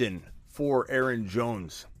and London for Aaron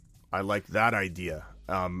Jones. I like that idea.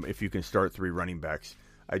 If you can start 3 running backs.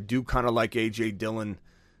 I do kind of like A.J. Dillon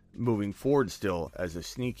moving forward still as a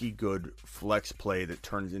sneaky good flex play that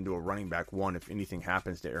turns into a running back one if anything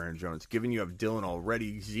happens to Aaron Jones. Given you have Dillon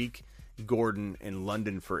already, Zeke, Gordon, and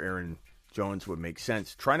London for Aaron Jones would make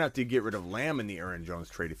sense. Try not to get rid of Lamb in the Aaron Jones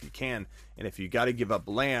trade if you can. And if you got to give up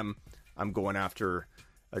Lamb, I'm going after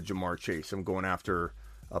a Jamar Chase. I'm going after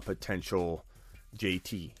a potential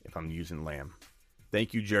JT if I'm using Lamb.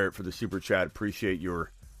 Thank you, Jarrett, for the super chat. Appreciate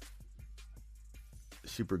your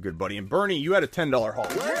super good buddy. And Bernie, you had a $10 haul.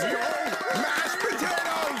 Mashed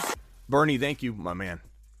potatoes! Bernie, thank you, my man.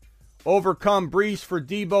 Overcome Brees for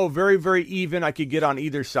Debo. Very, very even. I could get on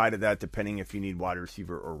either side of that, depending if you need wide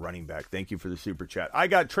receiver or running back. Thank you for the super chat. I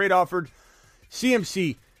got trade offered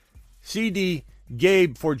CMC, CD,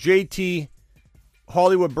 Gabe for JT,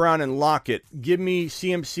 Hollywood Brown, and Lockett. Give me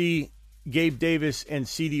CMC, Gabe Davis, and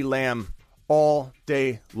CD Lamb all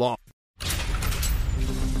day long.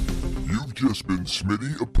 You've just been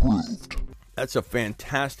Smitty approved. That's a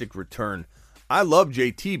fantastic return. I love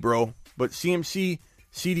JT, bro, but CMC,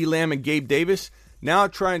 CD Lamb, and Gabe Davis. Now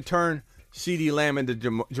try and turn CD Lamb into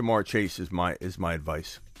Jamar Chase is my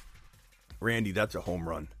advice. Randy, that's a home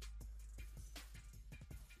run.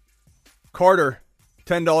 Carter,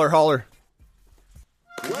 $10 hauler.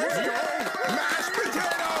 Mashed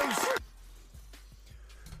potatoes!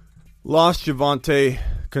 Lost Javonte,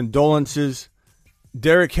 condolences.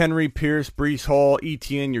 Derrick Henry, Pierce, Breece Hall,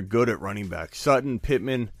 ETN, you're good at running back. Sutton,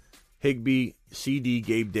 Pittman, Higbee, CD,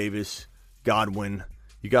 Gabe Davis, Godwin.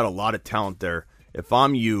 You got a lot of talent there. If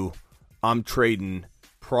I'm you, I'm trading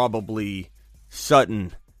probably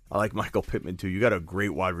Sutton. I like Michael Pittman too. You got a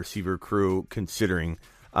great wide receiver crew considering.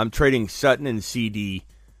 I'm trading Sutton and CD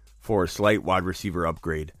for a slight wide receiver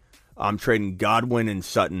upgrade. I'm trading Godwin and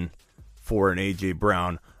Sutton for an A.J.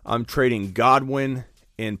 Brown. I'm trading Godwin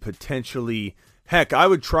and potentially, heck, I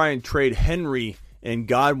would try and trade Henry and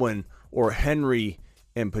Godwin or Henry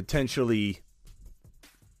and potentially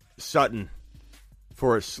Sutton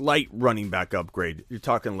for a slight running back upgrade. You're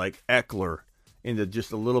talking like Eckler into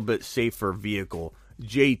just a little bit safer vehicle.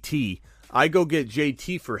 JT. I go get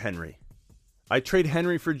JT for Henry. I trade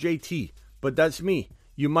Henry for JT, but that's me.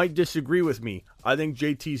 You might disagree with me. I think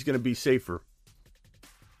JT is going to be safer.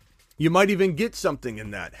 You might even get something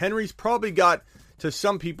in that. Henry's probably got, to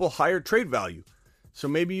some people, higher trade value. So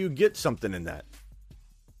maybe you get something in that.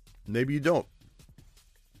 Maybe you don't.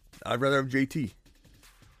 I'd rather have JT.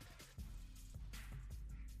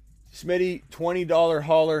 Smitty, $20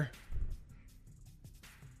 hauler.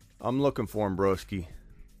 I'm looking for him, broski.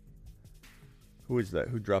 Who is that?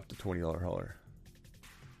 Who dropped the $20 hauler?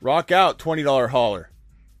 Rock out, $20 hauler.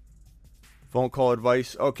 Phone call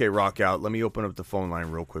advice. Okay, rock out. Let me open up the phone line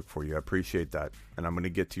real quick for you. I appreciate that. And I'm going to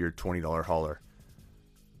get to your $20 hauler.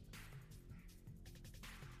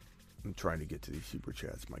 I'm trying to get to these super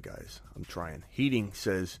chats, my guys. I'm trying. Heating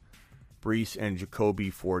says Brees and Jacoby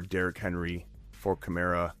for Derrick Henry for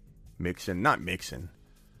Kamara. Mixon. Not Mixon.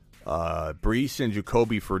 Brees and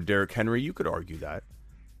Jacoby for Derrick Henry. You could argue that.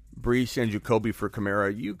 Brees and Jacoby for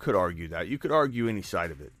Kamara. You could argue that. You could argue any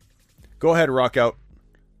side of it. Go ahead, rock out.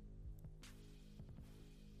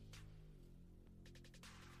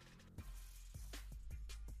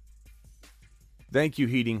 Thank you,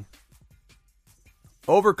 Heating.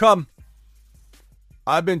 Overcome.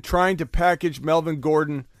 I've been trying to package Melvin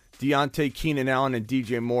Gordon, Deontay Keenan Allen, and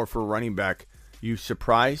DJ Moore for running back. You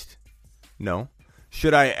surprised? No.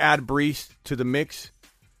 Should I add Brees to the mix?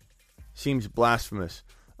 Seems blasphemous.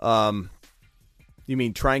 You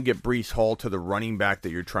mean try and get Breece Hall to the running back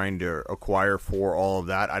that you're trying to acquire for all of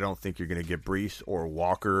that? I don't think you're going to get Breece or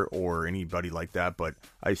Walker or anybody like that, but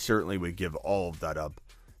I certainly would give all of that up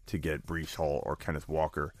to get Breece Hall or Kenneth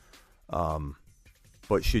Walker.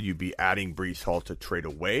 But should you be adding Breece Hall to trade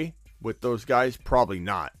away with those guys? Probably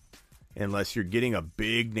not, unless you're getting a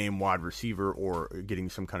big name wide receiver or getting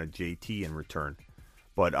some kind of JT in return.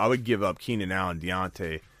 But I would give up Keenan Allen,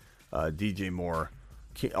 Deontay, DJ Moore,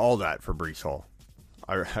 all that for Breece Hall.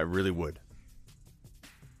 I really would.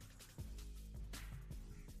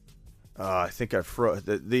 I think I froze.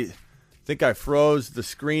 Think I froze the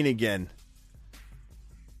screen again.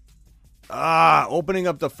 Opening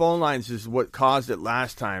up the phone lines is what caused it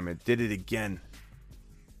last time. It did it again.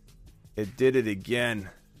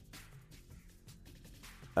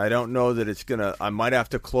 I don't know that it's gonna. I might have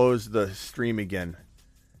to close the stream again.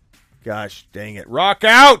 Gosh dang it! Rock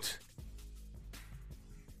out.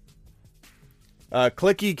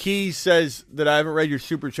 Clicky Keys says that I haven't read your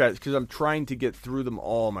super chats because I'm trying to get through them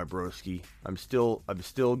all, my broski. I'm still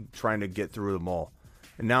trying to get through them all,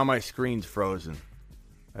 and now my screen's frozen.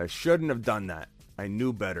 I shouldn't have done that. I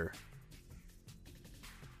knew better.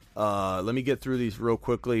 Let me get through these real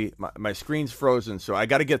quickly. My screen's frozen, so I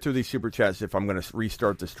got to get through these super chats if I'm going to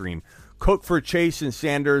restart the stream. Cook for Chase and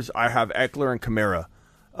Sanders. I have Eckler and Kamara.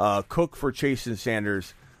 Cook for Chase and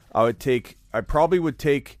Sanders. I probably would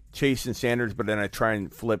take Chase and Sanders, but then I try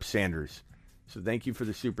and flip Sanders. So thank you for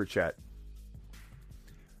the super chat.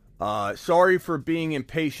 Sorry for being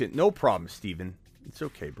impatient. No problem, Steven. It's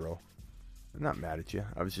okay, bro. I'm not mad at you.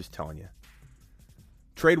 I was just telling you.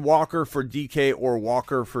 Trade Walker for DK or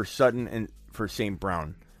Walker for Sutton and for St.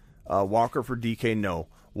 Brown. Walker for DK, no.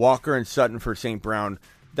 Walker and Sutton for St. Brown.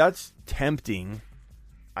 That's tempting.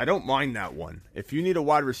 I don't mind that one. If you need a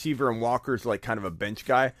wide receiver and Walker's like kind of a bench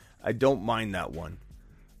guy, I don't mind that one.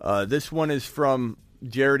 This one is from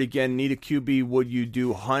Jared again. Need a QB. Would you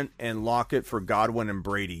do Hunt and Lockett for Godwin and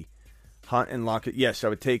Brady? Hunt and Lockett. Yes, I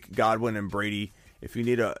would take Godwin and Brady. If you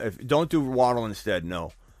need don't do Waddle instead.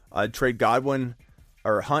 No, I'd trade Godwin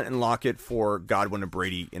or Hunt and Lockett for Godwin and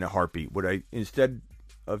Brady in a heartbeat. Would I instead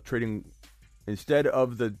of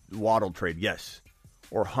the Waddle trade? Yes.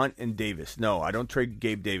 Or Hunt and Davis. No, I don't trade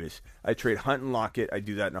Gabe Davis. I trade Hunt and Lockett. I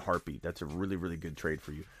do that in a heartbeat. That's a really, really good trade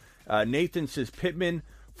for you. Nathan says Pittman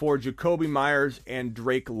for Jacoby Myers and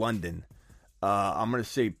Drake London. I'm going to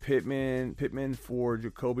say Pittman for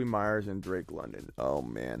Jacoby Myers and Drake London. Oh,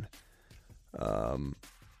 man.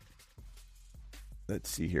 Let's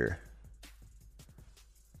see here.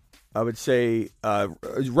 I would say,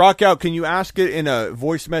 Rock Out, can you ask it in a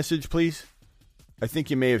voice message, please? I think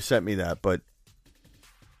you may have sent me that, but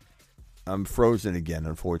I'm frozen again,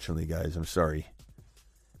 unfortunately, guys. I'm sorry.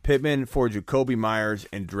 Pittman for Jacoby Myers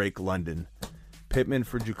and Drake London. Pittman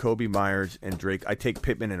for Jacoby Myers and Drake. I take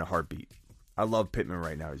Pittman in a heartbeat. I love Pittman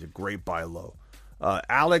right now. He's a great buy low.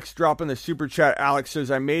 Alex dropping the super chat. Alex says,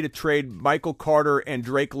 I made a trade Michael Carter and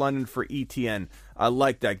Drake London for ETN. I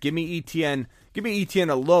like that. Give me ETN. Give me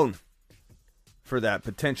ETN alone for that,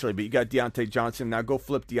 potentially. But you got Deontay Johnson. Now go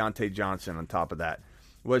flip Deontay Johnson on top of that.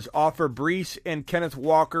 Was offer Breece and Kenneth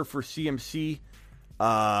Walker for CMC.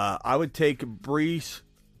 I would take Breece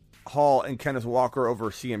Hall and Kenneth Walker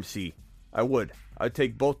over CMC. I would. I'd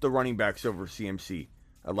take both the running backs over CMC.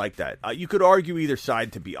 I like that. You could argue either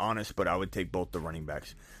side, to be honest, but I would take both the running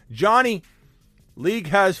backs. Johnny, league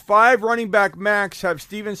has 5 running back max. Have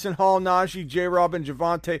Stevenson, Hall, Najee, J-Rob, and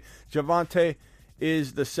Javonte. Javonte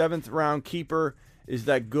is the 7th round keeper. Is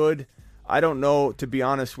that good? I don't know, to be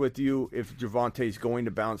honest with you, if Javonte is going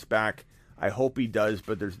to bounce back. I hope he does,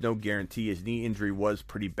 but there's no guarantee. His knee injury was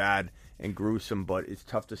pretty bad and gruesome, but it's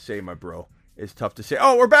tough to say, my bro. It's tough to say.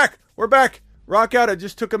 Oh, we're back. We're back. Rock Out. It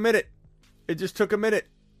just took a minute. It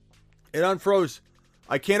unfroze.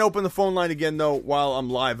 I can't open the phone line again, though, while I'm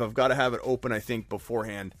live. I've got to have it open, I think,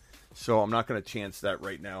 beforehand. So I'm not going to chance that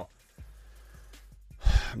right now.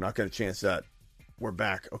 I'm not going to chance that. We're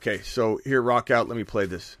back. Okay, so here, Rock Out. Let me play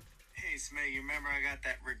this. Hey, Smith, you remember I got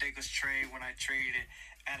that ridiculous trade when I traded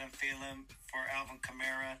Adam Thielen for Alvin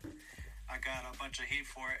Kamara? I got a bunch of heat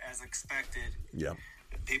for it, as expected. Yeah.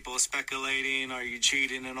 People speculating, are you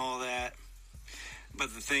cheating and all that.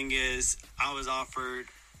 But the thing is, I was offered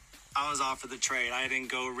the trade. I didn't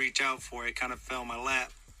go reach out for it. It kind of fell in my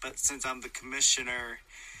lap. But since I'm the commissioner,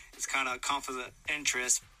 it's kind of a conflict of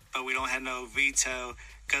interest. But we don't have no veto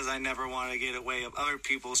because I never want to get away of other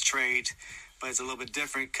people's trade. But it's a little bit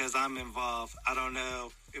different because I'm involved. I don't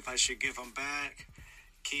know if I should give them back,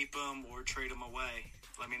 keep them, or trade them away.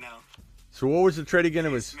 Let me know. So what was the trade again?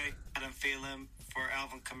 It was Adam Thielen for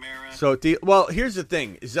Alvin Kamara. So, well, here's the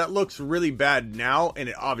thing: is that looks really bad now, and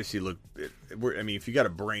it obviously looked. I mean, if you got a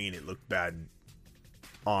brain, it looked bad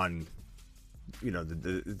on,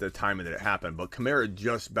 the time that it happened. But Kamara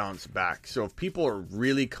just bounced back. So if people are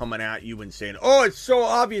really coming at you and saying, "Oh, it's so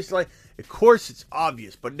obvious," like, of course it's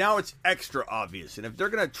obvious, but now it's extra obvious. And if they're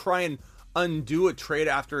gonna try and undo a trade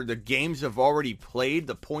after the games have already played,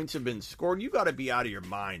 the points have been scored, you got to be out of your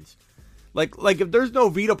minds. Like if there's no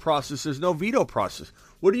veto process, there's no veto process.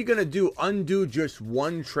 What are you going to do? Undo just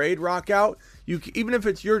one trade, Rock Out? Even if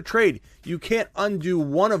it's your trade, you can't undo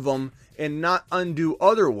one of them and not undo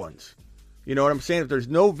other ones. You know what I'm saying? If there's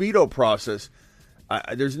no veto process,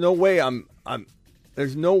 there's no way I'm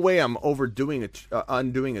undoing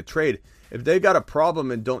a trade. If they got a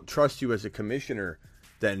problem and don't trust you as a commissioner,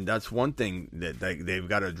 then that's one thing that they've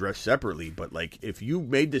got to address separately. But like, if you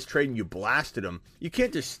made this trade and you blasted them, you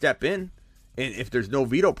can't just step in. And if there's no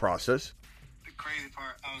veto process. The crazy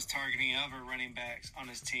part, I was targeting other running backs on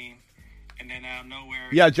his team, and then out of nowhere.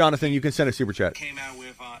 Yeah, Jonathan, you can send a super chat. Came out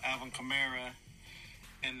with Alvin Kamara,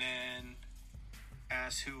 and then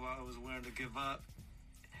asked who I was willing to give up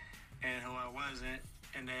and who I wasn't,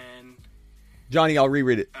 and then Johnny, I'll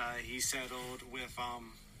reread it. He settled with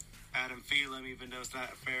Adam Thielen, even though it's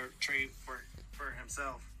not a fair trade for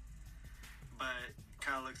himself. But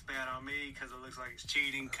kind of looks bad on me because it looks like it's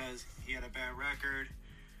cheating because he had a bad record,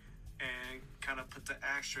 and kind of put the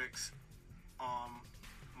asterisks on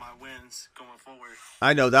my wins going forward.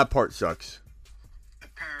 I know, that part sucks.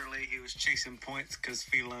 Apparently he was chasing points because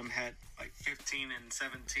Thielen had like 15 and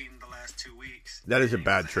 17 the last 2 weeks. That is a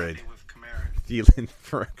bad trade. With Kamara. Thielen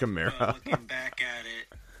for Kamara. Looking back at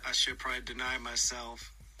it, I should probably deny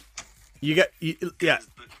myself. Yeah. The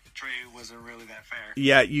trade wasn't really that fair.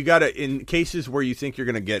 Yeah, you got to, in cases where you think you're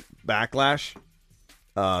going to get backlash,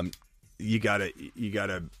 you got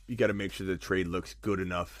to make sure the trade looks good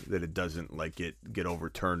enough that it doesn't like get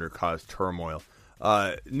overturned or cause turmoil.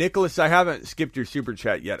 Nicholas, I haven't skipped your super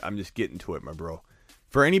chat yet. I'm just getting to it, my bro.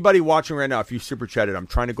 For anybody watching right now, if you super chatted, I'm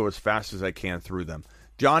trying to go as fast as I can through them.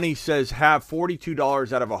 Johnny says, have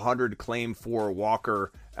 $42 out of 100 claim for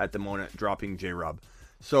Walker at the moment, dropping J-Rob.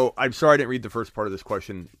 So I'm sorry I didn't read the first part of this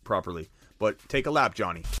question properly, but take a lap,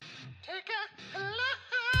 Johnny. Take a lap.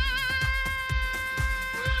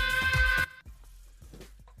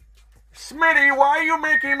 Smitty, why are you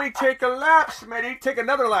making me take a lap, Smitty? Take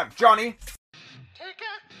another lap, Johnny. Take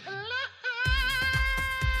a lap.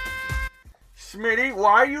 Smitty,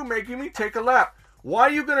 why are you making me take a lap? Why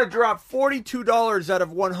are you going to drop $42 out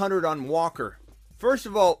of 100 on Walker? First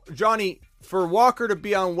of all, Johnny, for Walker to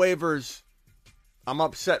be on waivers, I'm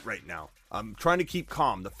upset right now. I'm trying to keep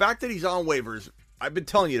calm. The fact that he's on waivers, I've been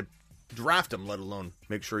telling you to draft him, let alone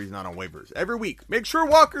make sure he's not on waivers. Every week, make sure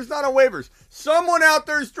Walker's not on waivers. Someone out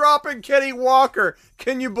there's dropping Kenny Walker.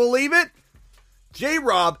 Can you believe it?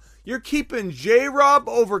 J-Rob, you're keeping J-Rob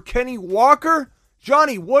over Kenny Walker?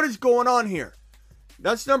 Johnny, what is going on here?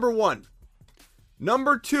 That's number one.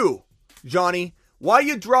 Number two, Johnny, why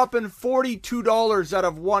you dropping $42 out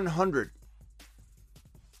of 100?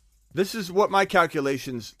 This is what my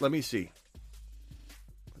calculations, let me see.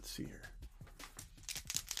 Let's see here.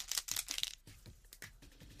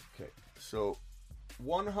 Okay, so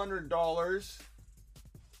 $100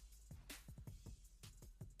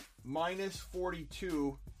 minus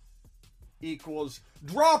 42 equals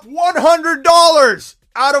drop $100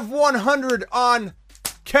 out of 100 on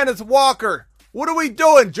Kenneth Walker. What are we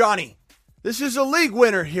doing, Johnny? This is a league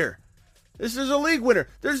winner here. This is a league winner.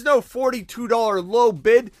 There's no $42 low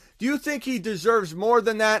bid. Do you think he deserves more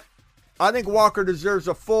than that? I think Walker deserves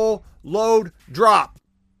a full load drop.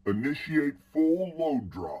 Initiate full load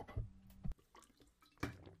drop.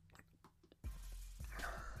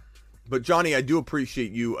 But Johnny, I do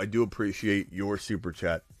appreciate you. I do appreciate your super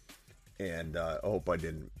chat. And I hope I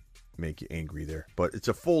didn't make you angry there. But it's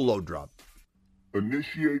a full load drop.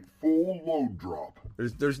 Initiate full load drop.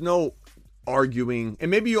 There's no arguing.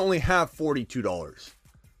 And maybe you only have $42.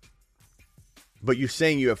 But you're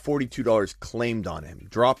saying you have $42 claimed on him.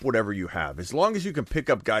 Drop whatever you have. As long as you can pick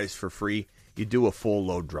up guys for free, you do a full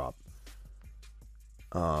load drop.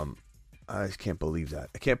 I just can't believe that.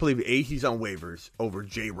 I can't believe A, he's on waivers over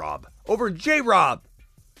J-Rob. Over J-Rob!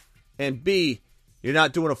 And B, you're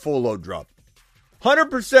not doing a full load drop.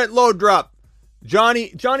 100% load drop.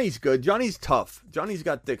 Johnny's good. Johnny's tough. Johnny's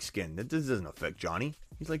got thick skin. That doesn't affect Johnny.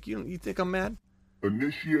 He's like, you think I'm mad?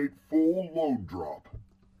 Initiate full load drop.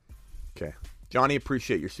 Okay. Johnny,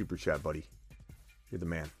 appreciate your super chat, buddy. You're the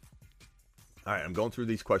man. All right, I'm going through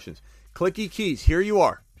these questions. Clicky Keys, here you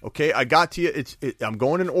are. Okay, I got to you. I'm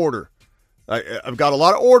going in order. I've got a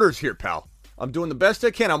lot of orders here, pal. I'm doing the best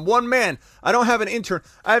I can. I'm one man. I don't have an intern.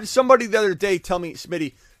 I had somebody the other day tell me,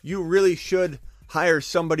 Smitty, you really should hire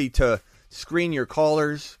somebody to screen your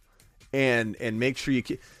callers and make sure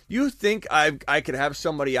you think I could have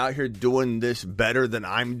somebody out here doing this better than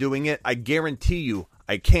I'm doing it? I guarantee you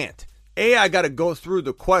I can't. A, I got to go through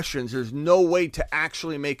the questions. There's no way to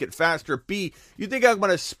actually make it faster. B, you think I'm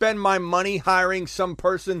going to spend my money hiring some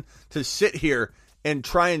person to sit here and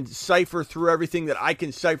try and cipher through everything that I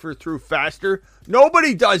can cipher through faster?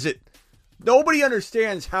 Nobody does it. Nobody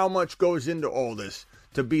understands how much goes into all this.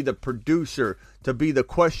 To be the producer, to be the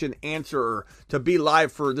question answerer, to be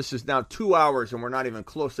live for, this is now 2 hours and we're not even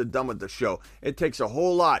close to done with the show. It takes a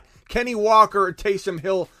whole lot. Kenny Walker or Taysom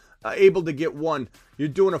Hill able to get one. You're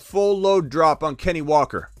doing a full load drop on Kenny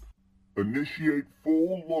Walker. Initiate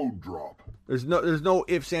full load drop. There's no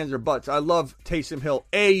ifs, ands, or buts. I love Taysom Hill.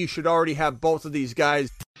 A, you should already have both of these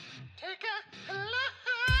guys.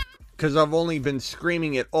 Because I've only been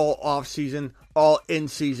screaming it all off season, all in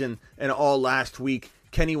season, and all last week.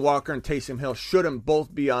 Kenny Walker and Taysom Hill shouldn't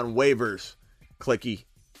both be on waivers, Clicky.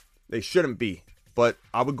 They shouldn't be. But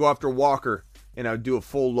I would go after Walker, and I would do a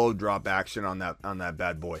full load drop action on that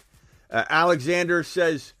bad boy. Alexander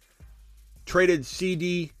says, traded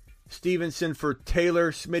CD Stevenson for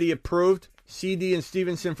Taylor. Smitty approved. CD and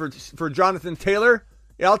Stevenson for Jonathan Taylor.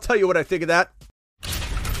 Yeah, I'll tell you what I think of that.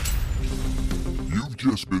 You've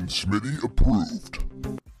just been Smitty approved.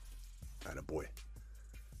 Attaboy.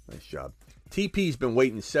 Nice job. TP's been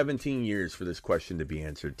waiting 17 years for this question to be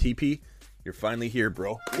answered. TP, you're finally here,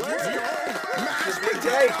 bro. It's your big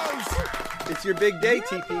day. It's your big day,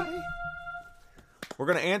 TP. We're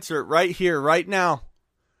going to answer it right here, right now.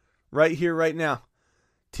 Right here, right now.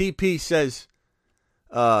 TP says,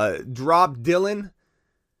 drop Dillon,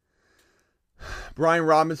 Brian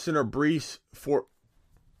Robinson, or Brees for...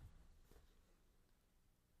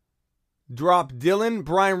 Drop Dillon,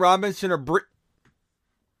 Brian Robinson, or Brees...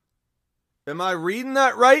 Am I reading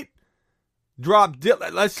that right? Drop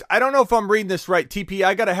Dillon. I don't know if I'm reading this right. TP,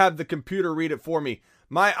 I got to have the computer read it for me.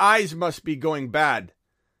 My eyes must be going bad.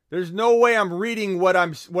 There's no way I'm reading what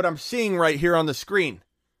I'm seeing right here on the screen.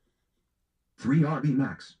 3 RB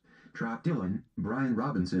max. Drop Dillon, Brian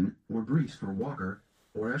Robinson, or Brees for Walker,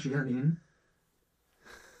 or Etienne.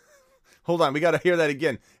 Hold on, we got to hear that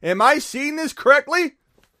again. Am I seeing this correctly?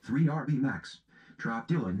 3 RB max. Drop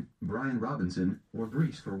Dillon, Brian Robinson, or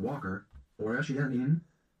Brees for Walker, or Etienne.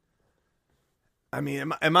 I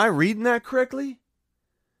mean, am I reading that correctly?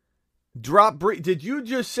 Drop Brees. Did you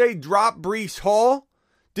just say drop Brees Hall?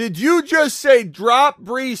 Did you just say drop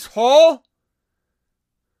Brees Hall?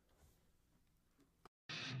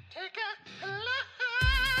 Take a look.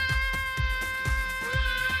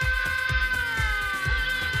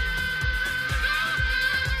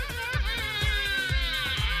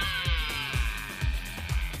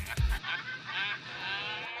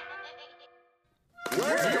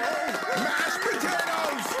 Let's go, mashed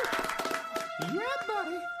potatoes! Yeah,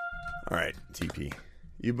 buddy. All right, TP.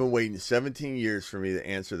 You've been waiting 17 years for me to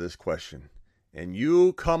answer this question. And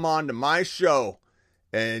you come on to my show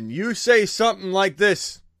and you say something like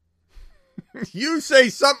this. You say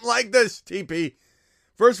something like this, TP.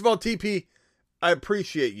 First of all, TP, I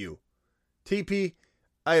appreciate you. TP,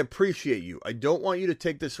 I appreciate you. I don't want you to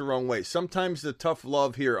take this the wrong way. Sometimes the tough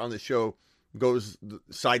love here on the show goes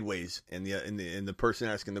sideways, and the person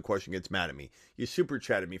asking the question gets mad at me. You super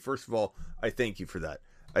chatted me. First of all, I thank you for that.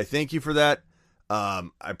 I thank you for that. I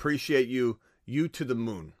appreciate you. You to the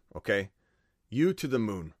moon, okay? You to the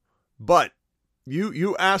moon. But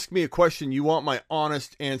you ask me a question. You want my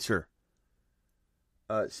honest answer.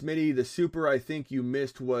 Smitty, the super I think you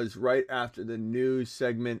missed was right after the news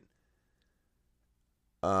segment.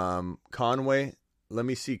 Conway. Let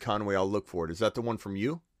me see Conway. I'll look for it. Is that the one from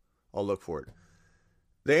you? I'll look for it.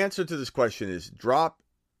 The answer to this question is drop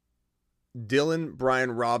Dillon,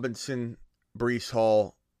 Brian Robinson, Brees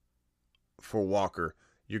Hall for Walker.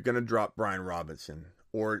 You're going to drop Brian Robinson.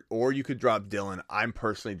 Or you could drop Dillon. I'm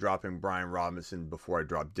personally dropping Brian Robinson before I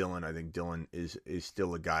drop Dillon. I think Dillon is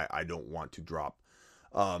still a guy I don't want to drop.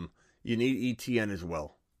 You need ETN as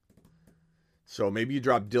well. So maybe you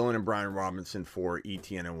drop Dillon and Brian Robinson for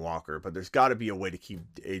ETN and Walker, but there's got to be a way to keep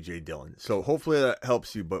AJ Dillon. So hopefully that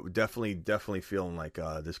helps you, but definitely feeling like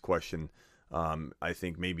this question, I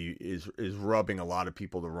think maybe is rubbing a lot of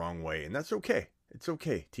people the wrong way, and that's okay. It's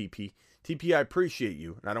okay, TP. TP, I appreciate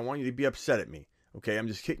you, and I don't want you to be upset at me. Okay, I'm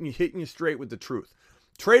just hitting you straight with the truth.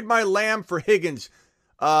 Trade my Lamb for Higgins.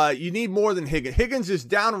 You need more than Higgins. Higgins is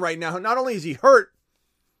down right now. Not only is he hurt,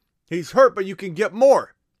 but you can get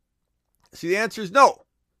more. See, the answer is no.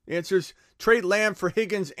 The answer is trade Lamb for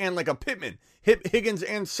Higgins and like a Pittman. Higgins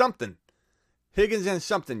and something. Higgins and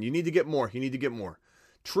something. You need to get more.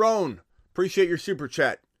 Trone, appreciate your super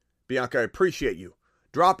chat. Bianca, I appreciate you.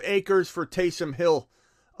 Drop Akers for Taysom Hill.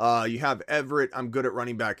 You have Everett. I'm good at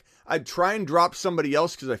running back. I'd try and drop somebody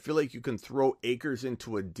else because I feel like you can throw Akers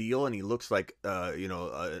into a deal and he looks like, a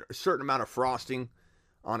certain amount of frosting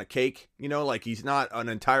on a cake. Like he's not an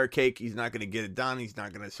entire cake. He's not going to get it done. He's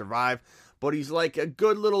not going to survive. But he's like a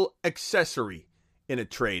good little accessory in a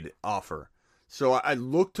trade offer. So I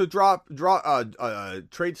look to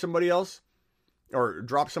trade somebody else or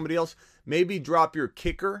drop somebody else. Maybe drop your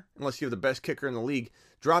kicker, unless you have the best kicker in the league.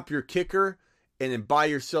 Drop your kicker and then buy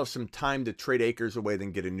yourself some time to trade Akers away,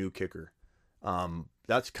 then get a new kicker.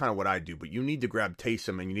 That's kind of what I do. But you need to grab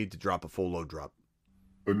Taysom and you need to drop a full load drop.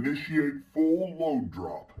 Initiate full load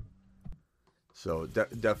drop. So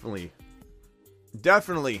definitely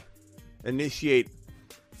initiate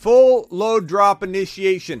full load drop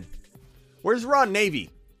initiation. Where's Ron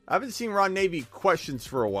Navy? I haven't seen Ron Navy questions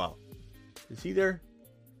for a while. Is he there?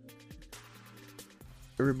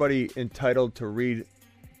 Everybody entitled to read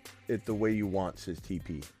it the way you want, says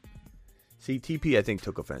TP. See, TP I think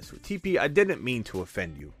took offense to it. TP, I didn't mean to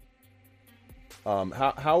offend you.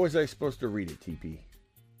 How was I supposed to read it, TP?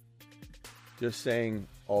 Just saying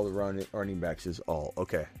all the running backs is all.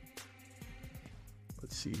 Okay.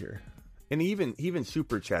 Let's see here. And he even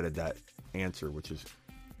super chatted that answer, which is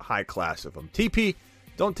high class of him. TP,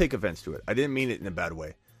 don't take offense to it. I didn't mean it in a bad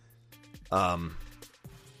way.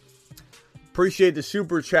 Appreciate the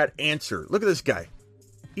super chat answer. Look at this guy.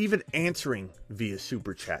 Even answering via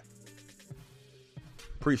super chat.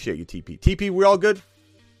 Appreciate you, TP. TP, we all good?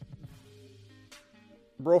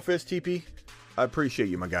 Brofist, TP, I appreciate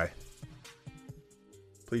you, my guy.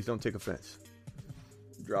 Please don't take offense.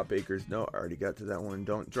 Drop Akers. No, I already got to that one.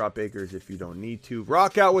 Don't drop Akers if you don't need to.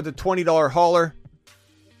 Rock out with a $20 hauler.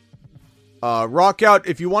 Rock out.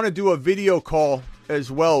 If you want to do a video call as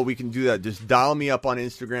well, we can do that. Just dial me up on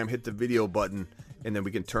Instagram, hit the video button, and then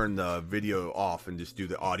we can turn the video off and just do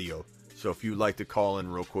the audio. So if you'd like to call in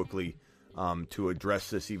real quickly to address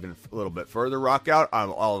this even a little bit further, rock out.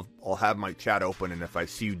 I'll have my chat open, and if I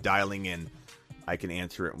see you dialing in, I can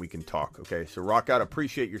answer it and we can talk. Okay, so rock out.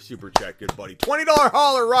 Appreciate your super chat, good buddy. $20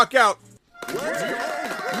 hauler, rock out. Let's go,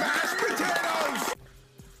 mashed potatoes.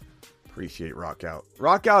 Appreciate rock out.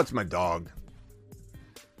 Rock out's my dog.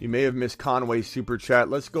 You may have missed Conway's super chat.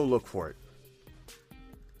 Let's go look for it.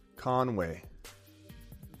 Conway.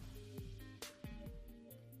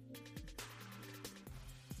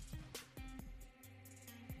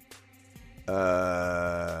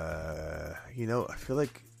 You know, I feel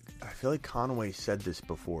like Conway said this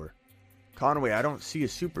before. Conway, I don't see a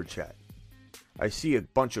super chat. I see a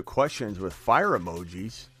bunch of questions with fire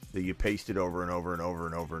emojis that you pasted over and over and over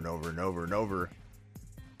and over and over and over and over.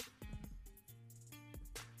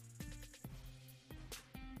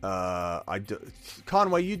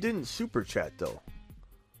 Conway, you didn't super chat though.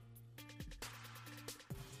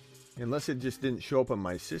 Unless it just didn't show up on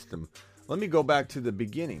my system. Let me go back to the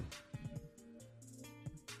beginning.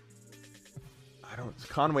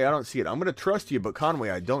 Conway, I don't see it. I'm going to trust you, but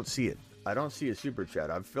Conway, I don't see it. I don't see a super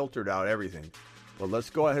chat. I've filtered out everything. Well,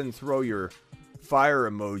 let's go ahead and throw your fire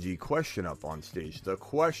emoji question up on stage. The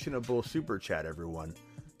questionable super chat, everyone.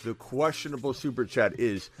 The questionable super chat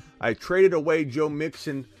is, I traded away Joe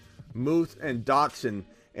Mixon, Muth, and Dotson,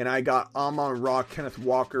 and I got Amon-Ra, Kenneth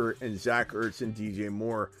Walker, and Zach Ertz and DJ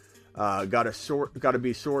Moore. Got to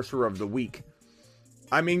be sorcerer of the week.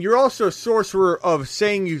 I mean, you're also sorcerer of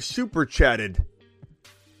saying you super chatted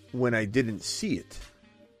when I didn't see it.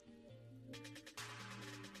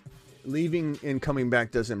 Leaving and coming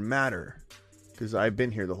back doesn't matter because I've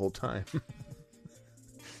been here the whole time.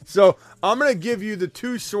 So I'm going to give you the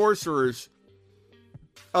two sorcerers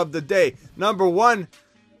of the day. Number one,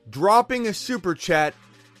 dropping a super chat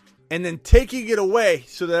and then taking it away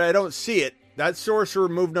so that I don't see it. That's sorcerer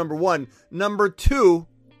move number one. Number two,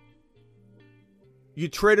 you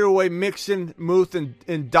traded away Mixon, Muth, and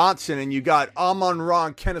Dotson, and you got Amon-Ra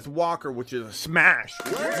and Kenneth Walker, which is a smash.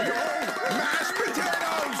 Let's go, mashed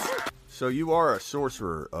potatoes. So you are a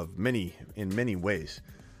sorcerer in many ways.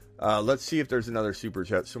 Let's see if there's another super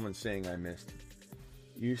chat. Someone's saying I missed.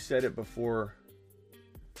 You said it before.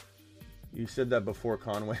 You said that before,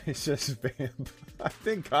 Conway. It says vamp. I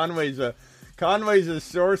think Conway's a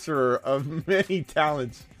sorcerer of many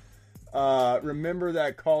talents. Remember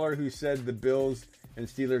that caller who said the Bills and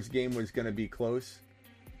Steelers game was going to be close?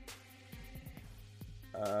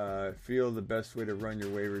 Feel the best way to run your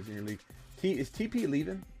waivers in your league. Is TP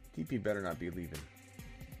leaving? TP better not be leaving.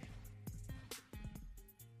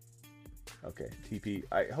 Okay, TP.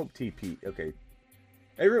 I hope TP. Okay.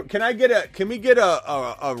 Hey, can we get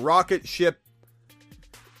a rocket ship?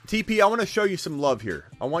 TP, I want to show you some love here.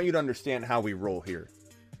 I want you to understand how we roll here.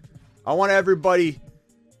 I want everybody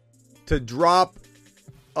to drop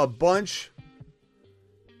a bunch.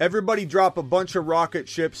 Everybody drop a bunch of rocket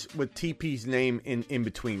ships with TP's name in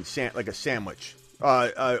between, like a sandwich.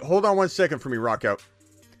 Hold on 1 second for me, Rockout.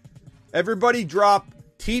 Everybody drop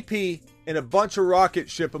TP and a bunch of rocket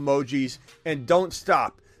ship emojis and don't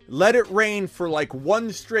stop. Let it rain for like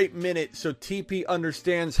 1 straight minute so TP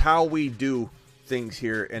understands how we do things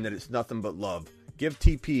here and that it's nothing but love. Give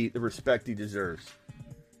TP the respect he deserves.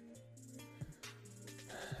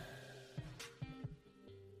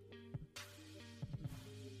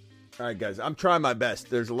 All right, guys, I'm trying my best.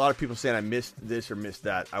 There's a lot of people saying I missed this or missed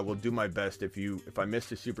that. I will do my best. If I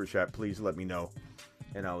missed a super chat, please let me know,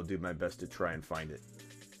 and I will do my best to try and find it.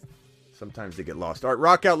 Sometimes they get lost. All right,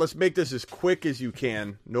 rock out. Let's make this as quick as you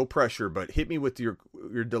can. No pressure, but hit me with your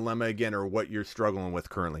dilemma again or what you're struggling with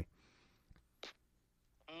currently.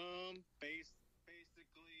 Basically,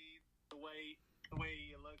 the way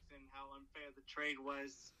it looks and how unfair the trade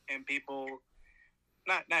was, and people,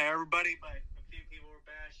 not everybody, but a few people were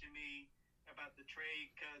bashing me about the trade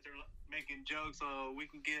because they're making jokes. So we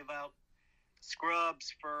can give out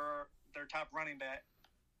scrubs for their top running back.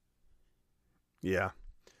 Yeah.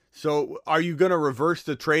 So are you going to reverse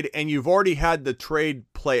the trade? And you've already had the trade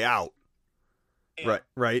play out. Yeah.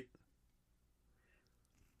 Right.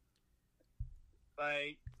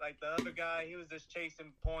 Like the other guy, he was just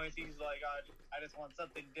chasing points. He's like, I just want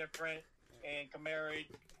something different. And Kamara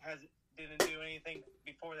didn't do anything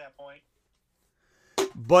before that point.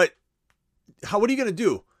 But what are you going to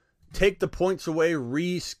do? take the points away,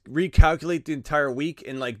 recalculate the entire week,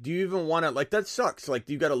 and like, do you even want to, like, that sucks. Like,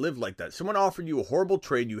 you got to live like that. Someone offered you a horrible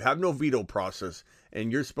trade, you have no veto process,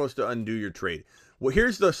 and you're supposed to undo your trade. Well,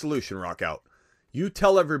 here's the solution, Rock Out. You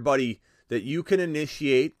tell everybody that you can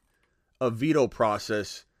initiate a veto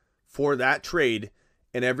process for that trade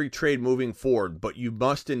and every trade moving forward, but you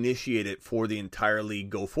must initiate it for the entire league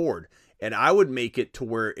go forward. And I would make it to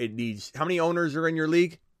where it needs, how many owners are in your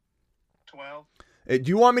league? 12. Do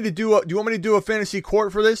you want me to do a fantasy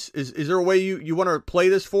court for this? Is there a way you want to play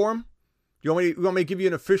this for them? You want me to give you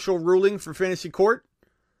an official ruling for fantasy court?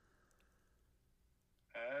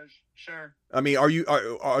 Sure. I mean,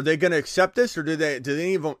 are they going to accept this, or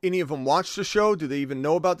do any of them watch the show? Do they even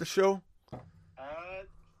know about the show?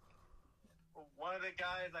 One of the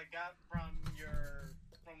guys I got from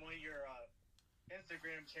one of your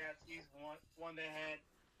Instagram chats, he's one that had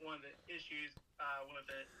one of the issues with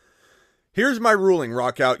it. Here's my ruling,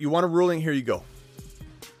 Rock Out. You want a ruling? Here you go.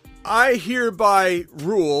 I hereby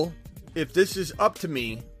rule, if this is up to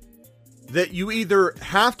me, that you either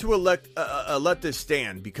have to let this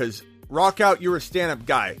stand, because Rock Out, you're a stand-up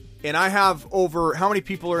guy, and I have over, how many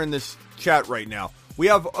people are in this chat right now? We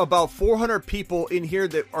have about 400 people in here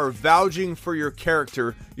that are vouching for your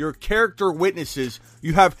character witnesses.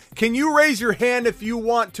 Can you raise your hand if you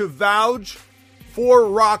want to vouch for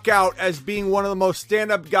Rock Out as being one of the most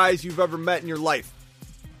stand-up guys you've ever met in your life?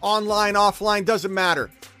 Online, offline, doesn't matter.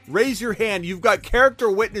 Raise your hand. You've got character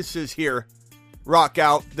witnesses here, Rock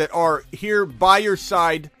Out, that are here by your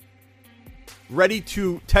side, ready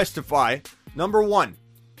to testify. Number one.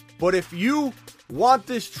 But if you want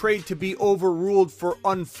this trade to be overruled for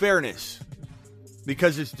unfairness,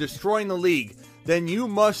 because it's destroying the league, then you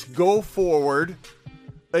must go forward,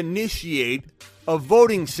 initiate a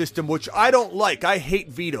voting system, which I don't like. I hate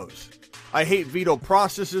vetoes. I hate veto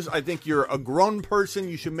processes. I think you're a grown person.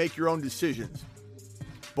 You should make your own decisions.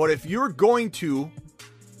 But if you're going to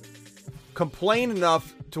complain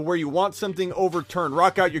enough to where you want something overturned,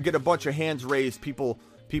 Rock Out, you get a bunch of hands raised. People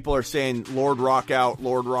are saying, Lord Rock Out,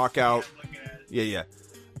 Lord Rock Out. Yeah.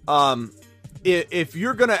 If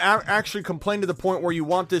you're going to actually complain to the point where you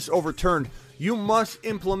want this overturned, you must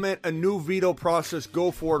implement a new veto process,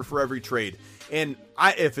 go forward for every trade. And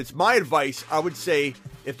if it's my advice, I would say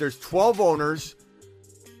if there's 12 owners,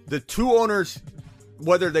 the 2 owners,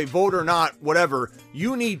 whether they vote or not, whatever,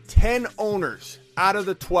 you need 10 owners out of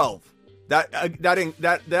the 12.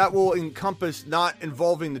 That will encompass not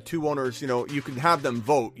involving the 2 owners. You know, you can have them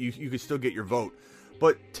vote. You can still get your vote.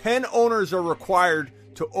 But 10 owners are required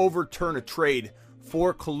to overturn a trade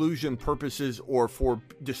for collusion purposes or for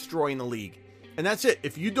destroying the league. And that's it.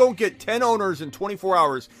 If you don't get 10 owners in 24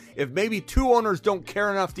 hours, if maybe 2 owners don't care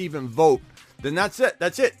enough to even vote, then that's it.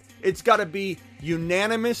 That's it. It's got to be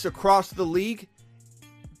unanimous across the league.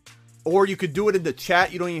 Or you could do it in the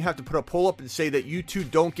chat. You don't even have to put a pull up and say that you two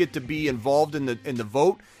don't get to be involved in the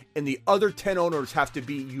vote. And the other 10 owners have to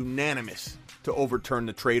be unanimous to overturn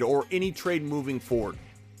the trade or any trade moving forward.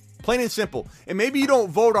 Plain and simple. And maybe you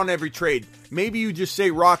don't vote on every trade. Maybe you just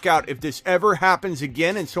say, Rock Out, if this ever happens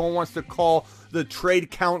again and someone wants to call the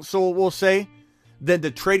trade council, we'll say, then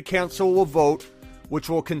the trade council will vote, which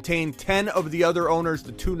will contain 10 of the other owners.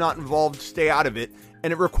 The 2 not involved stay out of it.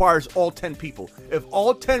 And it requires all 10 people. If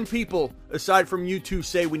all 10 people, aside from you two,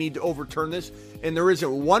 say we need to overturn this, and there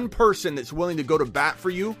isn't one person that's willing to go to bat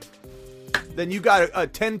for you, then you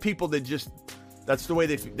got 10 people that just, that's the way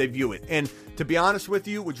they view it. And to be honest with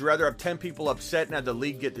you, would you rather have 10 people upset and have the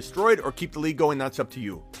league get destroyed, or keep the league going? That's up to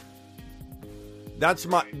you. That's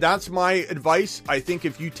my advice. I think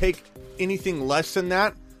if you take anything less than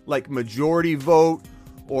that, like majority vote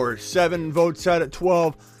or 7 votes out of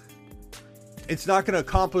 12, it's not going to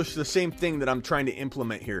accomplish the same thing that I'm trying to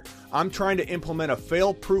implement here. I'm trying to implement a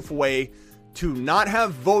fail-proof way to not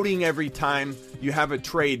have voting every time you have a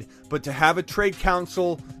trade, but to have a trade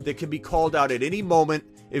council that can be called out at any moment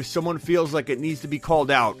if someone feels like it needs to be called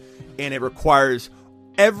out. And it requires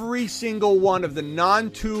every single one of the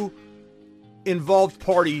non-2 involved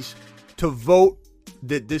parties to vote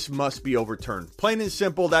that this must be overturned. Plain and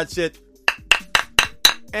simple, that's it.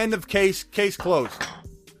 End of case. Case closed.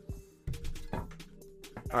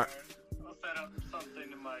 All right. I'll set up something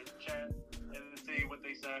in my chat and see what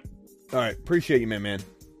they say. All right. Appreciate you, man.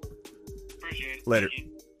 Appreciate it. Later.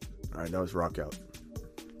 All right. That was Rock Out.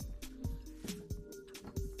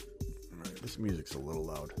 All right. This music's a little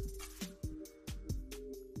loud.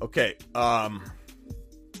 Okay. God,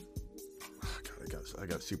 I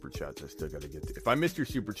got super chats. I still got to get to. If I missed your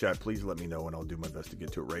super chat, please let me know and I'll do my best to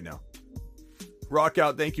get to it right now. Rock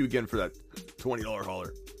Out. Thank you again for that $20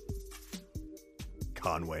 hauler.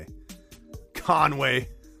 Conway.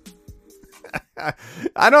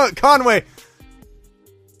 Conway,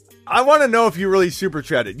 I want to know if you really super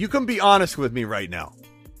chatted. You can be honest with me right now.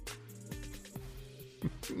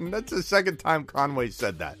 That's the second time Conway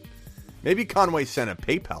said that. Maybe Conway sent a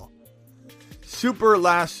PayPal.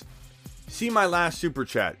 See my last super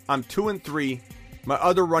chat. I'm 2-3. My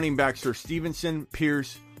other running backs are Stevenson,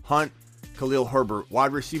 Pierce, Hunt, Khalil Herbert.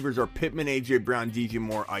 Wide receivers are Pittman, A.J. Brown, DJ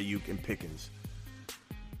Moore, Ayuk, and Pickens.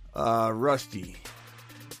 Rusty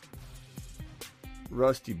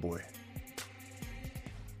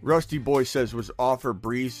Boy says was offer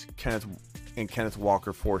Brees, Kenneth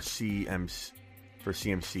Walker for CMC.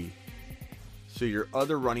 So your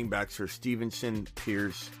other running backs are Stevenson,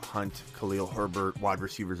 Pierce, Hunt, Khalil Herbert. Wide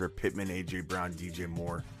receivers are Pittman, A.J. Brown, DJ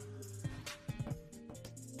Moore.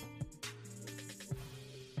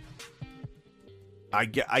 I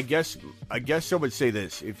guess I would say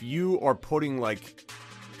this. If you are putting like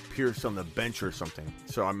Pierce on the bench or something,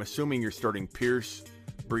 so I'm assuming you're starting Pierce,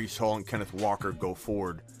 Breece Hall, and Kenneth Walker go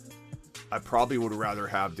forward, I probably would rather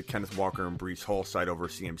have the Kenneth Walker and Breece Hall side over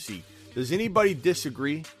CMC. Does anybody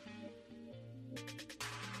disagree?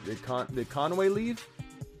 Did Conway leave?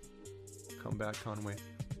 Come back, Conway.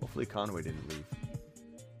 Hopefully Conway didn't leave.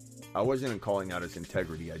 I wasn't calling out his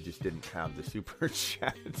integrity. I just didn't have the super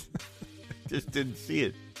chat. Just didn't see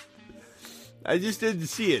it. I just didn't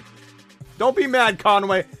see it. Don't be mad,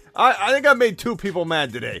 Conway. I think I made 2 people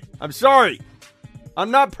mad today. I'm sorry.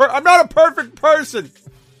 I'm not a perfect person.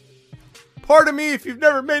 Pardon me if you've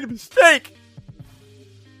never made a mistake.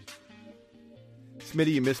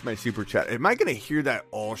 Smitty, you missed my super chat. Am I going to hear that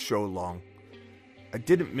all show long? I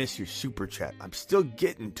didn't miss your super chat. I'm still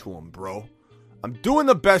getting to them, bro. I'm doing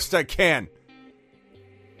the best I can.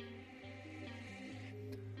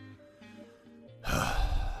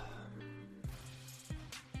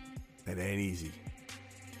 It ain't easy.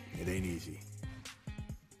 It ain't easy.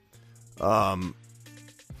 I'm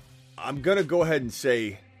going to go ahead and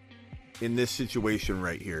say, in this situation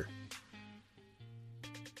right here,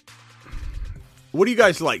 what do you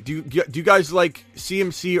guys like? Do you guys like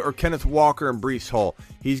CMC or Kenneth Walker and Breece Hall?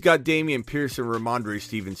 He's got Damian Pierce and Ramondre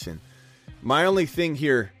Stevenson. My only thing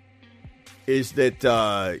here is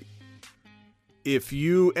that if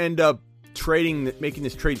you end up making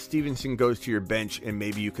this trade, Stevenson goes to your bench, and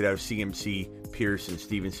maybe you could have CMC, Pierce, and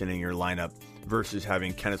Stevenson in your lineup versus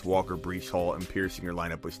having Kenneth Walker, Breece Hall, and Pierce in your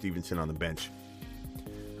lineup with Stevenson on the bench.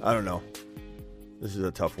 I don't know. This is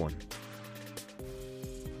a tough one.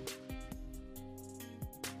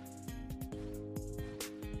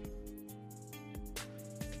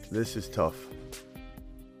 This is tough.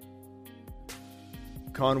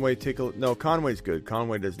 Conway, no, Conway's good.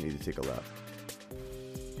 Conway doesn't need to take a lap.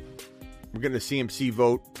 We're getting a CMC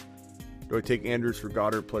vote. Do I take Andrews for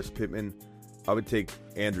Goddard plus Pittman? I would take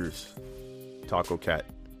Andrews. Taco Cat.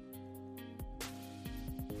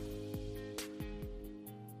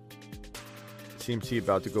 CMC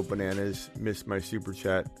about to go bananas. Missed my super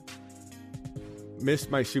chat. Missed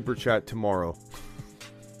my super chat tomorrow.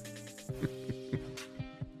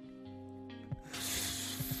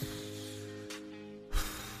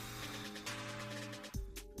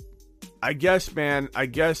 I guess, man. I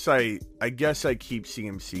guess I keep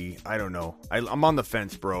CMC. I don't know. I'm on the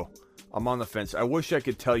fence, bro. I'm on the fence. I wish I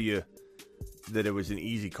could tell you that it was an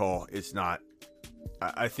easy call. It's not.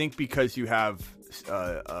 I think because you have,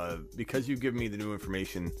 because you give me the new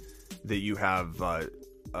information that you have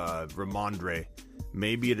Ramondre,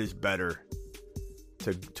 maybe it is better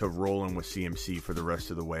to roll in with CMC for the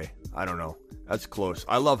rest of the way. I don't know. That's close.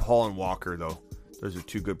 I love Hall and Walker though. Those are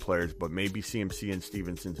 2 good players, but maybe CMC and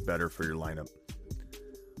Stevenson's better for your lineup.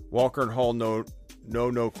 Walker and Hall, no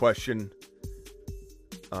question.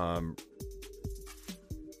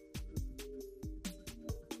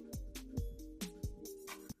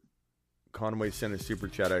 Conway sent a super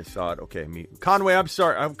chat. I saw it. Okay, me. Conway, I'm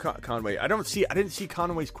sorry. Conway. I didn't see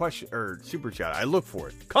Conway's question or super chat. I look for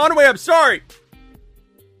it. Conway, I'm sorry.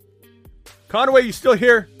 Conway, you still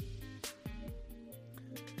here?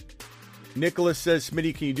 Nicholas says,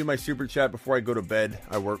 Smitty, can you do my super chat before I go to bed?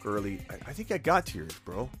 I work early. I think I got to yours,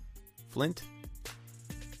 bro. Flint?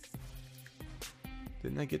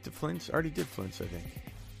 Didn't I get to Flint's? I already did Flint's, I think.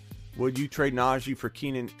 Would you trade Najee for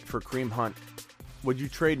Kareem Hunt? Would you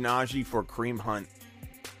trade Najee for Kareem Hunt?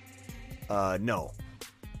 No,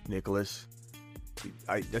 Nicholas.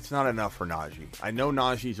 That's not enough for Najee. I know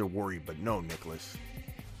Najee's a worry, but no, Nicholas.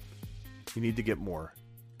 You need to get more.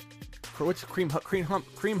 What's Kareem Hunt?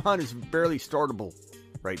 Kareem Hunt is barely startable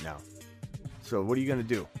right now. So what are you going to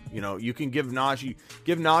do? You know, you can give Najee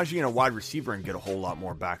and a wide receiver and get a whole lot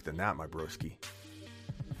more back than that, my broski.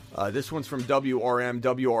 This one's from WRM.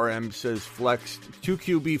 WRM says flex, 2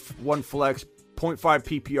 QB, 1 flex,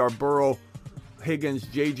 0.5 PPR, Burrow, Higgins,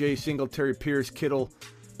 JJ, Singletary, Pierce, Kittle,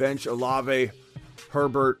 bench, Olave,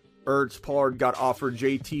 Herbert, Ertz, Pollard got offered,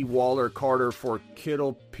 JT, Waller, Carter for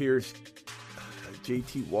Kittle, Pierce,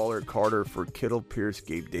 JT, Waller, Carter for Kittle, Pierce,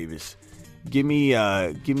 Gabe Davis. Give me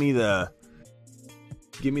the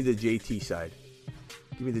JT side.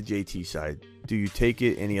 Give me the JT side. Do you take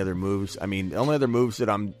it? Any other moves? I mean, the only other moves that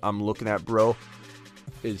I'm looking at, bro,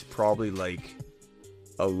 is probably like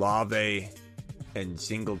Olave and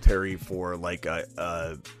Singletary for like I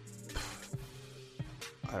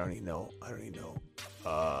don't even know.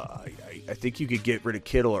 I think you could get rid of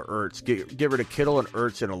Kittle or Ertz. Get rid of Kittle and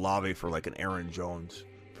Ertz and Olave for like an Aaron Jones,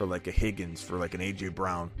 for like a Higgins, for like an AJ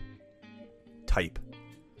Brown type.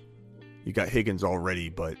 You got Higgins already,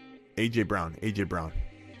 but AJ Brown.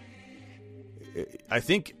 I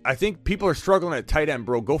think people are struggling at tight end,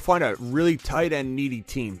 bro. Go find a really tight end needy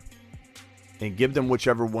team and give them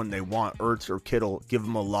whichever one they want, Ertz or Kittle. Give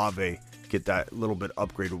them Olave. Get that little bit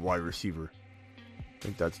upgraded wide receiver. I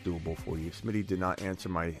think that's doable for you. Smitty did not answer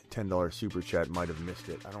my $10 super chat. Might have missed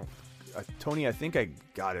it. Tony, I think I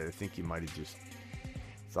got it. I think you might have just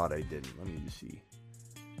thought I didn't. Let me just see.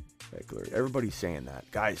 Everybody's saying that.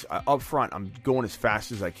 Guys, up front, I'm going as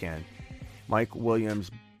fast as I can. Mike Williams,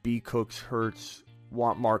 B. Cooks, Hurts,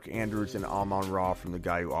 want Mark Andrews, and Amon-Ra from the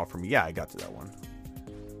guy who offered me. Yeah, I got to that one.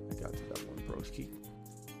 Broski.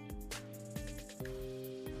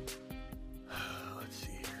 Let's see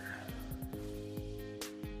here.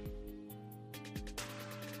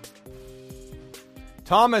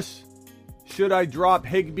 Thomas, should I drop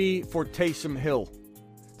Higbee for Taysom Hill?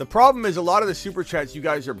 The problem is a lot of the super chats, you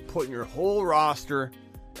guys are putting your whole roster,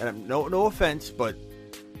 and no offense, but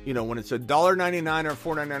you know, when it's $1.99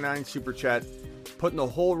 or $4.99 super chat, putting the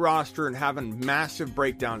whole roster and having massive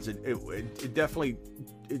breakdowns, it definitely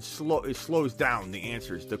slows down the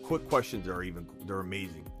answers. The quick questions they're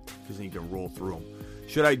amazing because then you can roll through them.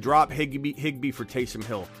 Should I drop Higbee for Taysom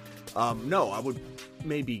Hill? No, I would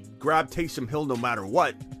maybe grab Taysom Hill no matter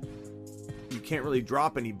what. You can't really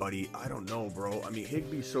drop anybody. I don't know, bro. I mean,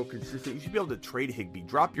 Higbee's so consistent. You should be able to trade Higbee.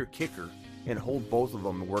 Drop your kicker and hold both of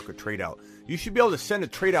them and work a trade out. You should be able to send a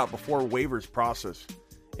trade out before waivers process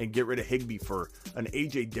and get rid of Higbee for an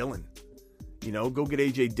A.J. Dillon. You know, go get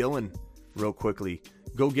A.J. Dillon real quickly.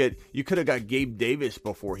 You could have got Gabe Davis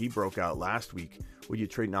before he broke out last week. Would you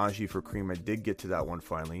trade Najee for Cream? I did get to that one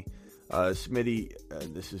finally. Smitty,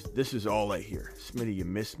 this is all I hear. Smitty, you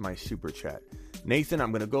missed my super chat. Nathan,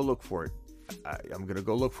 I'm going to go look for it. I'm going to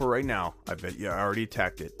go look for it right now. I bet you already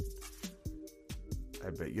attacked it.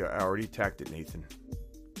 Nathan.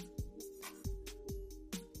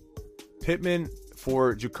 Pittman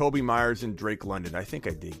for Jacoby Myers and Drake London. I think I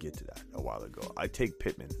did get to that a while ago. I take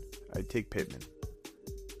Pittman.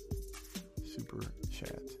 Super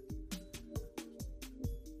chat.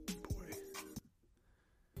 Boy.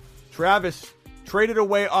 Travis traded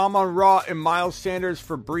away Amon-Ra and Miles Sanders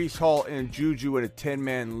for Breece Hall and Juju in a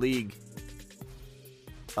 10-man league.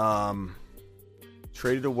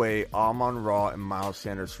 Traded away Amon-Ra and Miles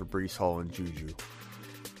Sanders for Breece Hall and Juju.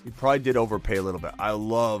 You probably did overpay a little bit. I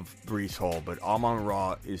love Breece Hall, but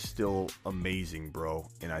Amon-Ra is still amazing, bro.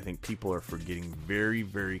 And I think people are forgetting very,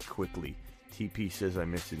 very quickly. TP says I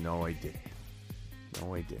missed it. No, I didn't.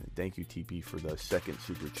 Thank you, TP, for the second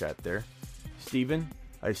super chat there. Steven,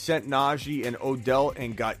 I sent Najee and Odell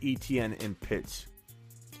and got ETN and Pitts.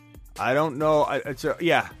 I don't know.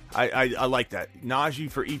 I like that. Najee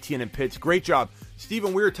for ETN and Pitts. Great job.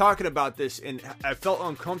 Steven, we were talking about this, and I felt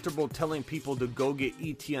uncomfortable telling people to go get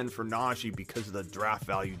ETN for Najee because of the draft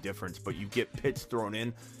value difference, but you get Pitts thrown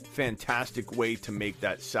in. Fantastic way to make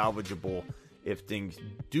that salvageable if things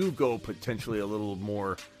do go potentially a little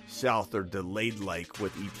more south or delayed like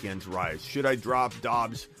with ETN's rise. Should I drop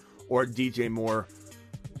Dobbs or DJ Moore,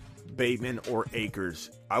 Bateman or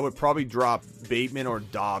Akers? I would probably drop Bateman or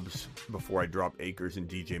Dobbs before I drop Akers and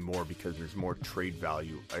DJ Moore because there's more trade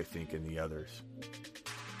value, I think, in the others.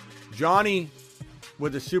 Johnny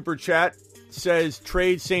with a super chat says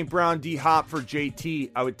trade St. Brown, D-Hop for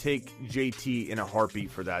JT. I would take JT in a heartbeat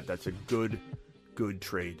for that. That's a good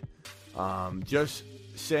trade. Just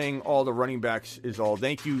saying all the running backs is all.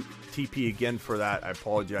 Thank you, TP, again for that. I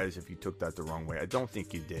apologize if you took that the wrong way. I don't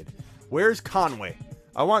think you did. Where's Conway?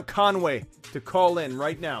 I want Conway to call in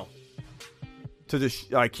right now.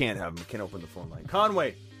 I can't have him. I can't open the phone line.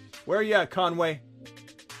 Conway, where are you at, Conway?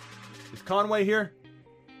 Is Conway here?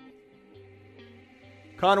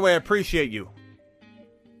 Conway, I appreciate you.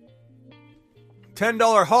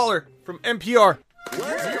 $10 hauler from NPR.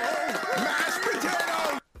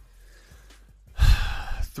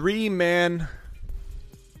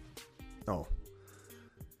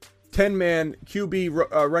 10-man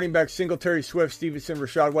QB running back Singletary, Swift, Stevenson,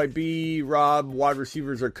 Rashad White, B. Rob. Wide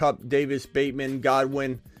receivers are Kupp, Davis, Bateman,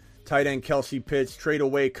 Godwin. Tight end Kelsey, Pitts. Trade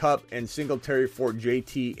away Kupp and Singletary for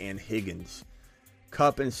JT and Higgins.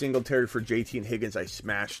 Kupp and Singletary for JT and Higgins. I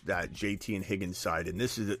smashed that JT and Higgins side, and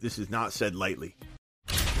this is not said lightly.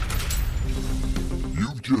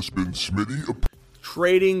 You've just been Smitty.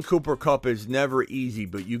 Trading Cooper Kupp is never easy,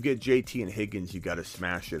 but you get JT and Higgins, you got to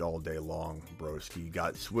smash it all day long, broski. You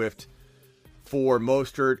got Swift for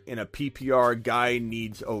Mostert in a PPR. Guy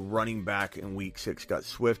needs a running back in week 6. Got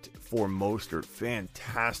Swift for Mostert.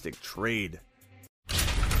 Fantastic trade.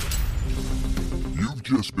 You've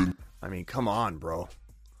just been... I mean, come on, bro.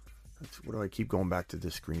 What do I keep going back to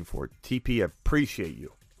this screen for? TP, I appreciate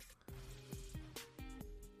you.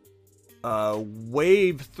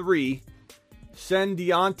 Wave 3. Send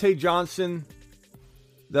Deontay Johnson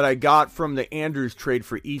that I got from the Andrews trade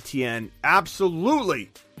for ETN. Absolutely.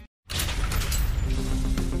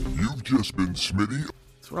 You've just been Smitty.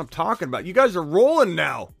 That's what I'm talking about. You guys are rolling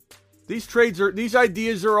now. These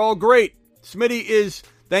ideas are all great. Smitty is,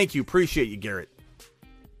 thank you. Appreciate you, Garrett.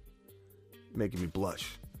 Making me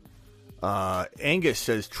blush. Angus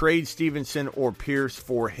says, trade Stevenson or Pierce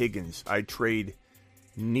for Higgins. I trade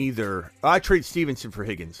neither. I trade Stevenson for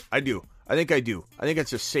Higgins. I do. I think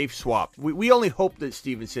it's a safe swap. We only hope that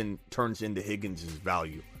Stevenson turns into Higgins'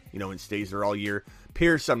 value, and stays there all year.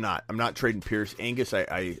 Pierce, I'm not trading Pierce. Angus,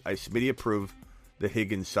 I Smitty approve the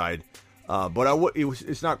Higgins side, but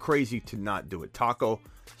it's not crazy to not do it. Taco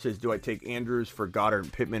says, do I take Andrews for Goddard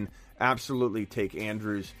and Pittman? Absolutely take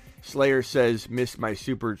Andrews. Slayer says, missed my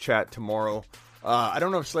super chat tomorrow. I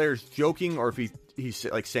don't know if Slayer's joking or if he's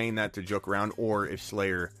like saying that to joke around, or if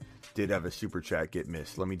Slayer did have a super chat get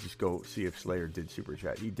missed. Let me just go see if Slayer did super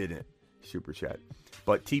chat. He didn't super chat,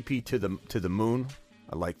 but TP to the moon.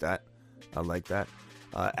 I like that.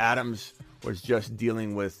 Adams was just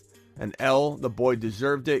dealing with an L. The boy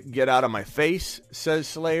deserved it. Get out of my face, says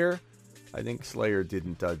Slayer. I think Slayer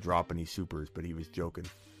didn't drop any supers, but he was joking.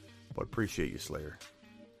 But appreciate you, Slayer.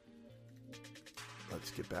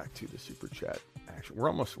 Let's get back to the super chat action. We're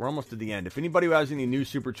almost to the end. If anybody has any new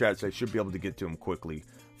super chats, I should be able to get to them quickly.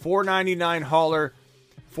 $4.99 holler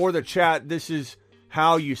for the chat. This is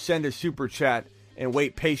how you send a super chat and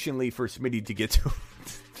wait patiently for Smitty to get to it.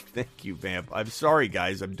 Thank you, Vamp. I'm sorry,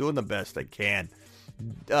 guys. I'm doing the best I can.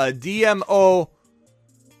 DMO.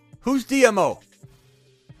 Who's DMO?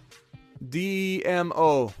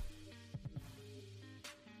 DMO.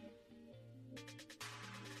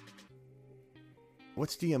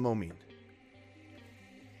 What's DMO mean?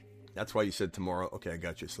 That's why you said tomorrow. Okay, I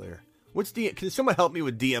got you, Slayer. Can someone help me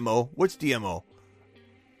with DMO? What's DMO?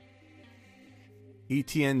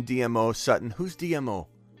 ETN, DMO, Sutton. Who's DMO?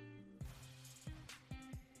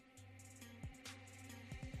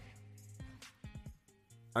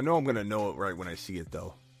 I know I'm going to know it right when I see it,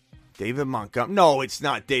 though. David Montgomery. No, it's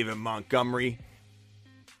not David Montgomery.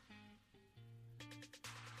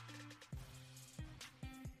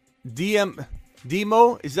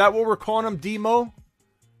 Demo? Is that what we're calling him? Demo?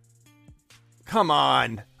 Come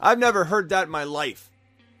on. I've never heard that in my life.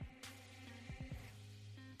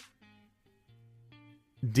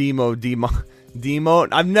 Demo.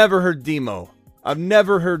 I've never heard Demo.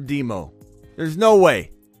 There's no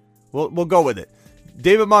way. We'll go with it.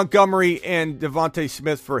 David Montgomery and Devontae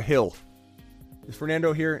Smith for Hill. Is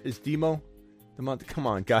Fernando here? Is Demo? Come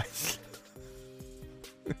on, guys.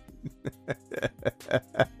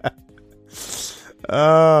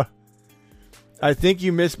 I think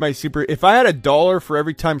you missed my super. If I had $1 for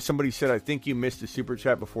every time somebody said I think you missed a super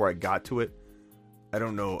chat before I got to it, I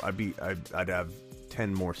don't know. I'd have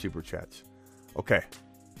 10 more super chats. Okay.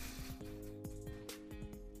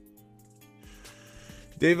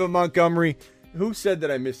 David Montgomery. Who said that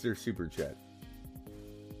I missed their super chat?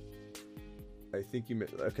 I think you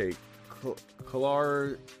missed. Okay.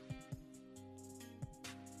 Clar.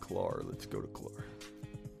 Let's go to Clar.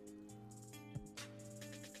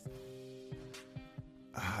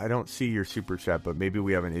 I don't see your super chat, but maybe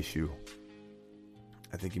we have an issue.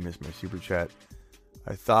 I think you missed my super chat.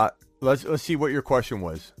 I thought let's see what your question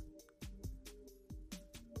was.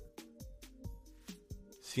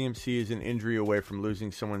 CMC is an injury away from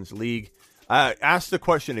losing someone's league. Ask the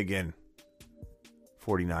question again,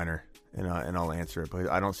 49er, and I'll answer it. But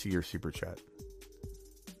I don't see your super chat.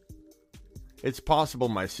 It's possible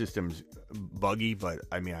my system's buggy, but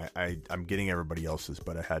I mean, I'm getting everybody else's.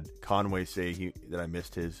 But I had Conway say that I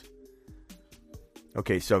missed his.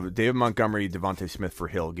 Okay, so David Montgomery, Devontae Smith for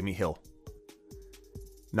Hill. Give me Hill.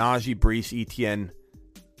 Najee, Breece, ETN,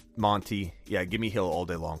 Monty. Yeah, give me Hill all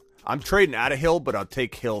day long. I'm trading out of Hill, but I'll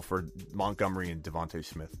take Hill for Montgomery and Devontae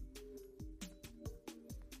Smith.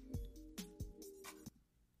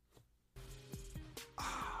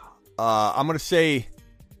 I'm going to say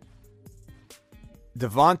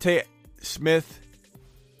Devontae Smith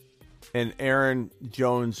and Aaron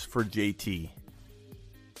Jones for JT.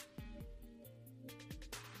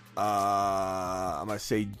 I'm going to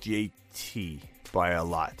say JT by a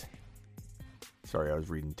lot. Sorry, I was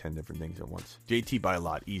reading 10 different things at once. JT by a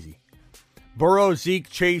lot. Easy. Burrow, Zeke,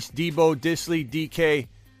 Chase, Debo, Disley, DK,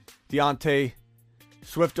 Deontay.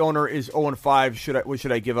 Swift owner is 0-5. What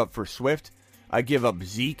should I give up for Swift? I give up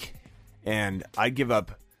Zeke. And I give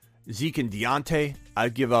up Zeke and Deontay. I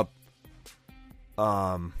give up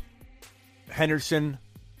Henderson,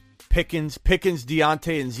 Pickens,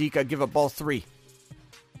 Deontay, and Zeke. I give up all three.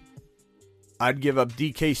 I'd give up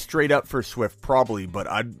DK straight up for Swift, probably, but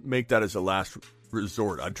I'd make that as a last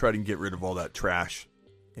resort. I'd try to get rid of all that trash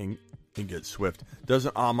and get Swift.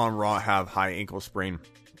 Doesn't Amon-Ra have high ankle sprain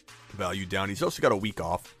value down? He's also got a week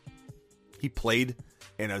off. He played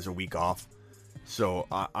and has a week off. So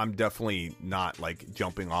I'm definitely not like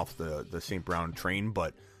jumping off the St. Brown train,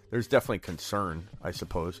 but there's definitely concern, I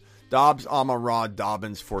suppose. Dobbs, Amon-Ra,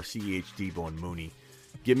 Dobbins for CEH, Debo, and Mooney.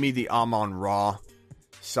 Give me the Amon-Ra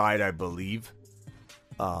side, I believe.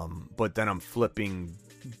 But then I'm flipping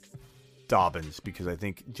Dobbins because I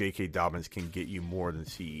think J.K. Dobbins can get you more than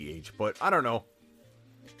CEH. But I don't know.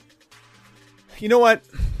 You know what?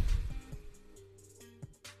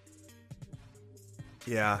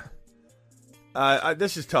 Yeah.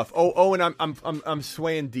 This is tough. And I'm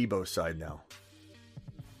swaying Debo's side now.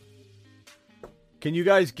 Can you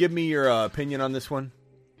guys give me your opinion on this one?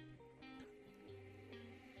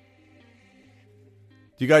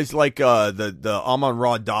 Do you guys like the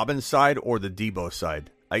Amon-Ra Dobbins side or the Debo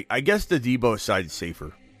side? I guess the Debo side is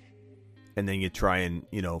safer. And then you try and,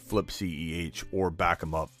 flip CEH or back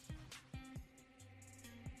him up.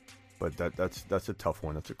 But that's a tough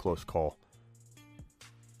one. That's a close call.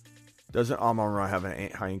 Doesn't Amon-Ra have a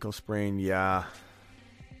high ankle sprain? Yeah.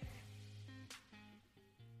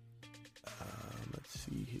 Let's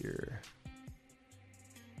see here.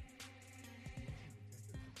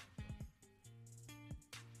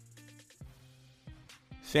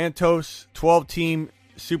 Santos, 12-team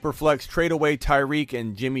Superflex. Trade away Tyreek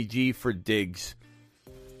and Jimmy G for Diggs.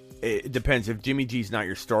 It depends. If Jimmy G's not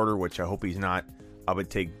your starter, which I hope he's not, I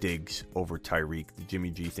would take Diggs over Tyreek. The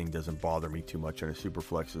Jimmy G thing doesn't bother me too much on a super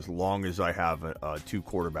flex as long as I have two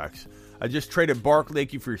quarterbacks. I just traded Barkley.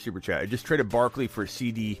 Thank you for your super chat. I just traded Barkley for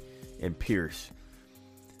CD and Pierce.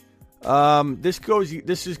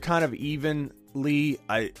 This is kind of evenly.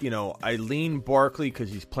 I lean Barkley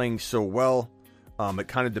because he's playing so well. It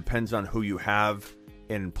kind of depends on who you have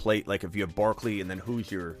in play. Like if you have Barkley and then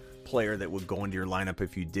who's your player that would go into your lineup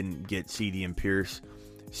if you didn't get CD and Pierce.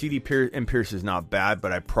 CD and Pierce is not bad,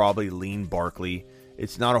 but I probably lean Barkley.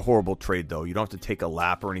 It's not a horrible trade, though. You don't have to take a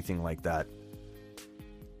lap or anything like that.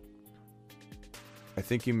 I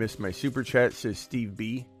think you missed my super chat, says Steve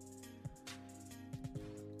B.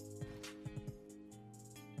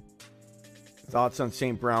 Thoughts on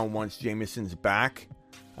St. Brown once Jameson's back?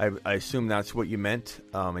 I assume that's what you meant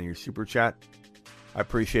in your super chat. I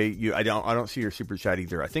appreciate you. I don't see your super chat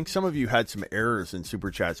either. I think some of you had some errors in super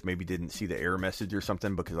chats. Maybe didn't see the error message or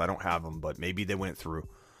something because I don't have them, but maybe they went through.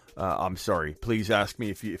 I'm sorry. Please ask me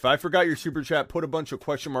if I forgot your super chat. Put a bunch of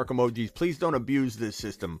question mark emojis. Please don't abuse this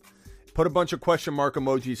system. Put a bunch of question mark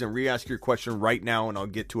emojis and re-ask your question right now, and I'll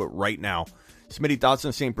get to it right now. Smitty, thoughts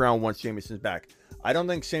on St. Brown once Jameson's back? I don't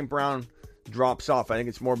think St. Brown drops off. I think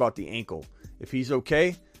it's more about the ankle. If he's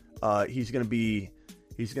okay, he's gonna be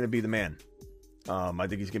the man. I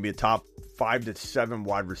think he's going to be a top 5 to 7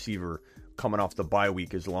 wide receiver coming off the bye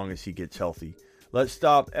week as long as he gets healthy. Let's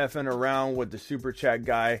stop effing around with the super chat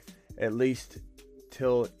guy, at least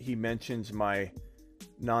till he mentions my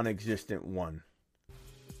non-existent one.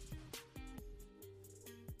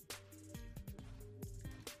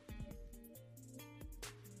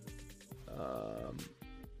 All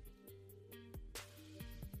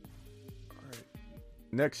right.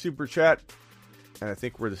 Next super chat. And I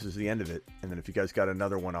think this is the end of it. And then if you guys got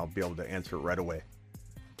another one, I'll be able to answer it right away.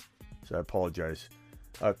 So I apologize.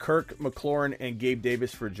 Kirk, McLaurin, and Gabe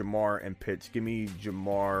Davis for Jamar and Pitts. Give me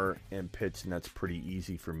Jamar and Pitts, and that's pretty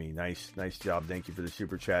easy for me. Nice job. Thank you for the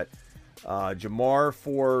super chat. Jamar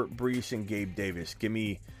for Breece and Gabe Davis. Give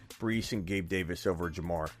me Breece and Gabe Davis over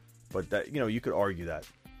Jamar. But that, you could argue that.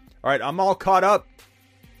 All right, I'm all caught up.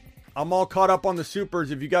 I'm all caught up on the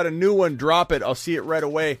supers. If you got a new one, drop it. I'll see it right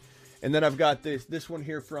away. And then I've got this one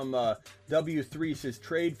here from W3 says,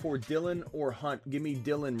 trade for Dillon or Hunt. Give me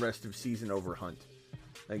Dillon rest of season over Hunt.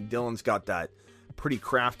 I think Dillon's got that pretty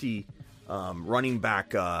crafty running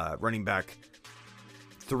back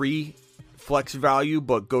 3 flex value,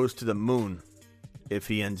 but goes to the moon if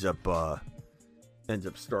he ends up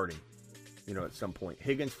starting, at some point.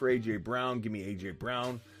 Higgins for A.J. Brown. Give me A.J.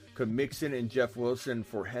 Brown. Could Mixon and Jeff Wilson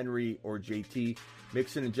for Henry or JT.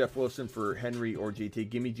 Mixon and Jeff Wilson for Henry or JT.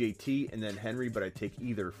 Give me JT and then Henry, but I take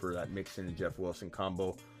either for that Mixon and Jeff Wilson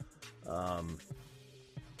combo.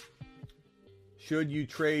 Should you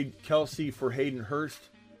trade Kelsey for Hayden Hurst?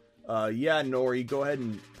 Yeah, Nori, go ahead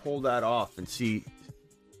and pull that off and see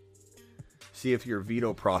if your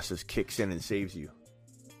veto process kicks in and saves you.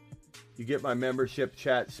 You get my membership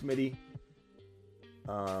chat, Smitty.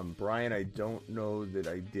 Brian, I don't know that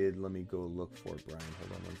I did. Let me go look for it, Brian.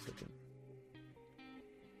 Hold on one second.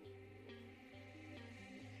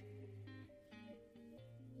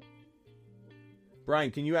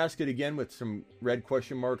 Brian, can you ask it again with some red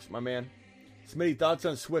question marks, my man? Smitty, thoughts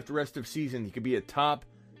on Swift rest of season? He could be a top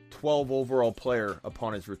 12 overall player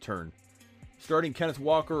upon his return. Starting Kenneth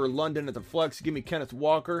Walker or London at the flex. Give me Kenneth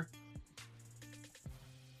Walker.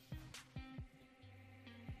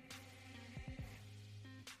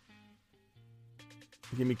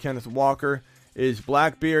 Give me Kenneth Walker. Is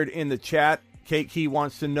Blackbeard in the chat? Kate Key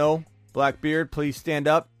wants to know. Blackbeard, please stand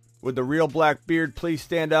up. Would the real Blackbeard please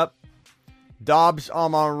stand up? Dobbs,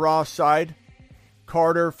 I'm on Ross' side.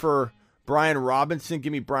 Carter for Brian Robinson.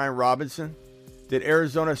 Give me Brian Robinson. Did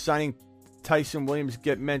Arizona signing Tyson Williams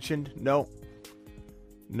get mentioned? No.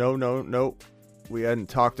 No. We hadn't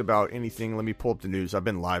talked about anything. Let me pull up the news. I've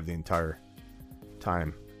been live the entire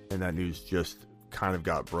time, and that news just kind of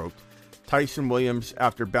got broke. Tyson Williams,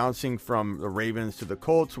 after bouncing from the Ravens to the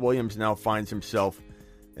Colts, Williams now finds himself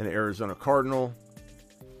an Arizona Cardinal.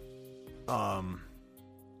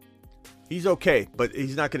 He's okay, but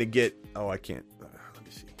he's not going to get... Oh, I can't. Let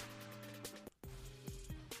me see.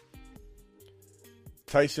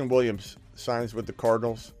 Tyson Williams signs with the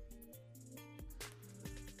Cardinals.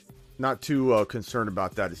 Not too concerned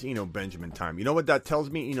about that. It's Eno Benjamin time. You know what that tells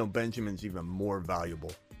me? Eno Benjamin's even more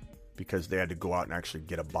valuable because they had to go out and actually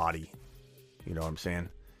get a body. You know what I'm saying?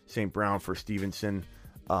 St. Brown for Stevenson.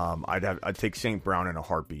 I'd take St. Brown in a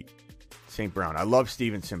heartbeat. St. Brown. I love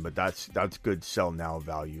Stevenson, but that's good sell now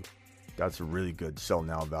value. That's a really good sell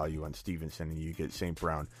now value on Stevenson, and you get St.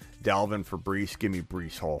 Brown. Dalvin for Breece. Give me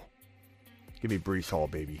Breece Hall. Give me Breece Hall,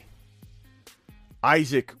 baby.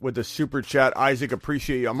 Isaac with the super chat. Isaac,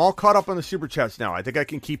 appreciate you. I'm all caught up on the super chats now. I think I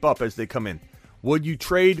can keep up as they come in. Would you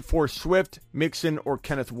trade for Swift, Mixon, or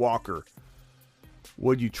Kenneth Walker?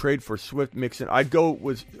 Would you trade for Swift, Mixon? I'd go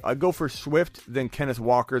for Swift, then Kenneth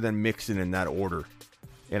Walker, then Mixon in that order.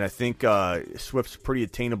 And I think Swift's pretty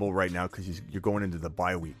attainable right now because you're going into the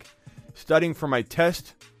bye week. Studying for my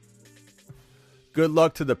test. Good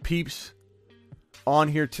luck to the peeps on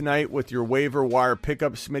here tonight with your waiver wire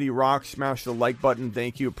pickup. Smitty Rock, smash the like button.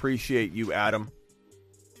 Thank you. Appreciate you, Adam.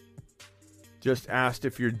 Just asked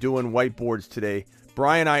if you're doing whiteboards today.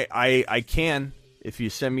 Brian, I can. If you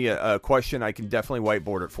send me a question, I can definitely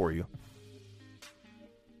whiteboard it for you.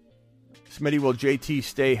 Smitty, will JT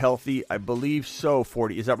stay healthy? I believe so,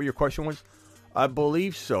 40. Is that what your question was? I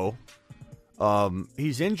believe so.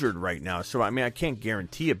 He's injured right now, so I can't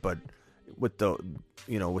guarantee it, but with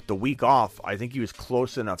the week off, I think he was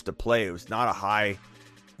close enough to play. It was not a high,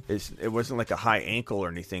 it wasn't like a high ankle or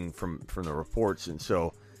anything from the reports, and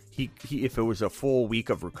so he if it was a full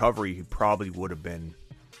week of recovery, he probably would have been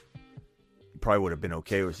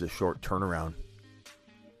okay. It was a short turnaround.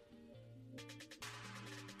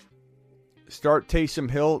 Start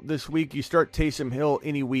Taysom Hill this week. You start Taysom Hill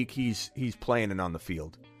any week he's playing and on the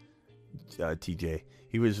field. TJ,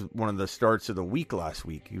 he was one of the starts of the week last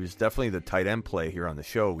week. He was definitely the tight end play here on the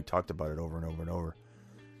show. We talked about it over and over and over.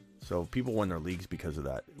 So people win their leagues because of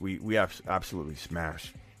that. We absolutely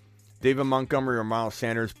smash. David Montgomery or Miles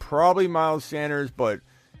Sanders? Probably Miles Sanders, but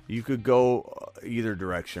you could go either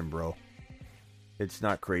direction, bro. It's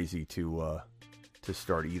not crazy to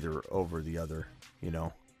start either over the other, you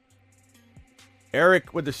know.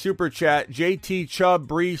 Eric with the super chat. JT, Chubb,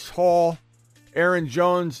 Breece Hall, Aaron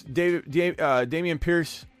Jones, Damian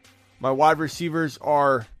Pierce. My wide receivers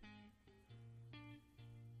are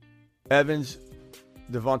Evans,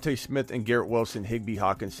 Devontae Smith, and Garrett Wilson. Higbee,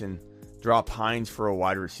 Hawkinson. Drop Hines for a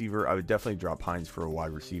wide receiver. I would definitely drop Hines for a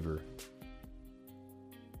wide receiver.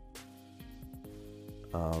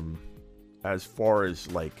 As far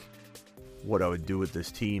as like what I would do with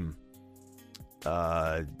this team,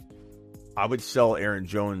 I would sell Aaron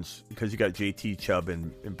Jones because you got JT Chubb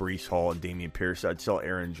and Breece Hall and Dameon Pierce. I'd sell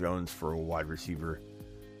Aaron Jones for a wide receiver.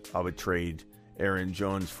 I would trade Aaron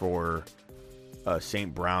Jones for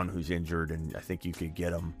St. Brown, who's injured, and I think you could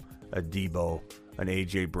get him a Debo, an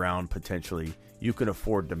A.J. Brown potentially. You can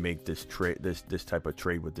afford to make this trade, this type of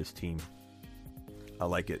trade with this team. I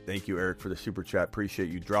like it. Thank you, Eric, for the super chat. Appreciate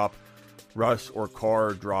you. Drop Russ or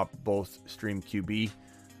Carr. Drop both stream QB.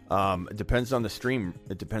 It depends on the stream.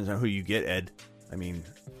 It depends on who you get, Ed. I mean,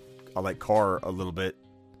 I like Carr a little bit.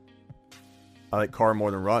 I like Carr more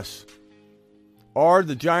than Russ. Are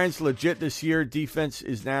the Giants legit this year? Defense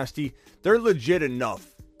is nasty. They're legit enough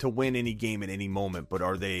to win any game at any moment, but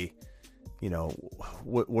are they,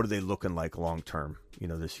 what are they looking like long term,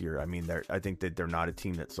 this year? I mean, I think that they're not a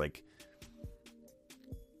team that's like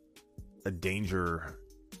a danger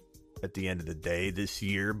at the end of the day this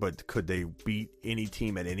year, but could they beat any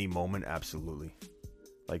team at any moment? Absolutely.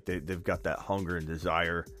 Like they've got that hunger and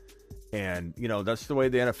desire. And, that's the way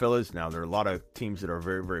the NFL is now. There are a lot of teams that are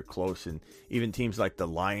very, very close. And even teams like the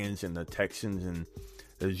Lions and the Texans and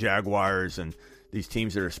the Jaguars and these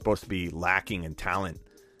teams that are supposed to be lacking in talent,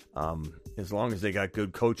 as long as they got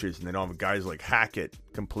good coaches and they don't have guys like Hackett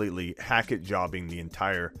jobbing the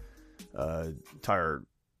entire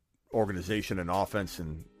organization and offense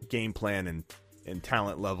and game plan and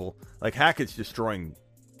talent level. Like Hackett's destroying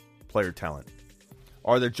player talent.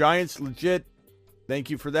 Are the Giants legit? Thank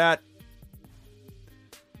you for that.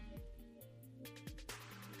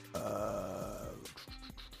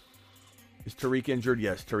 Is Tariq injured?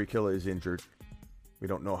 Yes, Tariq Hill is injured. We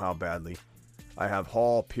don't know how badly. I have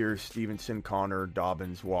Hall, Pierce, Stevenson, Connor,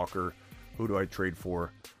 Dobbins, Walker. Who do I trade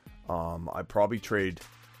for? I'd probably keep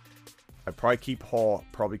Hall,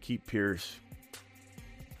 probably keep Pierce.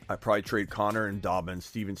 I'd probably trade Connor and Dobbins,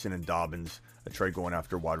 Stevenson and Dobbins. I try going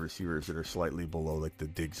after wide receivers that are slightly below like the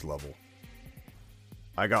Diggs level.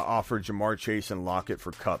 I got offered Jamar Chase and Lockett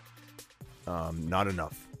for Kupp. Not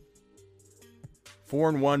enough.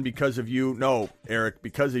 4-1 because of you. No, Eric,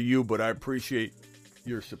 because of you, but I appreciate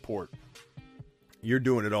your support. You're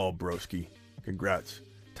doing it all, broski. Congrats.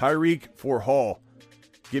 Tyreek for Hall.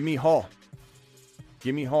 Give me Hall.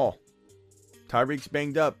 Give me Hall. Tyreek's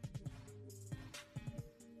banged up.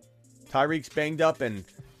 Tyreek's banged up, and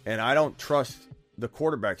I don't trust the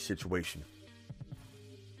quarterback situation.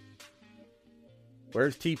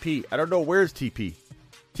 Where's TP? I don't know. Where's TP?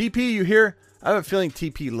 TP, you here? I have a feeling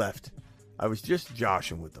TP left. I was just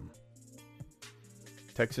joshing with them.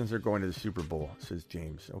 Texans are going to the Super Bowl, says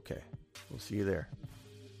James. Okay. We'll see you there.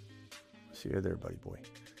 See you there, buddy boy.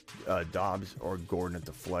 Dobbs or Gordon at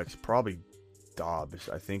the flex. Probably Dobbs.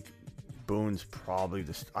 I think Boone's probably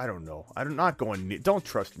the... I don't know. I'm not going... Don't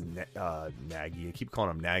trust Nagy. I keep calling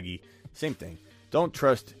him Nagy. Same thing. Don't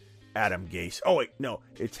trust Adam Gase. Oh, wait. No.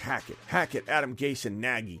 It's Hackett. Hackett, Adam Gase, and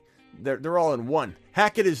Nagy. They're all in one.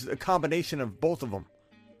 Hackett is a combination of both of them.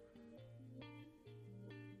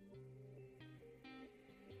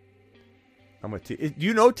 I'm with do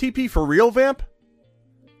you know TP for real, Vamp?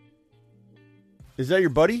 Is that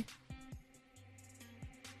your buddy?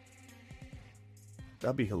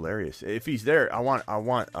 That'd be hilarious. If he's there, I want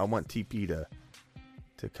TP to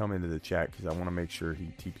come into the chat because I want to make sure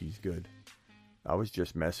TP's good. I was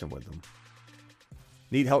just messing with him.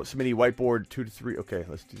 Need help submitting whiteboard 2 to 3. Okay,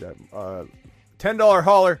 let's do that. $10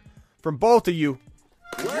 holler from both of you.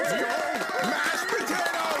 Let's go, mashed potatoes.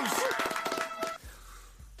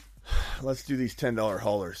 Let's do these $10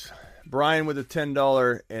 haulers. Brian with a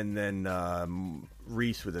 $10 and then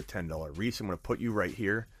Reese with a $10. Reese, I'm going to put you right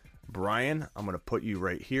here. Brian, I'm going to put you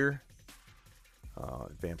right here.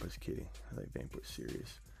 Vamp was kidding. I think Vamp was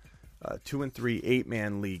serious. 2 and 3,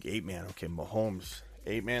 8-man league. 8-man. Okay, Mahomes.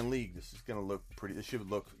 8-man league. This is going to look pretty. This should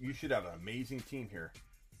look. You should have an amazing team here.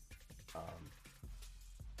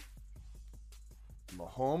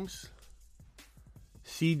 Mahomes,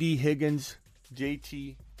 CD Higgins,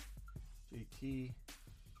 JT,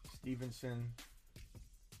 Stevenson,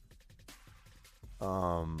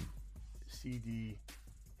 CD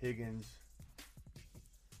Higgins,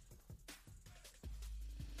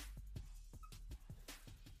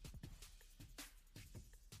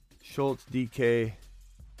 Schultz, DK,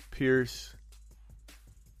 Pierce,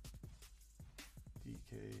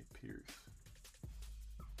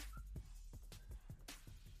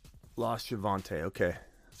 lost Javonte. Okay,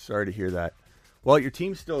 sorry to hear that. Well, your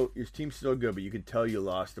team's still good, but you can tell you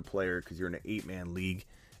lost a player because you're in an 8-man league,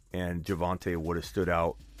 and Javonte would have stood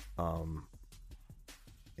out in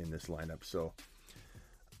this lineup. So,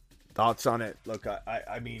 thoughts on it? Look,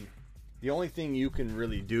 I mean, the only thing you can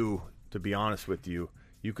really do, to be honest with you,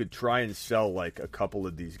 you could try and sell like a couple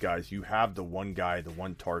of these guys. You have the one guy, the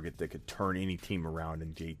one target that could turn any team around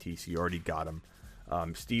in JT, so you already got him.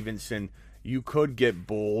 Stevenson, you could get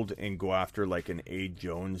bold and go after like an A.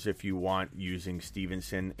 Jones if you want, using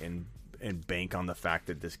Stevenson and bank on the fact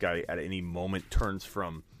that this guy at any moment turns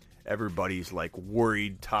from everybody's like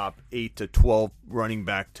worried top 8 to 12 running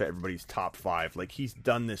back to everybody's top 5. Like, he's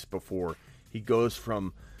done this before. He goes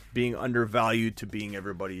from being undervalued to being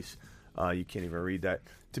everybody's you can't even read that,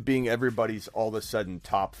 to being everybody's all of a sudden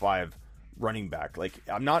top 5 running back. Like,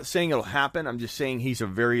 I'm not saying it'll happen. I'm just saying he's a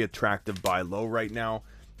very attractive buy low right now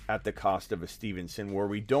at the cost of a Stevenson, where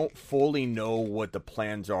we don't fully know what the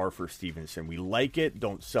plans are for Stevenson. We like it.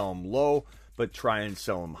 Don't sell him low, but try and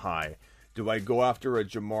sell him high. Do I go after a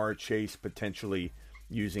Jamar Chase potentially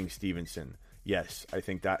using Stevenson? Yes, I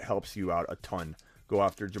think that helps you out a ton. Go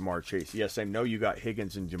after Jamar Chase. Yes, I know you got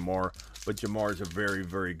Higgins and Jamar, but Jamar is a very,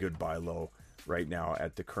 very good buy low right now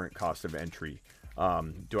at the current cost of entry.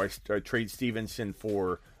 Do I trade Stevenson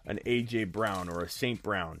for an A.J. Brown or a St.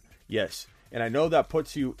 Brown? Yes. And I know that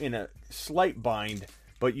puts you in a slight bind,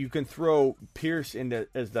 but you can throw Pierce into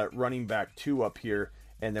as that running back 2 up here,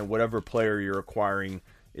 and then whatever player you're acquiring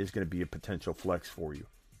is going to be a potential flex for you.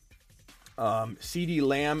 CeeDee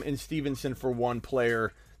Lamb and Stevenson for one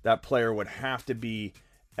player. That player would have to be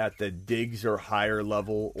at the Diggs or higher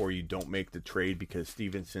level, or you don't make the trade, because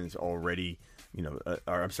Stevenson's already,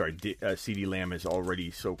 CeeDee Lamb is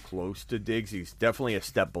already so close to Diggs. He's definitely a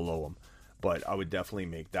step below him, but I would definitely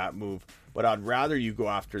make that move. But I'd rather you go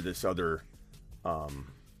after this other,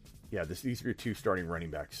 these are your 2 starting running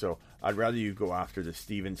backs. So I'd rather you go after the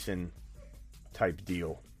Stevenson type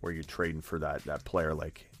deal where you're trading for that player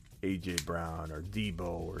like A.J. Brown or Debo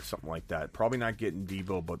or something like that. Probably not getting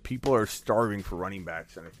Debo, but people are starving for running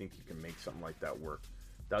backs, and I think you can make something like that work.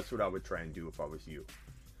 That's what I would try and do if I was you.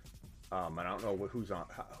 I don't know who's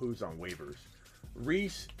on waivers.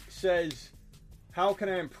 Reese says, how can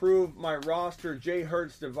I improve my roster? Jay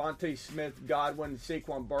Hurts, Devontae Smith, Godwin,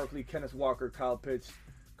 Saquon Barkley, Kenneth Walker, Kyle Pitts,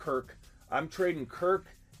 Kirk. I'm trading Kirk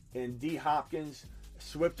and D. Hopkins.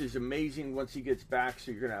 Swift is amazing once he gets back,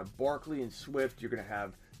 so you're going to have Barkley and Swift. You're going to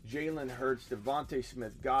have Jalen Hurts, Devontae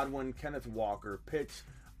Smith, Godwin, Kenneth Walker, Pitts.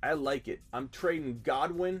 I like it. I'm trading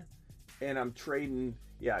Godwin, and I'm trading,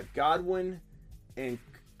 Godwin and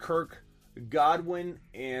Kirk, Godwin,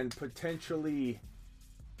 and potentially,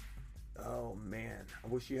 oh man, I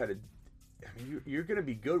wish you had you're going to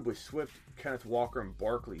be good with Swift, Kenneth Walker, and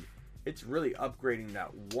Barkley. It's really upgrading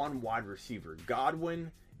that one wide receiver.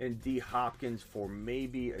 Godwin and D. Hopkins for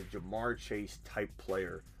maybe a Jamar Chase type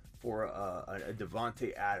player, for a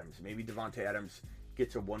Devontae Adams. Maybe Devontae Adams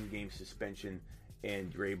gets a 1-game suspension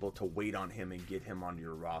and you're able to wait on him and get him onto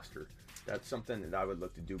your roster. That's something that I would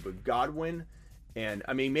look to do. But Godwin, and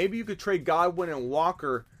I mean, maybe you could trade Godwin and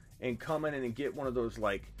Walker and come in and get one of those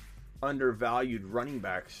like undervalued running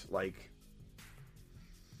backs. Like,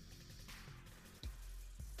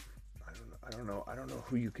 I don't know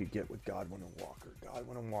who you could get with Godwin and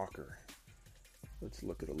Walker. Let's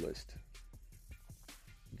look at a list.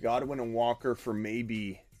 Godwin and Walker for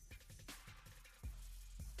maybe,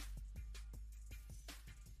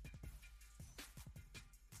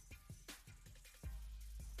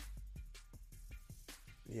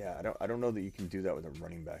 I don't know that you can do that with a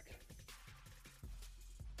running back.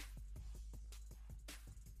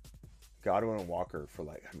 Godwin and Walker for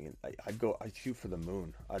I'd shoot for the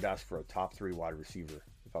moon. I'd ask for a top 3 wide receiver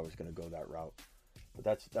if I was going to go that route.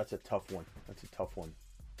 But that's a tough one.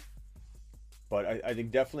 But I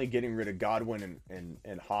think definitely getting rid of Godwin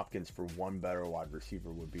and Hopkins for one better wide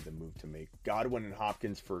receiver would be the move to make. Godwin and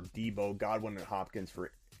Hopkins for Debo, Godwin and Hopkins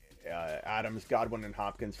for Adams, Godwin and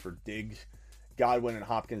Hopkins for Diggs, Godwin and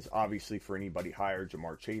Hopkins obviously for anybody higher.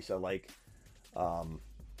 Jamar Chase I like.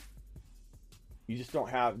 You just don't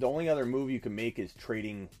have, the only other move you can make is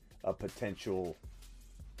trading a potential,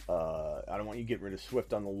 I don't want you to get rid of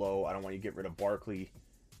Swift on the low. I don't want you to get rid of Barkley.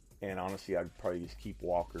 And honestly, I'd probably just keep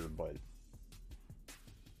Walker, but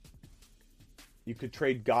you could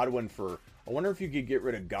trade Godwin for, I wonder if you could get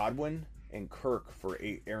rid of Godwin and Kirk for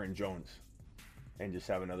Aaron Jones and just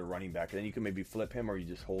have another running back. And then you can maybe flip him or you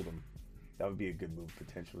just hold him. That would be a good move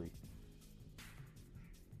potentially.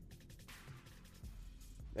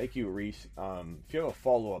 Thank you, Reese. If you have a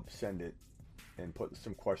follow-up, send it and put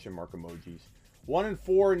some question mark emojis. 1 and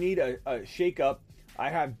 4 need a shake-up. I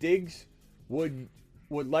have Diggs, would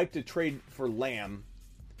like to trade for Lamb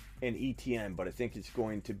and ETN, but I think it's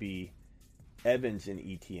going to be Evans and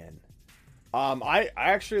ETN. I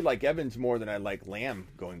actually like Evans more than I like Lamb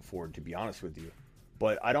going forward, to be honest with you.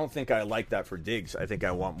 But I don't think I like that for Diggs. I think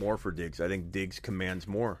I want more for Diggs. I think Diggs commands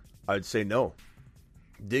more. I'd say no.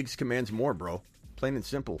 Diggs commands more, bro. Plain and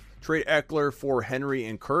simple. Trade Eckler for Henry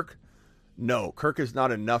and Kirk? No, Kirk is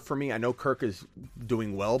not enough for me. I know Kirk is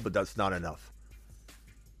doing well, but that's not enough.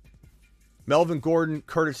 Melvin Gordon,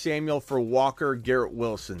 Curtis Samuel for Walker, Garrett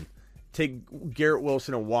Wilson. Take Garrett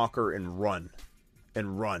Wilson and Walker and run.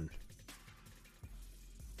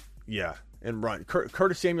 Yeah, and run.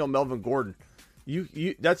 Curtis Samuel, Melvin Gordon.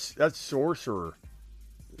 You that's sorcerer,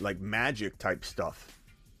 like magic type stuff.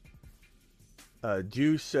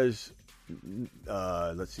 Juice says,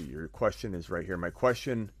 let's see, your question is right here. My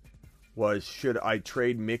question was, should I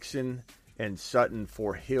trade Mixon and Sutton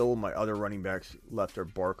for Hill? My other running backs left are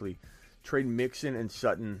Barkley. Trade Mixon and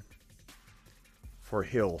Sutton for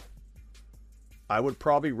Hill. I would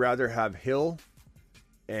probably rather have Hill,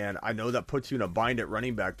 and I know that puts you in a bind at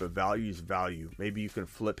running back, but value is value. Maybe you can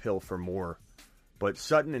flip Hill for more. But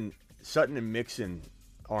Sutton and Mixon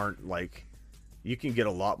aren't like, you can get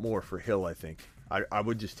a lot more for Hill, I think. I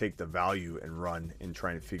would just take the value and run and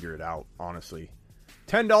try and figure it out, honestly.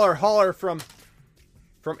 $10 holler from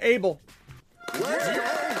Abel. Let's go,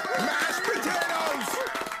 mashed potatoes!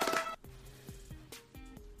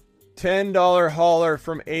 $10 holler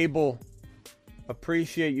from Abel.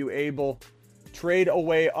 Appreciate you, Abel. Trade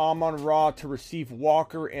away Amon-Ra to receive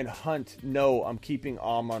Walker and Hunt. No, I'm keeping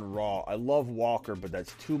Amon-Ra. I love Walker, but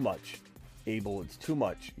that's too much. Abel, it's too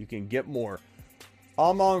much. You can get more.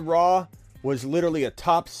 Amon-Ra was literally a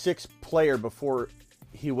top 6 player before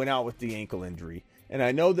he went out with the ankle injury. And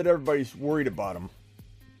I know that everybody's worried about him,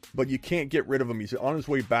 but you can't get rid of him. He's on his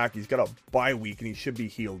way back. He's got a bye week, and he should be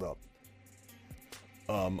healed up.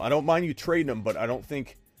 I don't mind you trading him, but I don't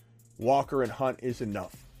think Walker and Hunt is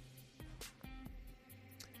enough.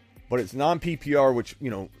 But it's non-PPR, which,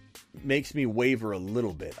 makes me waver a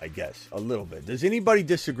little bit, I guess. A little bit. Does anybody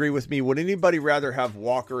disagree with me? Would anybody rather have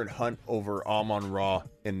Walker and Hunt over Amon-Ra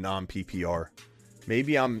in non-PPR?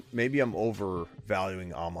 Maybe I'm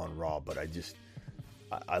overvaluing Amon-Ra, but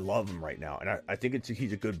I love him right now. And I think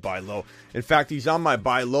he's a good buy low. In fact, he's on my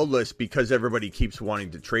buy low list because everybody keeps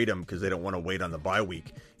wanting to trade him because they don't want to wait on the bye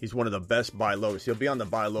week. He's one of the best buy lows. He'll be on the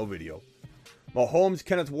buy low video. Mahomes,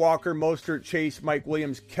 Kenneth Walker, Mostert, Chase, Mike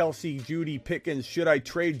Williams, Kelsey, Judy, Pickens. Should I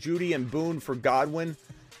trade Judy and Boone for Godwin?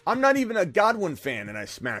 I'm not even a Godwin fan, and I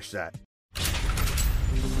smashed that.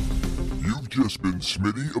 You've just been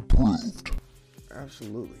Smitty approved.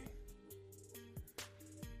 Absolutely.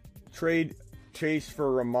 Trade Chase for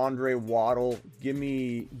Ramondre Waddle. Give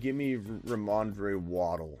me Ramondre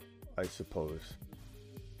Waddle, I suppose.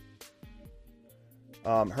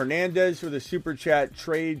 Hernandez for the super chat.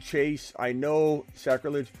 Trade Chase. I know,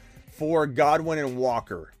 sacrilege, for Godwin and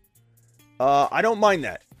Walker. I don't mind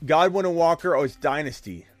that. Godwin and Walker. Oh, it's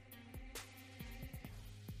Dynasty.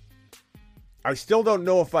 I still don't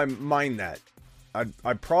know if I mind that.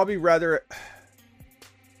 I'd probably rather,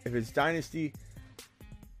 if it's Dynasty,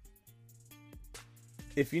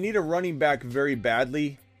 if you need a running back very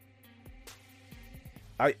badly,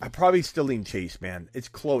 I probably still lean Chase, man. It's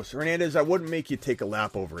close. Hernandez, I wouldn't make you take a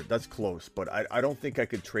lap over it. That's close, but I don't think I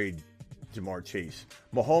could trade Jamar Chase.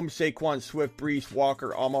 Mahomes, Saquon, Swift, Brees,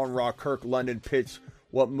 Walker, Amon-Ra, Kirk, London, Pitts.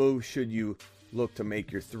 What moves should you look to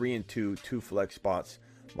make your 3-2, 2 flex spots?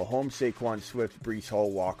 Mahomes, Saquon, Swift, Brees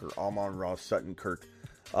Hall, Walker, Amon-Ra, Sutton, Kirk.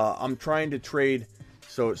 I'm trying to trade,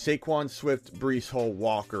 so Saquon, Swift, Brees Hall,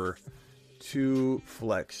 Walker, 2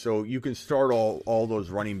 flex. So you can start all those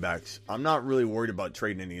running backs. I'm not really worried about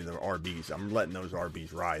trading any of the RBs. I'm letting those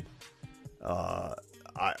RBs ride.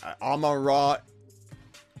 Amon-Ra,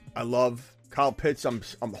 I love. Kyle Pitts, I'm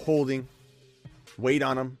holding. Wait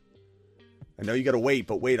on him. I know you got to wait,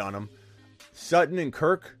 but wait on him. Sutton and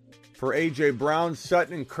Kirk for A.J. Brown.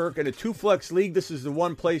 Sutton and Kirk in a 2-flex league. This is the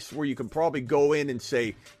one place where you can probably go in and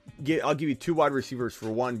say, I'll give you 2 wide receivers for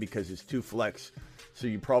 1 because it's 2 flex. So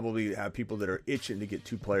you probably have people that are itching to get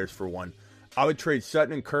 2 players for 1. I would trade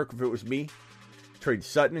Sutton and Kirk if it was me. Trade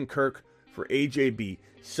Sutton and Kirk for AJB.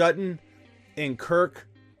 Sutton and Kirk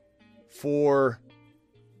for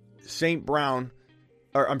St. Brown.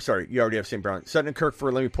 Or I'm sorry, you already have St. Brown. Sutton and Kirk for,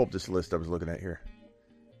 let me pull up this list I was looking at here.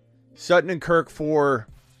 Sutton and Kirk for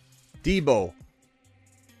Debo.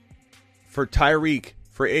 For Tyreek.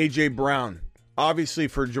 For AJ Brown. Obviously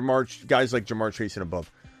for guys like Jamar Chase and above.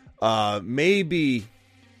 Maybe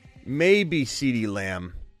CeeDee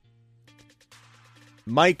Lamb,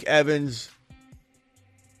 Mike Evans,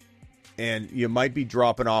 and you might be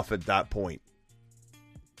dropping off at that point.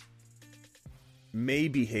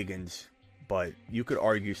 Maybe Higgins, but you could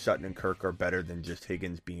argue Sutton and Kirk are better than just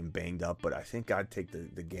Higgins being banged up, but I think I'd take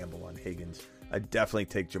the gamble on Higgins. I'd definitely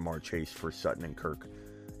take Jamar Chase for Sutton and Kirk.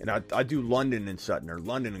 And I'd do London and Sutton, or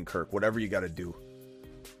London and Kirk, whatever you got to do.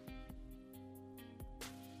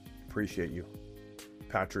 Appreciate you,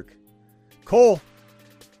 Patrick. Cole,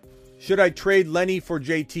 should I trade Lenny for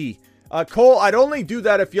JT? Cole, I'd only do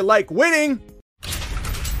that if you like winning.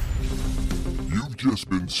 You've just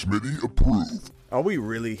been Smitty approved. Are we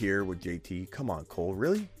really here with JT? Come on, Cole.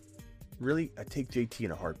 Really? Really? I take JT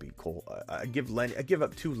in a heartbeat, Cole. I give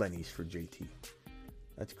up 2 Lennys for JT.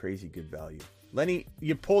 That's crazy good value. Lenny,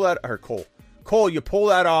 you pull that, or Cole. Cole, you pull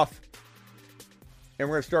that off. And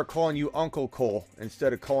we're going to start calling you Uncle Cole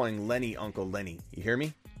instead of calling Lenny Uncle Lenny. You hear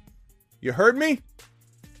me? You heard me?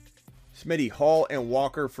 Smitty, Hall and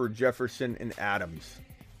Walker for Jefferson and Adams.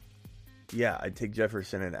 Yeah, I'd take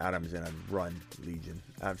Jefferson and Adams and I'd run, Legion.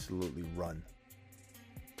 Absolutely run.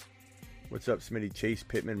 What's up, Smitty? Chase,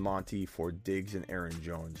 Pittman, Monty for Diggs and Aaron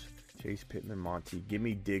Jones. Chase, Pittman, Monty. Give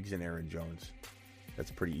me Diggs and Aaron Jones. That's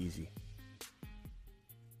pretty easy.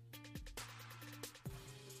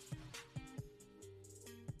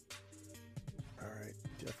 All right,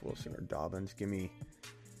 Jeff Wilson or Dobbins. Give me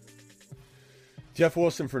Jeff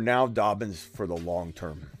Wilson for now, Dobbins for the long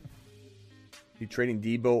term. You trading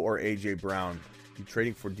Debo or A.J. Brown? You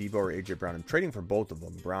trading for Debo or A.J. Brown? I'm trading for both of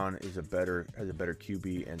them. Brown has a better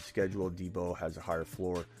QB and schedule. Debo has a higher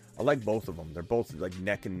floor. I like both of them. They're both like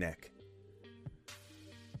neck and neck.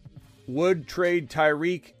 Would trade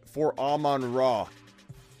Tyreek for Amon-Ra.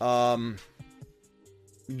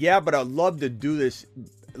 Yeah, but I'd love to do this,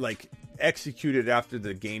 like execute it after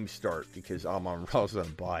the game start because Amon-Ra's on a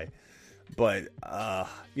bye. But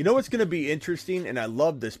you know what's going to be interesting, and I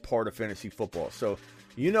love this part of fantasy football. So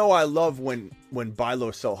you know I love when buy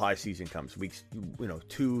low sell high season comes, weeks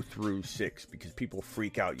 2 through 6, because people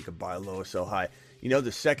freak out. You can buy low, sell high. You know,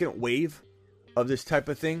 the second wave of this type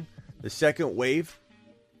of thing, the second wave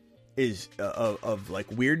is of like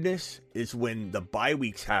weirdness is when the bye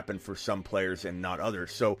weeks happen for some players and not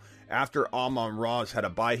others. So after Amon-Ra's had a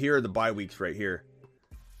bye, here are the bye weeks right here.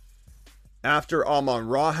 After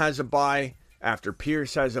Amon-Ra has a bye, after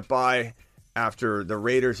Pierce has a bye, after the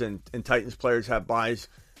Raiders and Titans players have byes,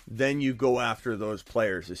 then you go after those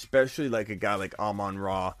players, especially like a guy like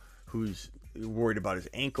Amon-Ra who's worried about his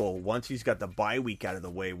ankle. Once he's got the bye week out of the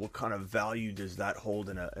way, what kind of value does that hold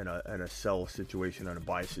in a sell situation and a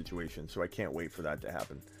buy situation? So I can't wait for that to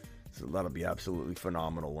happen. So that'll be absolutely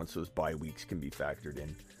phenomenal once those bye weeks can be factored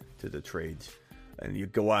in to the trades. And you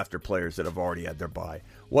go after players that have already had their bye.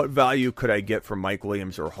 What value could I get from Mike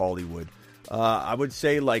Williams or Hollywood? I would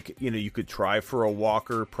say, you could try for a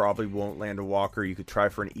Walker. Probably won't land a Walker. You could try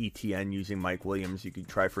for an ETN using Mike Williams. You could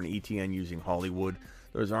try for an ETN using Hollywood.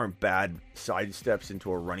 Those aren't bad side steps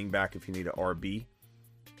into a running back if you need an RB.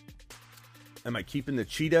 Am I keeping the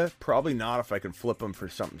Cheetah? Probably not if I can flip him for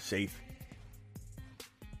something safe.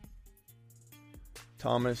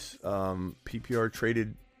 Thomas, PPR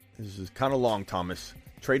traded. This is kind of long, Thomas.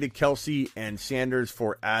 Traded Kelsey and Sanders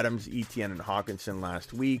for Adams, Etienne, and Hawkinson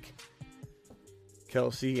last week.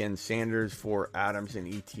 Kelsey and Sanders for Adams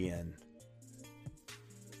and Etienne.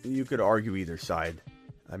 You could argue either side.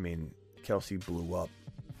 I mean, Kelsey blew up,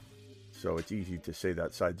 so it's easy to say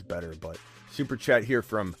that side's better. But super chat here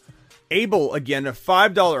from Abel again, a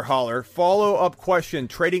 $5 holler. Follow-up question,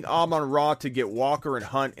 trading Amon-Ra to get Walker and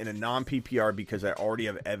Hunt in a non-PPR because I already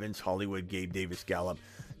have Evans, Hollywood, Gabe Davis, Gallup.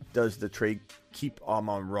 Does the trade keep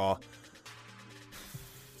Amon-Ra?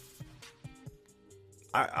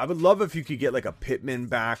 I would love if you could get like a Pittman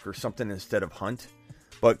back or something instead of Hunt.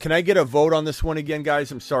 But can I get a vote on this one again,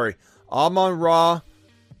 guys? I'm sorry. Amon-Ra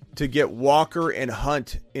to get Walker and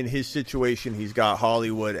Hunt in his situation. He's got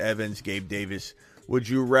Hollywood, Evans, Gabe Davis. Would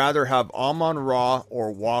you rather have Amon-Ra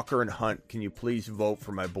or Walker and Hunt? Can you please vote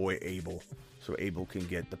for my boy Abel so Abel can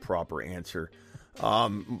get the proper answer?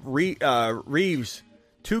 Reeves,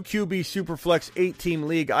 2 QB Superflex 8-team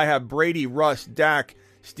league. I have Brady, Russ, Dak,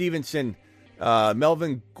 Stevenson,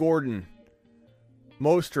 Melvin Gordon,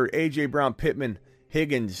 Mostert, AJ Brown, Pittman,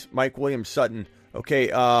 Higgins, Mike Williams, Sutton. Okay,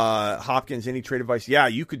 Hopkins, any trade advice? Yeah,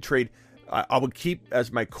 you could trade. I would keep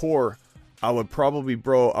as my core. I would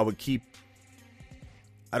keep.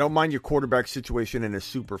 I don't mind your quarterback situation in a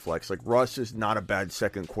super flex. Like Russ is not a bad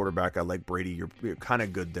second quarterback. I like Brady. You're kind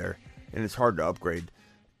of good there, and it's hard to upgrade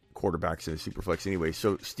quarterbacks in a super flex anyway.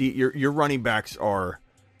 So Steve, your running backs are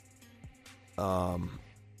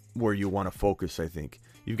where you want to focus. I think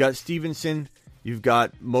you've got Stevenson, you've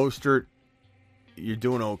got Mostert. You're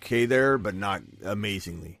doing okay there, but not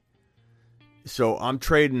amazingly. So I'm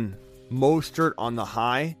trading Mostert on the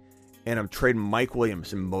high, and I'm trading Mike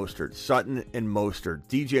Williams and Mostert, Sutton and Mostert,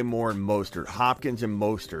 DJ Moore and Mostert, Hopkins and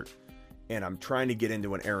Mostert. And I'm trying to get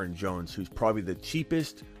into an Aaron Jones, who's probably the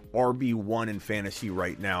cheapest RB1 in fantasy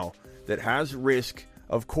right now, that has risk,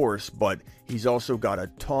 of course, but he's also got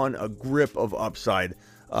a grip of upside.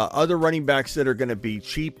 Other running backs that are going to be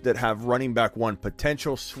cheap that have running back one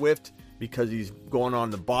potential, Swift, because he's going on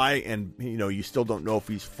the bye and, you still don't know if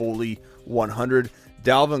he's fully 100.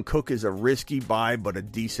 Dalvin Cook is a risky buy, but a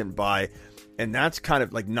decent buy. And that's kind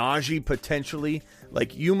of like Najee potentially.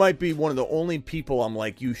 Like, you might be one of the only people I'm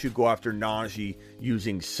like, you should go after Najee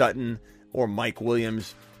using Sutton or Mike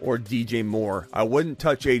Williams or DJ Moore. I wouldn't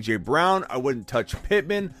touch A.J. Brown. I wouldn't touch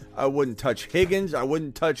Pittman. I wouldn't touch Higgins. I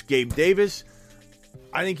wouldn't touch Gabe Davis.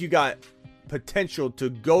 I think you got potential to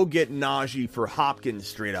go get Najee for Hopkins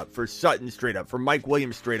straight up, for Sutton straight up, for Mike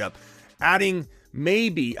Williams straight up. Adding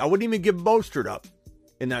maybe, I wouldn't even give Mostert up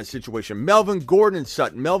in that situation. Melvin Gordon and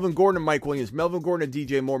Sutton, Melvin Gordon and Mike Williams, Melvin Gordon and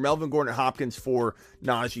DJ Moore, Melvin Gordon and Hopkins for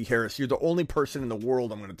Najee Harris. You're the only person in the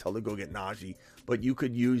world I'm going to tell to go get Najee, but you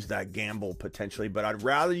could use that gamble potentially. But I'd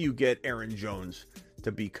rather you get Aaron Jones,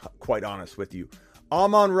 to be quite honest with you.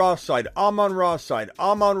 Amon-Ra side, Amon-Ra side,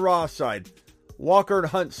 Amon-Ra side. Walker and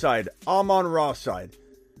Hunt side, Amon-Ra side.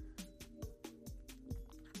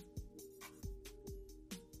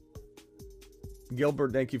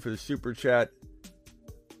 Gilbert, thank you for the super chat.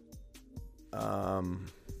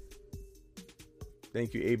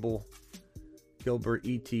 Thank you, Abel. Gilbert,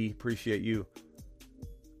 E.T., appreciate you.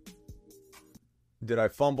 Did I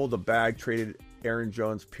fumble the bag? Traded Aaron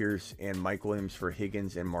Jones, Pierce, and Mike Williams for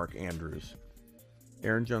Higgins and Mark Andrews.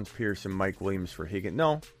 Aaron Jones, Pierce, and Mike Williams for Higgins.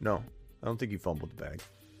 No. I don't think you fumbled the bag.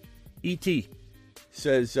 E.T.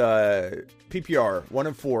 says, PPR,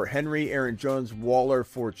 1-4. Henry, Aaron Jones, Waller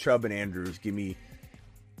for Chubb and Andrews. Give me...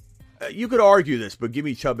 you could argue this, but give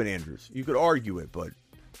me Chubb and Andrews. You could argue it, but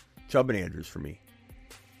Chubb and Andrews for me.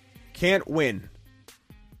 Can't win.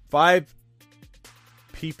 5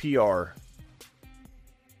 PPR.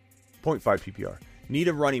 0.5 PPR. Need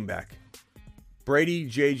a running back. Brady,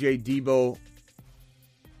 JJ, Debo,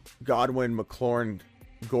 Godwin, McLaurin,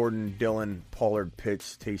 Gordon, Dillon, Pollard,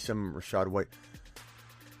 Pitts, Taysom, Rashad White.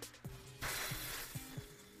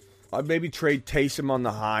 I'd maybe trade Taysom on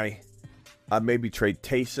the high. I'd maybe trade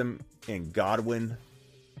Taysom and Godwin.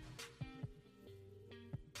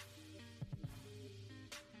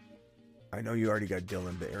 I know you already got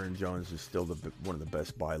Dillon, but Aaron Jones is still one of the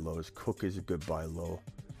best buy lows. Cook is a good buy low.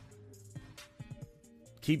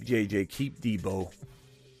 Keep JJ, keep Debo.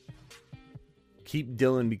 Keep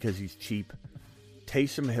Dillon because he's cheap.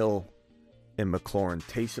 Taysom Hill and McLaurin.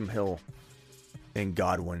 Taysom Hill and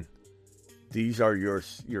Godwin. These are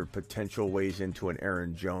your potential ways into an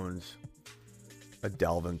Aaron Jones, a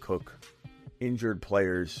Dalvin Cook. Injured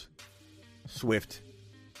players. Swift,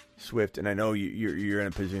 and I know you're in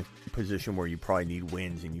a position where you probably need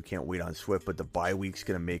wins and you can't wait on Swift, but the bye week's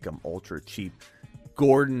going to make them ultra cheap.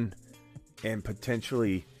 Gordon and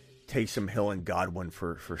potentially Taysom Hill and Godwin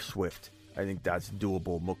for Swift. I think that's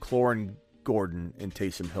doable. McLaurin, Gordon, and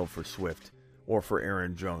Taysom Hill for Swift or for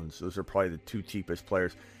Aaron Jones. Those are probably the two cheapest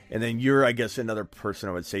players. And then you're, I guess, another person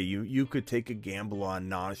I would say you could take a gamble on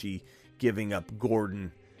Najee giving up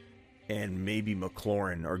Gordon and maybe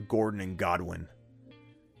McLaurin, or Gordon and Godwin.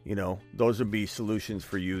 You know, those would be solutions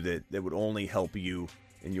for you that would only help you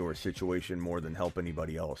in your situation more than help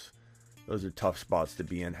anybody else. Those are tough spots to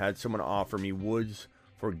be in. Had someone offer me Woods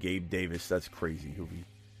for Gabe Davis. That's crazy.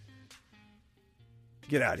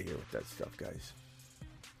 Get out of here with that stuff, guys.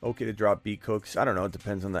 Okay to drop B Cooks. I don't know. It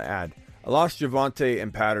depends on the ad. I lost Javonte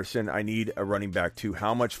and Patterson. I need a running back too.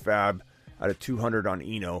 How much fab out of 200 on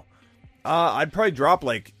Eno? I'd probably drop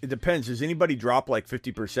it depends. Does anybody drop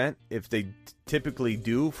 50%? If they typically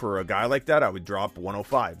do for a guy like that, I would drop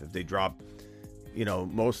 105. If they drop,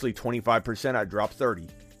 mostly 25%, I'd drop 30.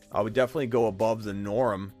 I would definitely go above the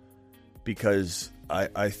norm because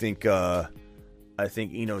I think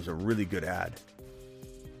Eno's a really good ad.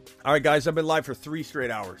 All right, guys, I've been live for 3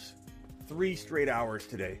 straight hours. 3 straight hours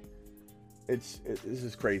today. This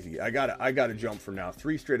is crazy. I gotta jump from now.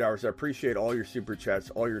 3 straight hours. I appreciate all your super chats,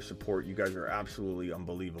 all your support. You guys are absolutely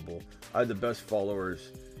unbelievable. I have the best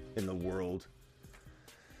followers in the world.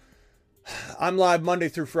 I'm live Monday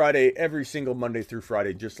through Friday, every single Monday through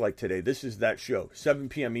Friday, just like today. This is that show, 7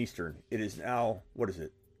 p.m. Eastern. It is now,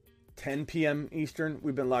 10 p.m. Eastern?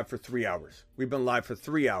 We've been live for 3 hours.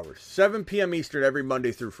 7 p.m. Eastern every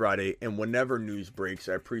Monday through Friday, and whenever news breaks.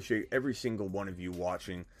 I appreciate every single one of you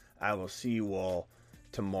watching. I will see you all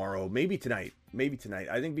tomorrow, maybe tonight.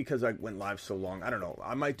 I think because I went live so long, I don't know.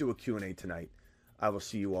 I might do a Q&A tonight. I will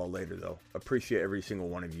see you all later, though. Appreciate every single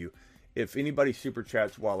one of you. If anybody super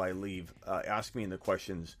chats while I leave, ask me in the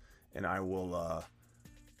questions, and I will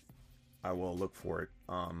look for it.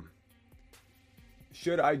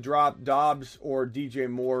 Should I drop Dobbs or DJ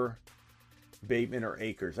Moore, Bateman, or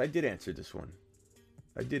Akers? I did answer this one.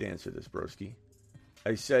 I did answer this, broski.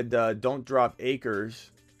 I said don't drop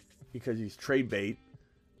Akers because he's trade bait.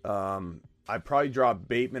 I'd probably drop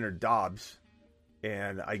Bateman or Dobbs,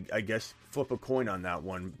 and I guess flip a coin on that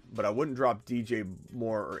one. But I wouldn't drop DJ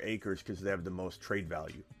Moore or Akers because they have the most trade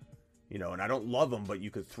value. You know, and I don't love them, but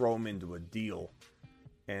you could throw them into a deal,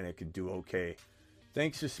 and it could do okay.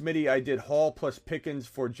 Thanks to Smitty, I did Hall plus Pickens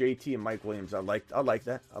for JT and Mike Williams. I like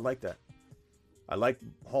that. I like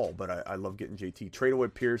Hall, but I love getting JT. Trade away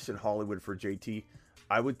Pierce and Hollywood for JT.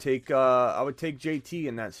 I would take JT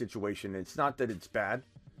in that situation. It's not that it's bad.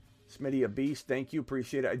 Smitty, a beast. Thank you.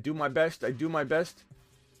 Appreciate it. I do my best. I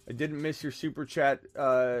didn't miss your super chat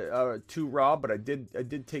to Rob, but I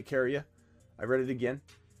did take care of you. I read it again.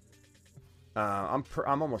 I'm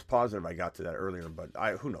almost positive I got to that earlier, but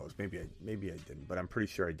who knows? Maybe I didn't, but I'm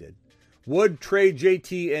pretty sure I did. Would trade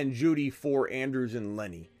JT and Judy for Andrews and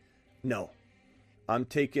Lenny? No. I'm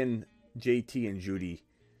taking JT and Judy.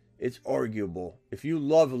 It's arguable. If you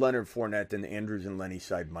love Leonard Fournette, then the Andrews and Lenny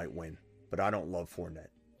side might win, but I don't love Fournette.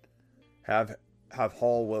 Have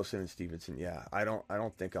Hall, Wilson, and Stevenson. Yeah, I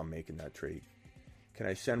don't think I'm making that trade. Can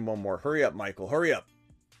I send one more? Hurry up, Michael. Hurry up.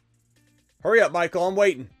 Hurry up, Michael. I'm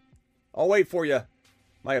waiting. I'll wait for you.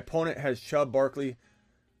 My opponent has Chubb, Barkley.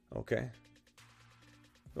 Okay.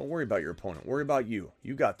 Don't worry about your opponent. Worry about you.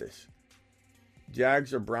 You got this.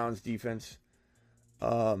 Jags or Browns defense.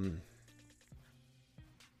 I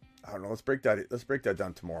don't know. Let's break that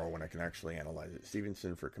down tomorrow when I can actually analyze it.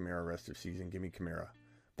 Stevenson for Kamara rest of season. Give me Kamara.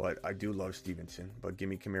 But I do love Stevenson. But give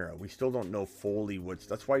me Kamara. We still don't know fully what's.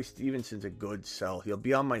 That's why Stevenson's a good sell. He'll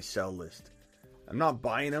be on my sell list. I'm not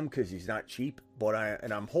buying him because he's not cheap, but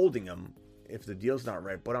I'm holding him if the deal's not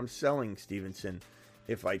right. But I'm selling Stevenson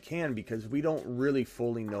if I can because we don't really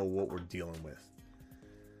fully know what we're dealing with.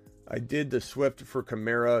 I did the Swift for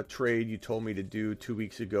Kamara trade you told me to do 2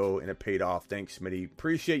 weeks ago, and it paid off. Thanks, Smitty.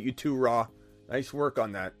 Appreciate you too, Raw. Nice work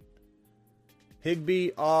on that.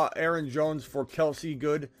 Higbee, Aaron Jones for Kelsey.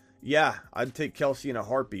 Good. Yeah, I'd take Kelsey in a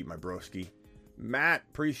heartbeat, my broski. Matt,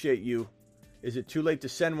 appreciate you. Is it too late to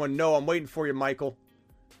send one? No, I'm waiting for you, Michael.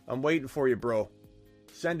 I'm waiting for you, bro.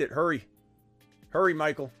 Send it. Hurry. Hurry,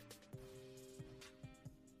 Michael.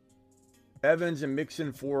 Evans and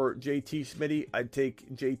Mixon for JT Smitty. I'd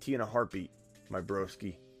take JT in a heartbeat, my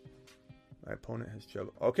broski. My opponent has Chubb.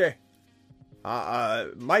 Okay.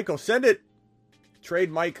 Michael, send it.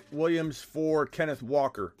 Trade Mike Williams for Kenneth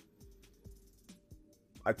Walker.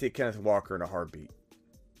 I'd take Kenneth Walker in a heartbeat.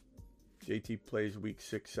 JT plays week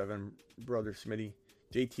 6-7, brother Smitty.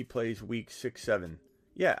 JT plays week 6-7.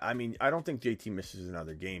 Yeah, I mean, I don't think JT misses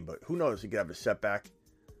another game, but who knows? He could have a setback.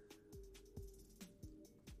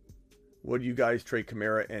 Would you guys trade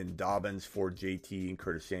Kamara and Dobbins for JT and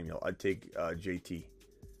Curtis Samuel? I'd take JT.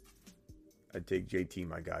 I'd take JT,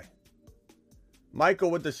 my guy.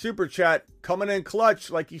 Michael with the super chat coming in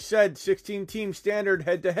clutch, like he said, 16-team standard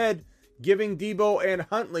head-to-head, giving Debo and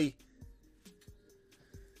Huntley.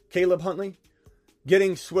 Caleb Huntley,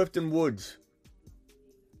 getting Swift and Woods.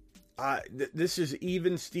 This is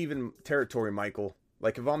even Steven territory, Michael.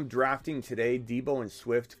 Like, if I'm drafting today, Debo and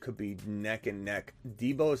Swift could be neck and neck.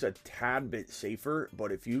 Debo is a tad bit safer,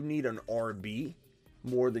 but if you need an RB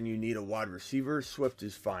more than you need a wide receiver, Swift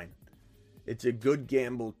is fine. It's a good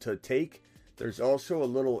gamble to take. There's also a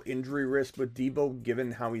little injury risk with Debo,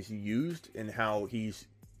 given how he's used and how he's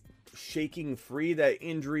shaking free that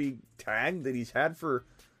injury tag that he's had for...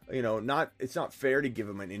 it's not fair to give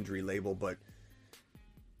him an injury label, but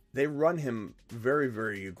they run him very,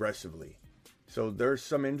 very aggressively. So there's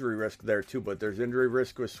some injury risk there too, but there's injury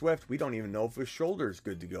risk with Swift. We don't even know if his shoulder is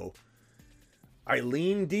good to go. I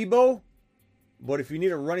lean Debo, but if you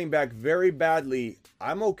need a running back very badly,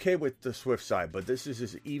 I'm okay with the Swift side, but this is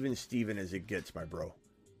as even Steven as it gets, my bro.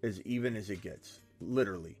 As even as it gets.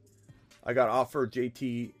 Literally. I got offered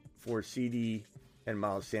JT for CD and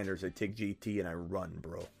Miles Sanders. I take JT and I run,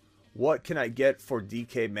 bro. What can I get for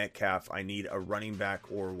DK Metcalf? I need a running back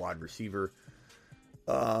or wide receiver.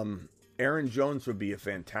 Aaron Jones would be a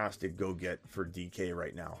fantastic go-get for DK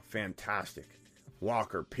right now. Fantastic.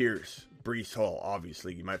 Walker, Pierce, Breece Hall,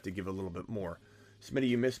 obviously. You might have to give a little bit more. Smitty,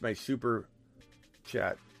 you missed my super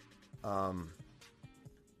chat. Let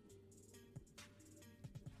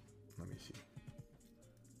me see.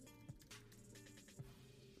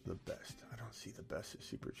 The best. I don't see the best of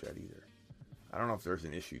super chat either. I don't know if there's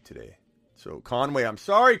an issue today. So, Conway, I'm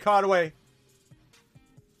sorry, Conway.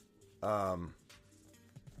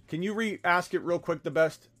 Can you re-ask it real quick, the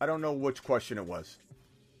best? I don't know which question it was.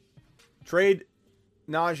 Trade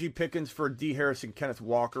Najee Pickens for D. Harris and Kenneth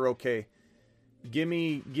Walker. Okay. Give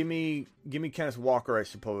me Kenneth Walker, I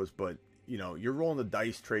suppose, but you're rolling the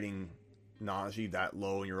dice trading Najee that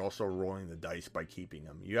low, and you're also rolling the dice by keeping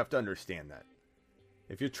him. You have to understand that.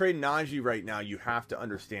 If you're trading Najee right now, you have to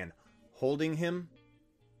understand holding him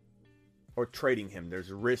or trading him.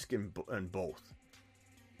 There's a risk in both.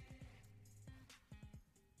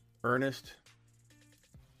 Ernest.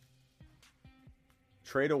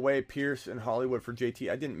 Trade away Pierce and Hollywood for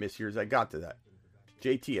JT. I didn't miss yours. I got to that.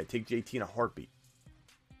 JT. I take JT in a heartbeat.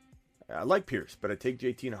 I like Pierce, but I take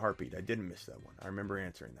JT in a heartbeat. I didn't miss that one. I remember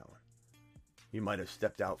answering that one. You might have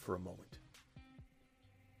stepped out for a moment.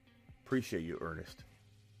 Appreciate you, Ernest.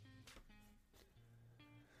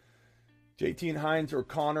 JT and Hines or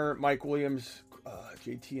Connor, Mike Williams.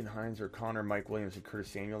 JT and Hines or Connor, Mike Williams, and Curtis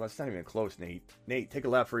Samuel. That's not even close, Nate. Nate, take a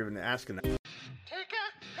lap for even asking that.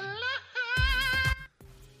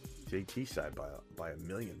 JT side by a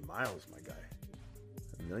million miles, my guy.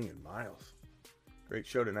 A million miles. Great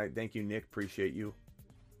show tonight. Thank you, Nick. Appreciate you.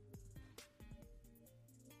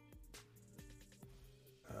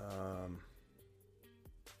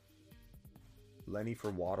 Lenny for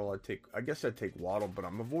Waddle. I guess I'd take Waddle, but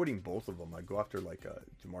I'm avoiding both of them. I'd go after like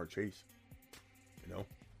Jamar Chase. You know?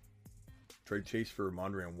 Trade Chase for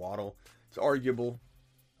Ramondre and Waddle. It's arguable.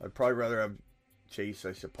 I'd probably rather have Chase,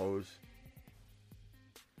 I suppose.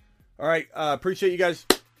 All right. Appreciate you guys.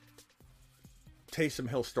 Taysom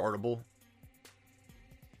Hill startable.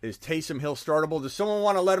 Is Taysom Hill startable? Does someone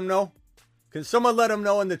want to let him know? Can someone let him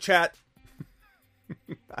know in the chat?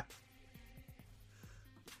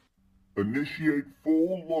 Initiate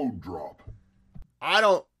full load drop. I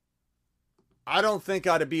don't think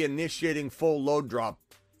I'd be initiating full load drop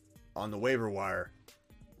on the waiver wire.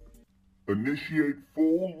 Initiate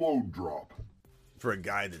full load drop. For a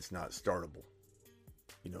guy that's not startable.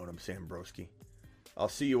 You know what I'm saying, broski? I'll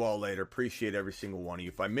see you all later. Appreciate every single one of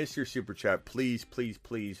you. If I miss your super chat, please, please,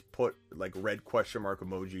 please put like red question mark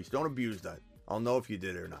emojis. Don't abuse that. I'll know if you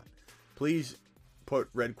did it or not. Please put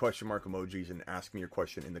red question mark emojis and ask me your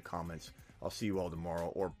question in the comments. I'll see you all tomorrow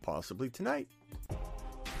or possibly tonight.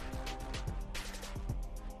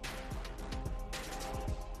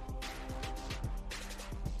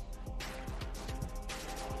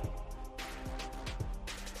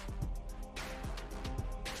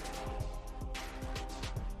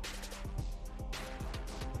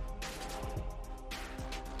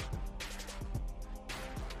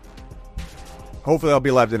 Hopefully I'll be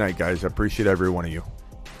live tonight, guys. I appreciate every one of you.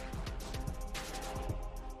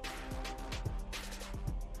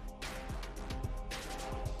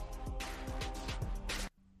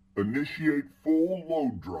 Initiate full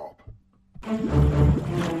load drop.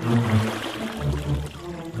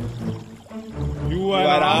 You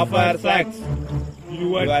are offer sex.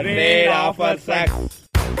 You are trade offer sex.